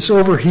 This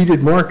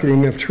overheated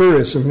marketing of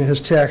tourism has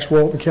taxed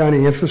Walton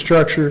County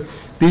infrastructure,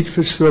 beach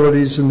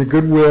facilities, and the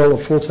goodwill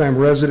of full-time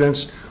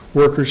residents,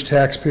 workers,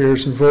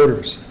 taxpayers, and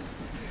voters.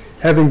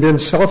 Having been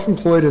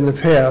self-employed in the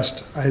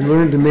past, I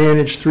learned to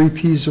manage 3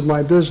 P's of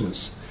my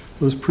business.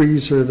 Those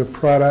P's are the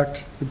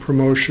product, the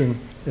promotion,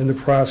 and the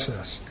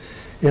process.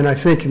 And I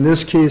think in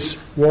this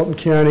case, Walton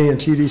County and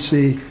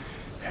TDC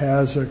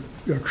has a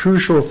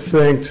crucial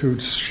thing to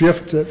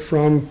shift it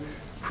from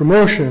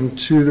promotion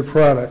to the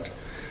product.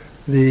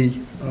 The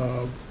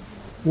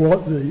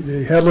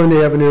Headland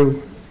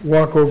Avenue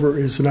walkover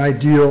is an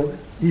ideal,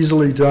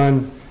 easily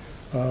done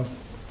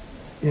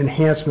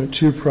enhancement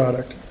to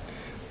product.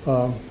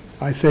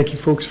 I thank you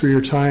folks for your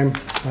time.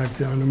 I've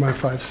down to my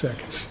 5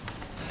 seconds.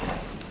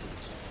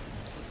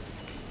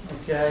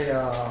 Okay,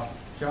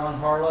 John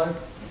Harlow.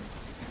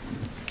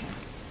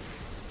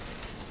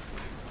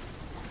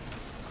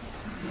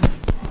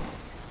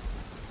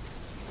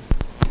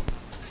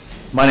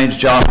 My name's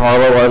John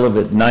Harlow. I live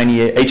at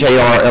 98,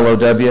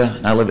 H-A-R-L-O-W,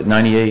 and I live at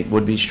 98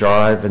 Wood Beach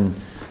Drive, and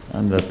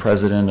I'm the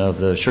president of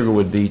the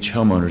Sugarwood Beach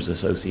Homeowners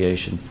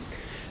Association.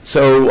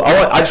 So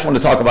I just want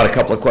to talk about a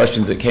couple of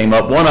questions that came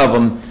up. One of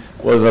them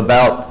was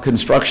about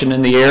construction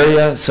in the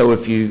area. So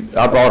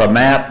I brought a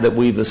map that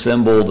we've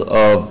assembled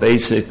of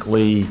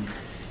basically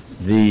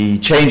the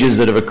changes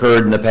that have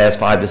occurred in the past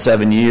 5 to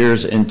 7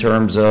 years in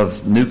terms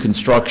of new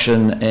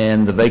construction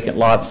and the vacant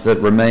lots that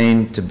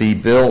remain to be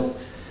built.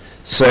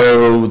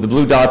 So the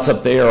blue dots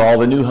up there are all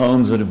the new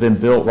homes that have been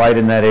built right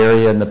in that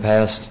area in the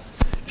past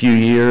few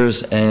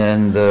years,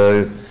 and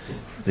the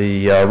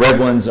red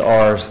ones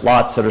are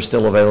lots that are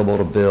still available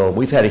to build.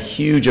 We've had a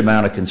huge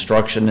amount of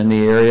construction in the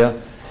area,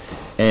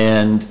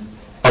 and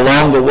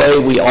along the way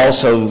we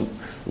also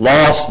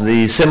lost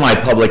the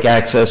semi-public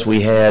access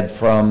we had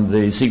from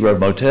the Seagrove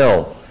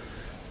Motel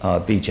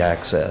beach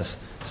access.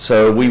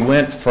 So we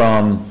went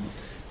from,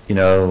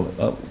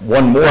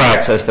 one more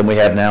access than we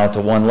have now to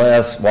one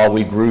less while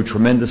we grew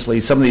tremendously.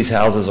 Some of these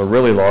houses are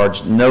really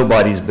large.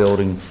 Nobody's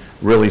building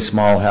really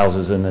small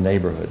houses in the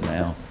neighborhood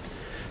now.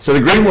 So the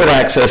Greenwood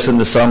access in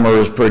the summer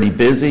is pretty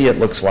busy. It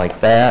looks like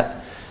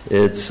that.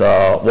 It's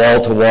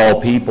wall-to-wall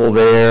people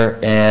there.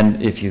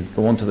 And if you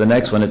go on to the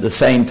next one, at the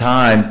same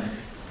time,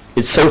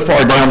 it's so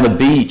far down the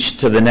beach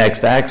to the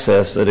next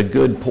access that a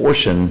good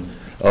portion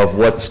of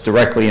what's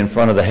directly in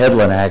front of the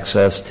headland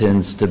access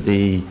tends to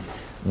be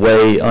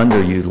way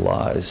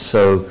underutilized.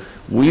 So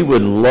we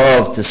would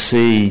love to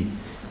see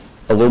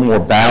a little more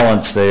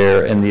balance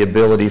there and the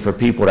ability for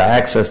people to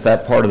access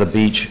that part of the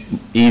beach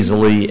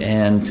easily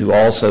and to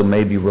also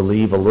maybe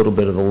relieve a little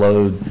bit of the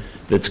load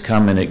that's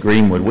coming at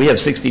Greenwood. We have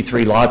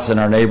 63 lots in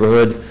our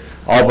neighborhood.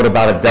 All but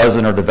about a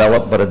dozen are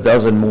developed, but a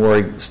dozen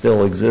more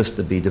still exist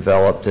to be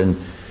developed. And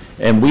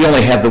we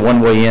only have the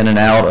one-way in and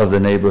out of the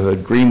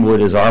neighborhood.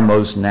 Greenwood is our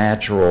most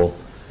natural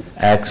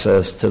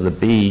access to the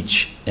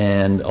beach,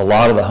 and a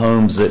lot of the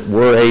homes that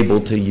were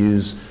able to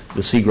use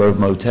the Seagrove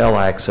Motel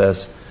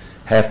access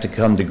have to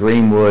come to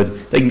Greenwood.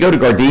 They can go to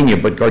Gardenia,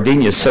 but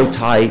Gardenia is so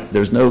tight.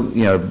 There's no,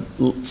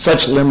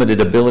 such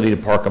limited ability to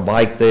park a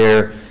bike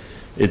there.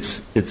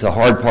 It's a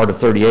hard part of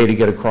 38 to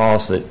get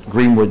across that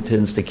Greenwood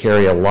tends to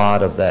carry a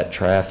lot of that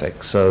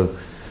traffic. So,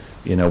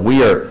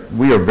 we are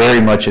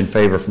very much in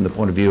favor from the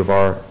point of view of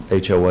our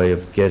HOA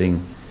of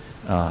getting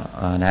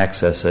an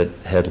access at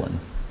Headland.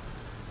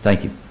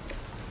 Thank you.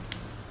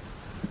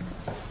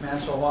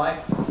 Mansell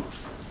White.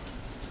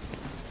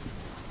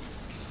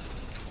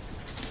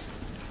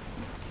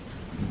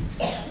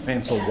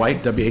 Mansell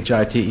White,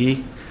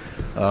 W-H-I-T-E,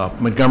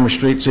 Montgomery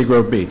Street,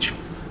 Seagrove Beach.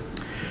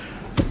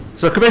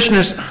 So,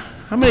 Commissioners,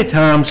 how many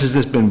times has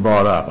this been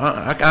brought up?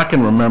 I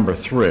can remember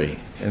 3,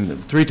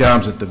 and 3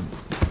 times that the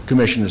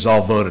Commissioners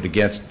all voted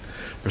against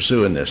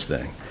pursuing this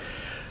thing.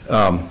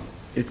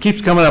 It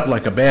keeps coming up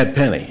like a bad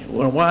penny.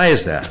 Well, why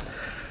is that?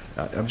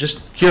 I'm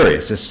just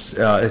curious.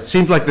 It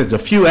seems like there's a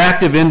few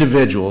active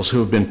individuals who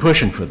have been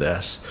pushing for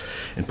this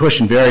and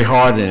pushing very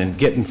hard and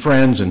getting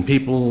friends and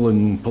people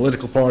and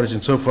political parties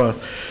and so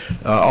forth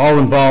all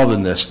involved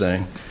in this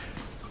thing,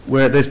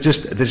 where there's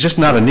just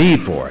not a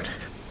need for it.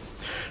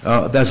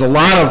 There's a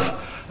lot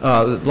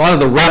of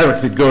the rhetoric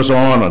that goes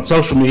on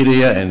social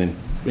media and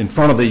in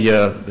front of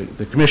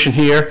the commission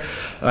here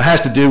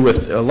has to do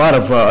with a lot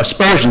of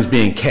aspersions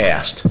being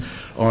cast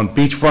on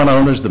beachfront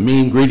owners, the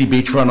mean, greedy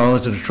beachfront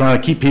owners that are trying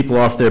to keep people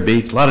off their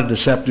beach. A lot of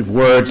deceptive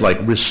words like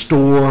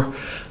restore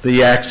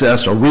the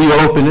access or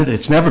reopen it.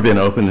 It's never been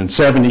open in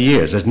 70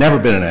 years. There's never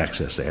been an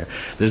access there.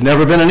 There's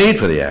never been a need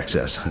for the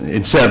access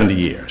in 70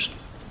 years.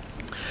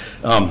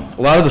 A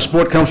lot of the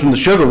support comes from the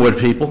Sugarwood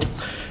people.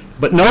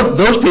 But no,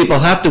 those people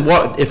have to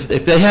walk, if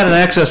they had an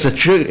access at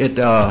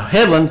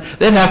Headland,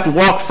 they'd have to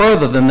walk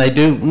further than they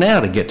do now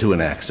to get to an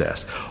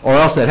access, or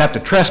else they'd have to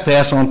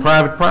trespass on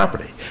private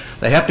property.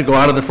 They have to go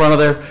out of the front of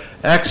their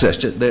access,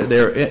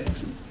 their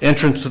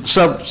entrance to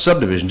the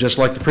subdivision, just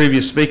like the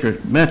previous speaker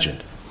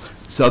mentioned.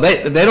 So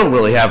they don't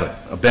really have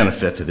a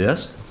benefit to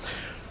this.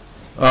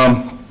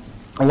 A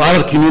lot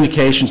of the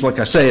communications, like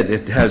I say,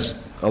 it has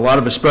a lot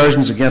of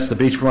aspersions against the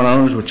beachfront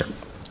owners,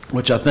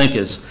 which I think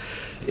is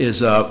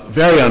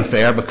very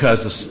unfair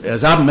because,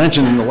 as I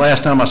mentioned the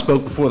last time I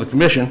spoke before the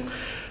commission,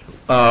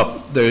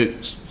 the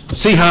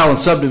Sea Highland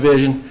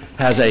subdivision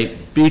has a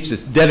beach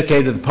that's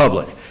dedicated to the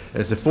public.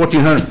 There's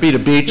 1,400 feet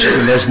of beach,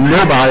 and there's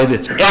nobody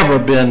that's ever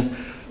been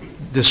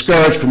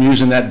discouraged from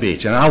using that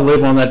beach. And I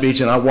live on that beach,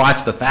 and I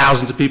watch the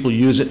thousands of people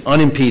use it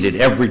unimpeded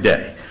every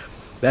day.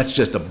 That's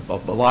just a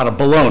lot of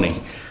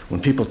baloney when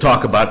people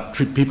talk about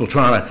people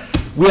trying to.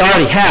 We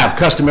already have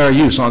customary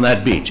use on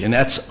that beach, and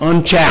that's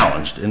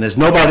unchallenged, and there's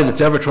nobody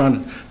that's ever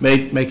trying to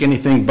make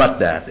anything but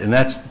that, and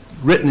that's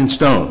written in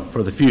stone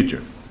for the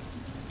future.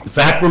 The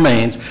fact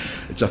remains,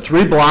 it's a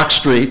 3-block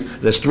street.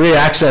 There's 3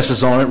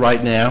 accesses on it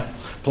right now,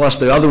 plus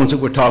the other ones that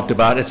were talked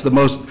about. It's the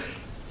most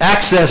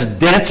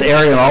access-dense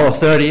area in all of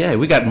 30A.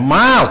 We got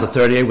miles of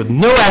 30A with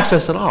no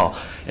access at all,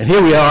 and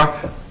here we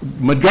are,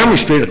 Montgomery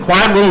Street, a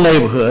quiet little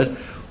neighborhood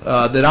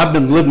that I've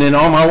been living in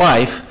all my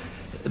life.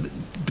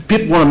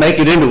 People want to make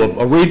it into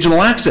a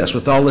regional access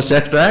with all this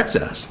extra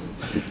access.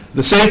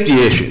 The safety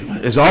issue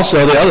is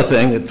also the other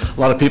thing that a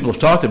lot of people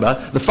have talked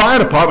about. The fire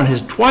department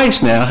has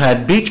twice now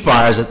had beach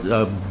fires,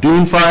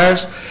 dune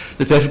fires,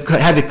 that they've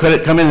had to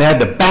come in and had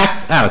to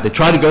back out. They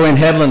tried to go in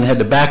Headland and had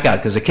to back out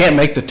because they can't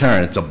make the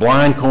turn. It's a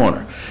blind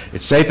corner.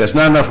 It's safe. There's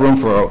not enough room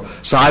for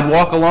a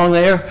sidewalk along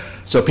there,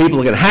 so people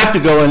are going to have to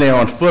go in there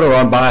on foot or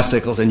on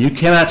bicycles, and you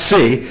cannot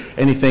see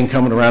anything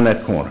coming around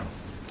that corner.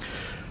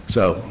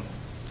 So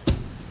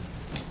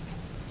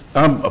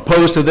I'm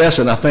opposed to this,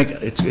 and I think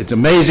it's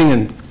amazing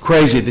and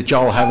crazy that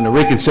y'all are having to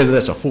reconsider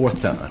this a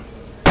 4th time.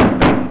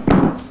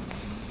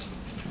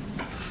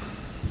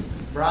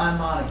 Brian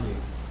Montague.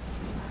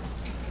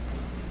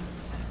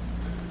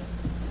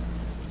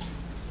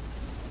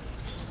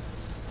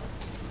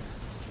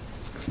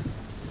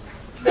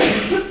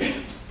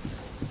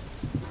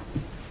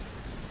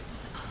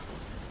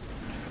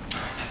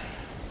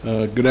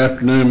 Good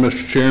afternoon,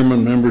 Mr.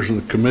 Chairman, members of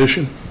the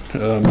commission.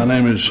 My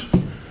name is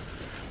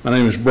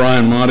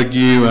Brian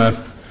Montague. My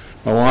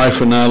wife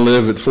and I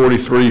live at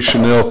 43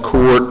 Chanel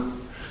Court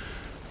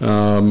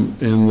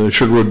in the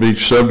Sugarwood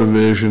Beach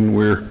subdivision.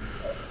 We're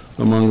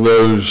among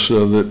those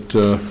that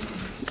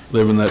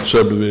live in that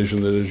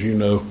subdivision that, as you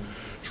know,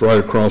 is right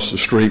across the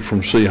street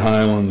from Sea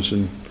Highlands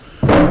and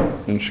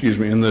excuse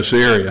me, in this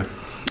area.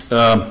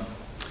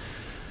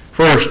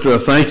 First,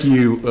 thank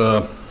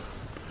you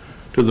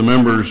to the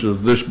members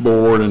of this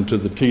board and to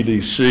the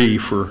TDC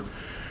for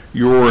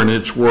your and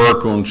its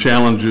work on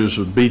challenges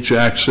of beach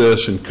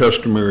access and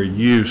customary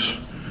use.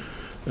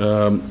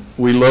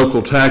 We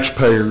local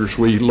taxpayers,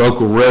 we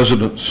local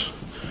residents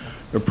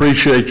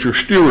appreciate your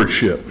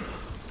stewardship.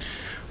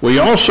 We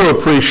also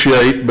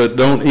appreciate, but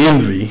don't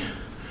envy,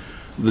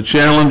 the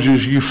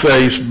challenges you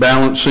face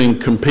balancing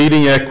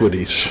competing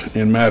equities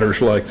in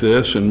matters like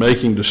this and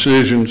making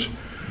decisions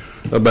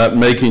about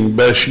making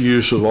best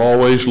use of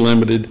always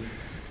limited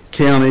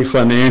county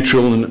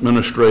financial and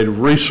administrative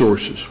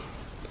resources.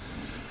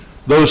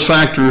 Those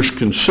factors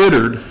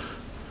considered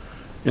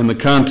in the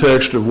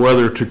context of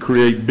whether to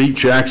create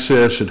beach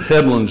access at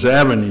Headlands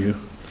Avenue,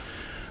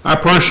 I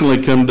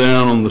personally come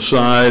down on the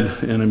side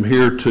and am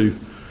here to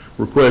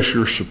request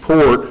your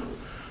support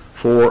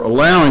for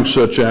allowing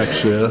such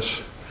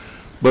access,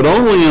 but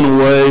only in a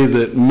way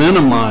that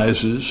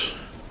minimizes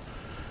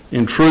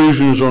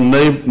intrusions on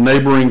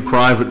neighboring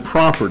private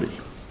property.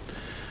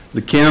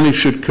 The county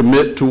should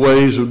commit to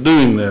ways of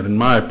doing that, in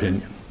my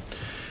opinion.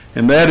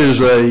 And that is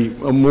a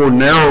more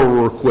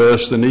narrow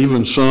request than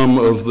even some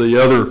of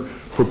the other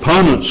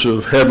proponents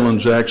of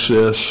Headlands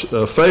access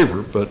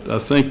favor. But I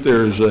think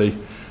there is a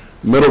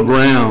middle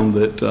ground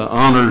that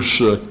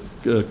honors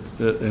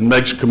and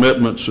makes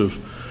commitments of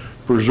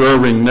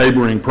preserving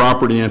neighboring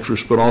property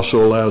interests, but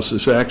also allows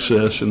this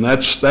access, and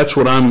that's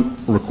what I'm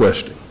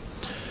requesting.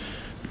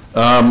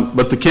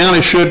 But the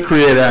county should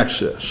create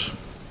access.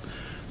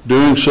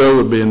 Doing so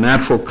would be a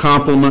natural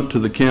complement to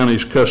the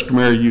county's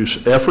customary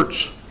use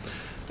efforts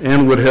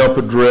and would help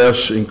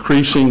address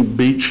increasing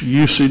beach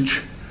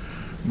usage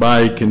by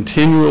a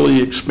continually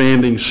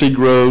expanding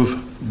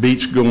Seagrove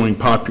beach-going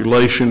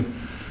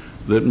population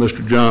that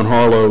Mr. John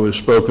Harlow has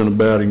spoken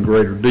about in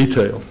greater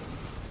detail.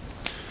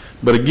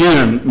 But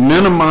again,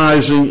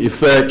 minimizing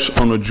effects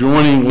on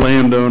adjoining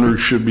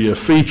landowners should be a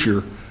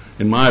feature,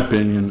 in my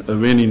opinion,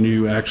 of any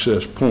new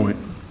access point.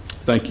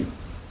 Thank you.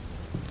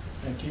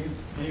 Thank you.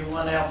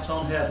 Anyone else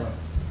on Headland?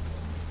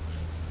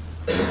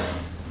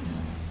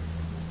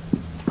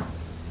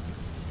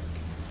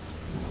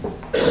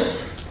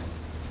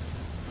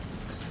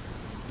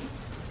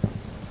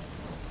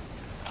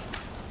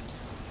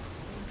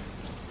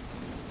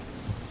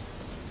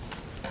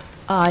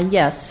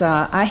 Yes,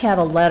 I had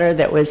a letter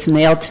that was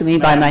mailed to me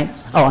by my,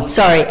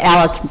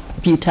 Alice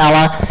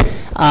Butella,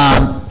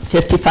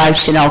 55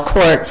 Chanel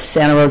Court,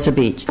 Santa Rosa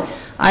Beach.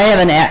 I have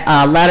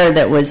a letter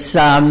that was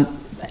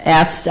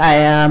asked,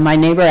 my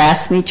neighbor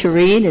asked me to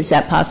read. Is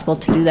that possible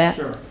to do that?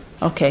 Sure.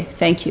 Okay,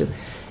 thank you.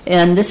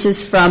 And this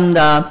is from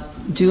the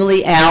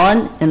Julie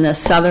Allen and the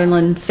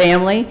Sutherland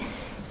family,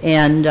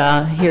 and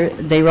here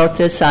they wrote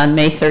this on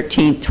May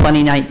 13,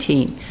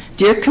 2019.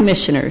 Dear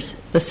Commissioners,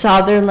 the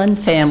Sutherland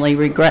family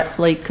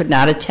regretfully could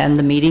not attend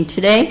the meeting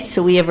today,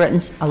 so we have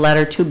written a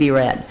letter to be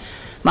read.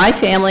 My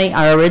family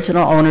are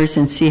original owners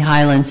in Sea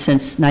Highlands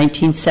since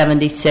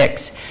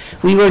 1976.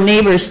 We were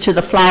neighbors to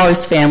the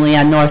Flowers family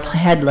on North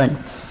Headland.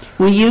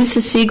 We used the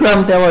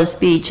Seagrove Villas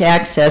Beach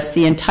access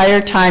the entire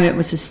time it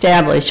was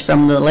established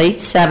from the late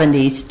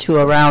 70s to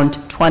around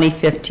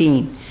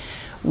 2015.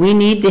 We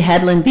need the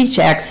Headland Beach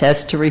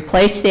access to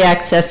replace the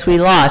access we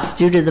lost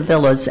due to the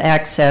villas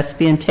access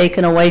being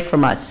taken away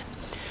from us.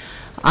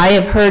 I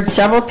have heard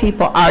several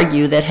people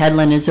argue that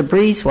Headland is a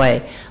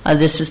breezeway.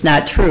 This is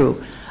not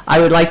true. I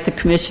would like the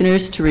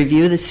Commissioners to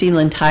review the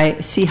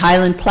Sea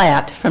Highland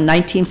Plat from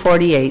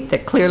 1948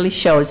 that clearly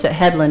shows that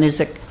Headland is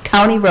a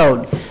county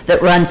road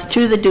that runs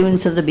to the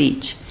dunes of the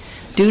beach.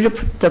 Due to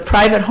the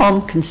private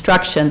home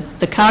construction,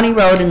 the county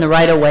road and the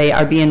right-of-way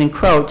are being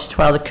encroached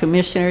while the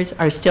Commissioners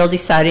are still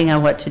deciding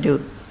on what to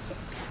do.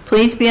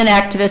 Please be an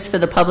activist for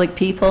the public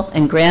people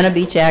and grant a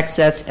beach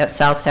access at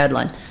South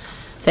Headland.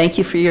 Thank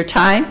you for your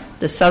time.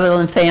 The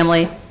Sutherland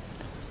family,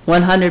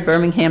 100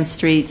 Birmingham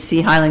Street,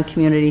 Sea Highland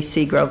Community,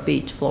 Seagrove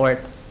Beach,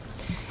 Florida.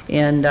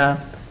 And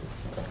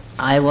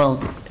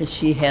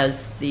she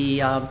has the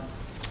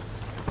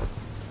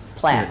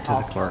plat. To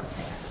the clerk.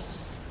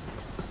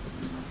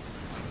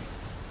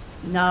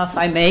 Now, if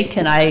I may,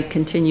 can I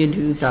continue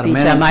to Got speak a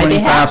minute on my and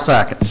 25 behalf?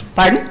 seconds.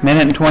 Pardon?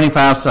 Minute and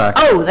 25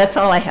 seconds. Oh, that's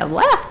all I have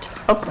left.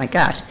 Oh, my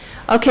gosh.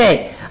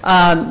 Okay,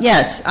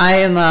 yes,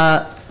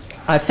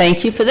 I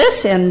thank you for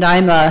this, and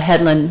I'm a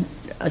Headland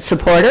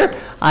supporter.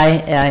 I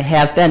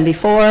have been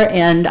before,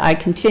 and I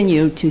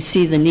continue to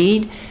see the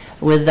need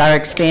with our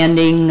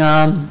expanding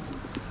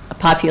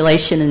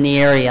population in the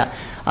area.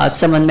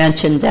 Someone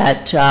mentioned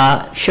that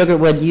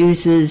Sugarwood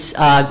uses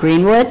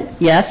Greenwood.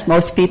 Yes,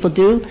 most people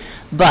do,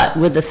 but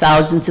with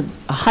the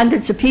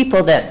hundreds of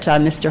people that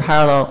Mr.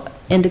 Harlow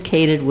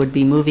indicated would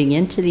be moving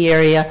into the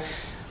area,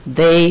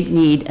 they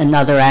need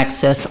another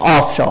access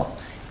also.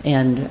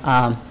 And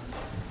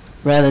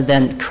rather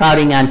than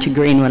crowding onto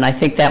Greenwood, I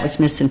think that was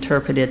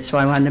misinterpreted, so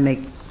I wanted to make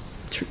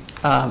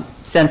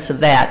sense of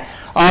that.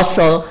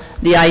 Also,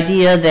 the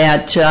idea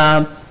that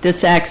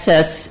this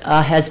access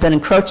has been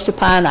encroached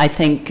upon, I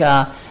think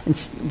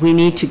we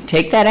need to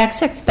take that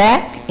access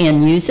back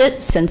and use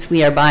it, since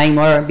we are buying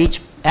more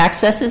beach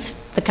accesses,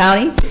 the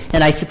county,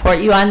 and I support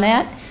you on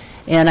that.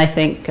 And I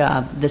think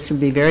this would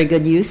be very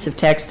good use of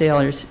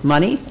taxpayers'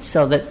 money,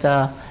 so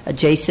that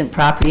adjacent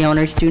property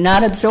owners do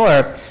not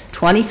absorb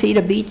 20 feet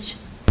of beach,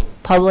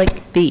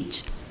 public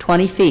beach.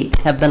 20 feet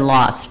have been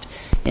lost,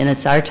 and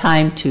it's our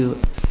time to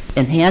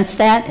enhance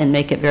that and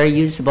make it very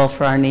usable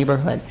for our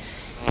neighborhood.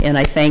 And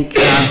I thank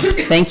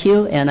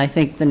you, and I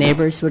think the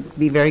neighbors would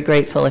be very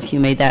grateful if you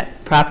made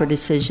that proper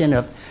decision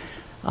of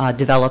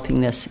developing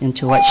this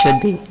into what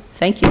should be.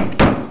 Thank you.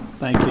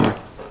 Thank you.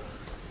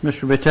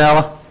 Mr.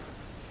 Vitale?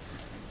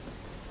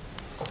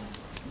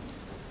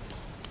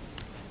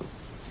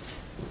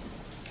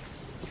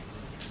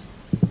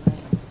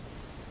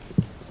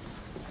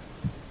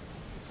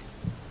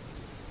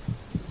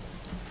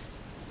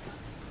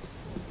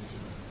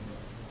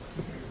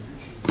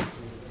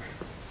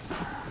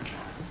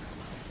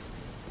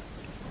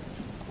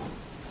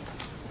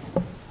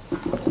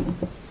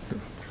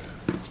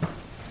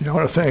 I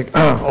want to thank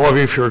all of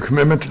you for your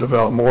commitment to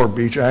develop more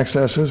beach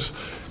accesses.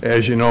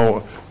 As you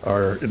know,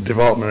 our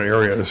development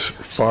area has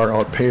far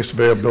outpaced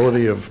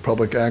availability of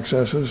public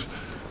accesses.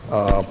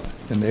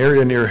 And the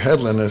area near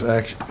Headland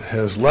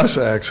has less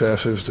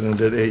accesses than it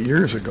did 8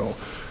 years ago.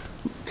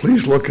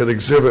 Please look at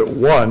Exhibit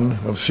 1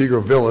 of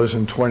Seagrove Villas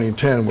in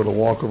 2010 with a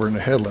walkover into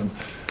Headland.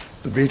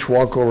 The beach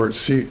walkover at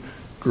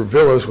Seagrove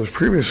Villas was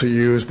previously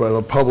used by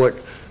the public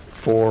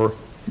for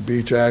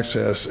beach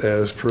access,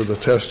 as per the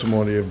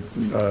testimony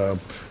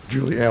of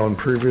Julie Allen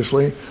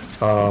previously.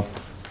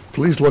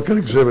 Please look at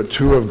Exhibit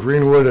 2 of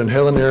Greenwood and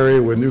Headland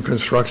area with new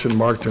construction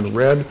marked in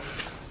red.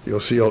 You'll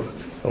see a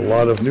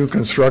lot of new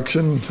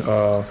construction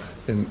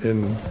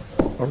in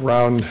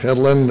around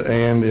Headland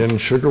and in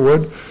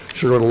Sugarwood.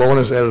 Sugarwood alone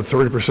has added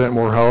 30%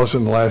 more houses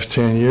in the last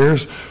 10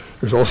 years.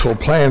 There's also a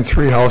planned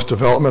 3-house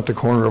development at the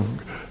corner of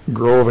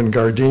Grove and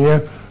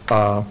Gardenia.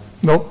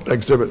 Note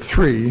Exhibit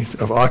 3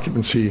 of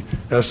occupancy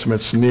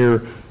estimates near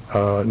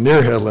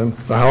Headland.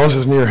 The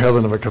houses near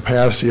Headland have a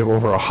capacity of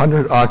over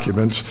 100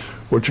 occupants,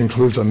 which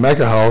includes a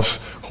mega house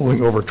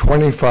holding over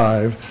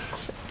 25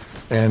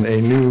 and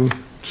a new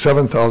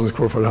 7,000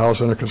 square foot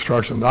house under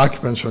construction. The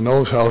occupants in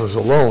those houses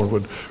alone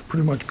would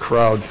pretty much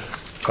crowd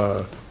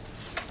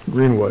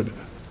Greenwood.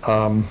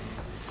 Now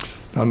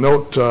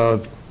note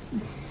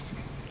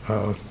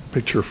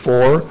picture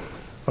 4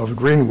 of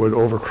Greenwood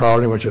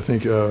overcrowding, which I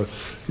think you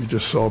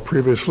just saw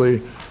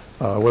previously.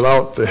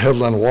 Without the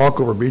Headland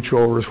walkover,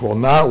 beachgoers will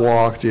not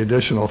walk the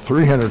additional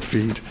 300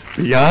 feet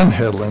beyond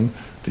Headland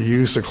to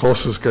use the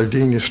closest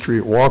Gardenia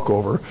Street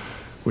walkover,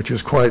 which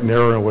is quite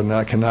narrow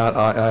and cannot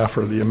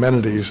offer the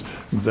amenities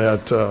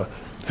that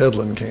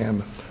Headland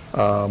can.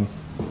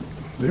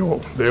 They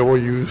will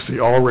use the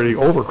already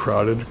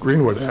overcrowded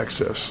Greenwood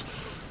access.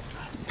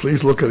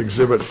 Please look at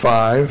Exhibit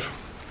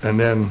 5 and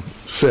then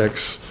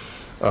 6.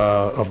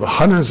 Of the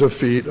hundreds of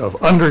feet of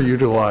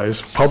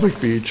underutilized public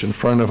beach in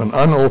front of an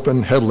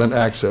unopened Headland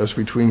access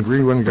between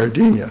Greenwood and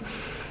Gardenia.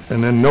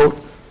 And then note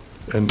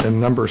in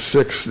number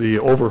 6, the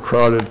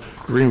overcrowded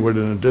Greenwood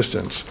in the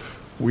distance.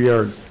 We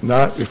are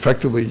not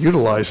effectively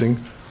utilizing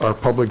our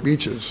public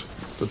beaches.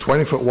 The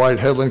 20-foot wide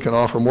Headland can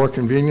offer more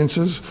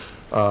conveniences,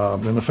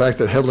 and the fact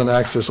that Headland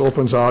access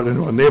opens out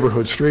into a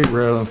neighborhood street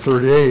rather than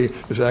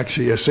 30A is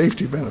actually a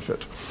safety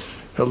benefit.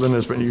 Headland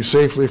has been used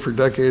safely for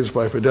decades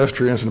by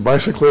pedestrians and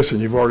bicyclists, and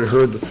you've already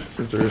heard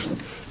that there's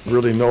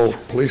really no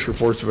police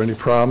reports of any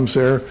problems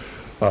there.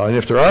 And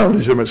if there are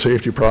legitimate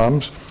safety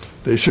problems,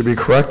 they should be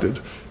corrected,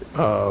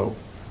 whether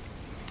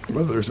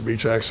there's a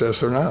beach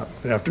access or not.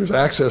 And if there's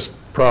access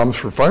problems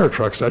for fire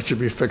trucks, that should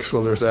be fixed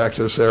whether there's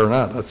access there or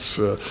not. That's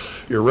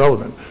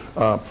irrelevant.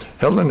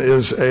 Headland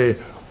is a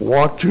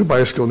walk-to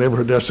bicycle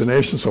neighborhood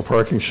destination, so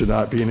parking should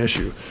not be an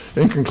issue.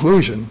 In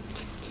conclusion,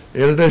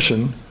 in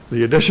addition,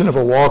 the addition of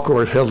a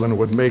walkover at Headland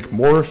would make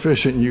more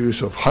efficient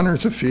use of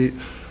hundreds of feet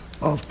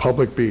of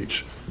public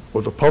beach.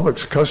 With the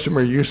public's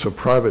customary use of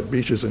private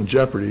beaches in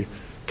jeopardy,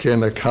 can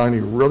the county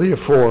really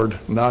afford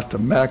not to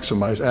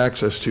maximize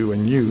access to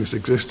and use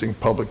existing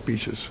public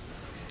beaches?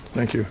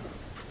 Thank you.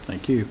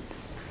 Thank you.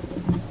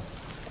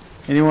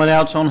 Anyone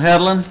else on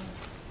Headland?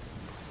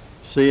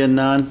 Seeing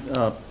none.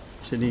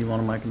 Sydney, you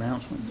want to make an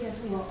announcement? Yes,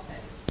 we will.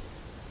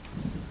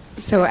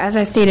 So as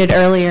I stated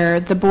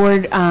earlier, the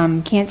board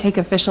can't take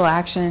official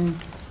action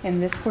in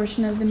this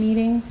portion of the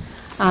meeting,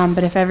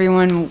 but if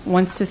everyone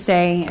wants to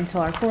stay until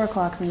our 4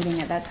 o'clock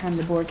meeting, at that time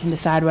the board can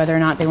decide whether or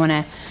not they want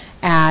to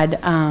add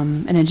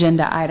an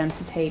agenda item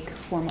to take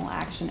formal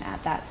action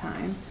at that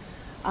time.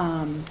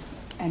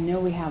 I know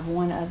we have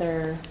one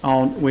other.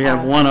 We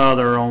have one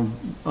other on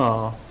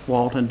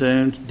Walton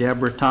Dunes,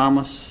 Deborah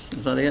Thomas,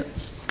 is that it?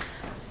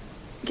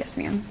 Yes,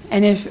 ma'am.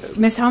 And if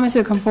Ms. Thomas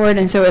would come forward,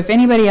 and so if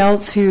anybody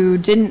else who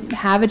didn't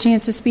have a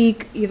chance to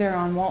speak, either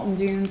on Walton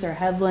Dunes or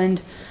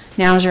Headland,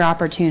 now's your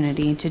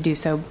opportunity to do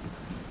so.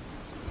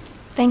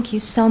 Thank you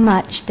so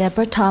much,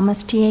 Deborah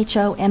Thomas,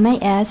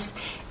 Thomas,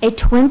 a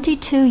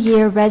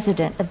 22-year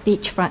resident of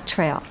Beachfront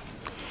Trail.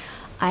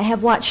 I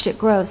have watched it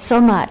grow so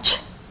much.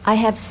 I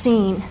have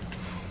seen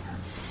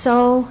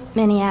so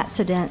many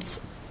accidents,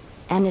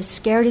 and as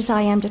scared as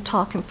I am to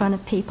talk in front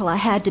of people, I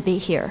had to be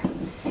here.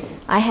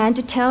 I had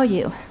to tell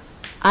you,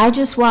 I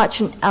just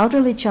watched an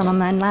elderly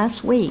gentleman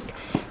last week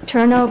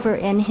turn over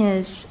in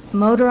his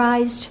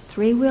motorized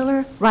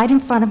three-wheeler right in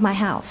front of my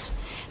house.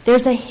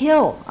 There's a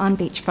hill on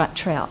Beachfront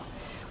Trail.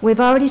 We've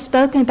already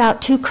spoken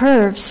about 2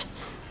 curves.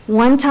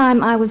 One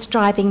time I was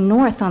driving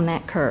north on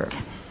that curve.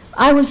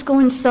 I was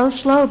going so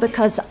slow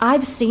because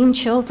I've seen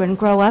children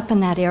grow up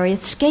in that area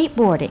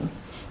skateboarding.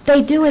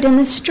 They do it in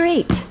the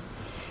street.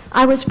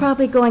 I was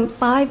probably going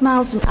 5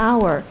 miles an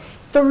hour.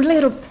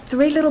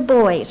 Three little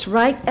boys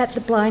right at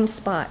the blind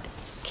spot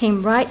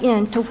came right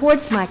in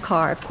towards my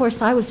car. Of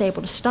course, I was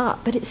able to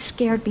stop, but it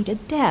scared me to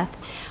death.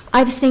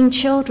 I've seen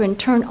children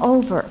turn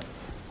over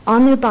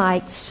on their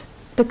bikes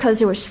because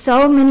there were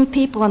so many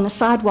people on the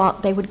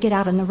sidewalk, they would get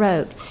out on the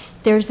road.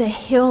 There's a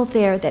hill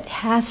there that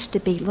has to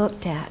be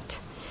looked at.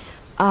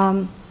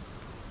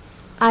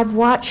 I've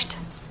watched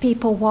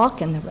people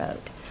walk in the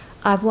road.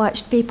 I've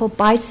watched people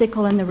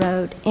bicycle in the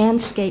road and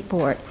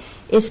skateboard.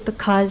 It's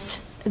because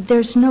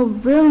there's no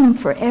room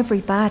for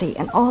everybody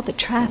and all the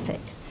traffic.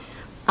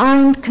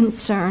 I'm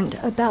concerned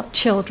about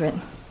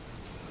children.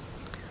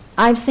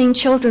 I've seen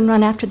children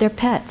run after their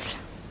pets.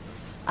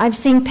 I've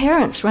seen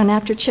parents run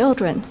after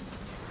children.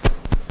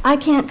 I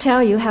can't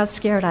tell you how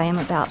scared I am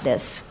about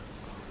this.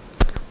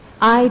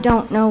 I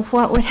don't know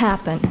what would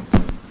happen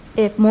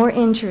if more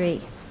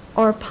injury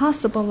or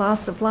possible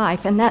loss of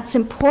life, and that's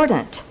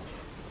important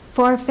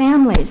for our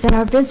families and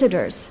our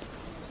visitors.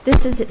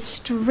 This is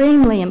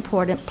extremely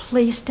important.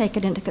 Please take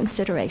it into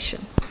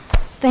consideration.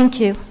 Thank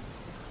you.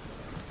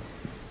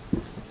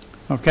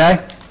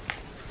 Okay.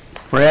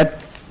 Fred?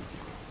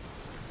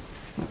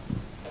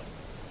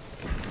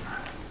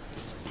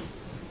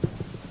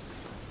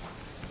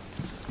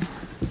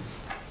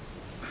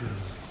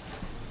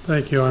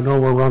 Thank you. I know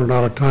we're running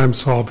out of time,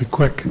 so I'll be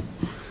quick.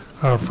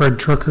 Fred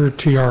Tricker,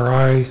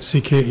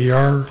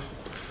 Tricker.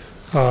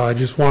 I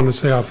just wanted to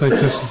say I think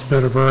this has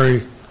been a very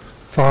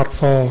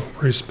thoughtful,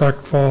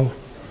 respectful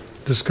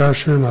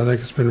discussion. I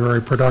think it's been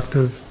very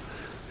productive,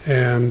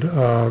 and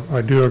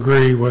I do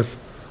agree with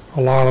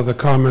a lot of the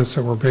comments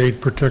that were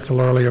made,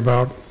 particularly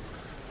about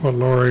what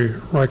Lori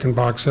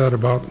Reichenbach said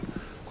about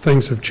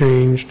things have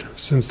changed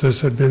since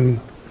this had been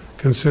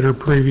considered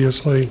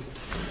previously.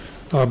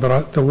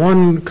 But the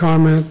one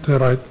comment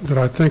that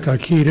I think I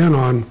keyed in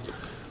on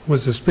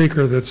was the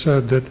speaker that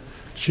said that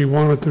she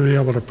wanted to be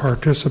able to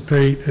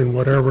participate in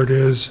whatever it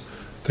is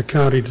the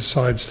county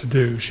decides to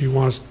do. She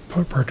wants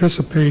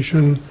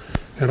participation,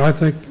 and I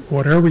think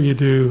whatever you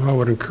do, I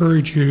would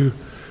encourage you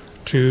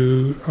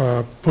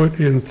to put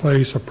in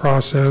place a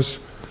process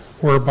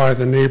whereby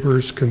the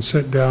neighbors can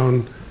sit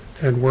down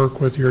and work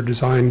with your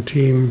design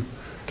team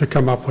to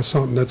come up with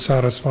something that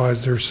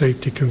satisfies their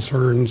safety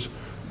concerns,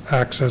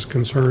 access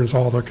concerns,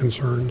 all their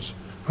concerns.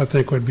 I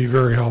think would be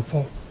very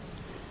helpful.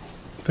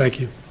 Thank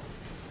you.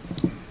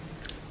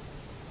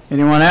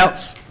 Anyone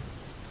else?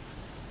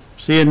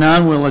 Seeing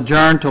none, we'll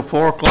adjourn till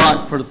 4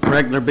 o'clock for the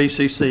regular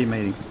BCC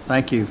meeting.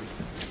 Thank you.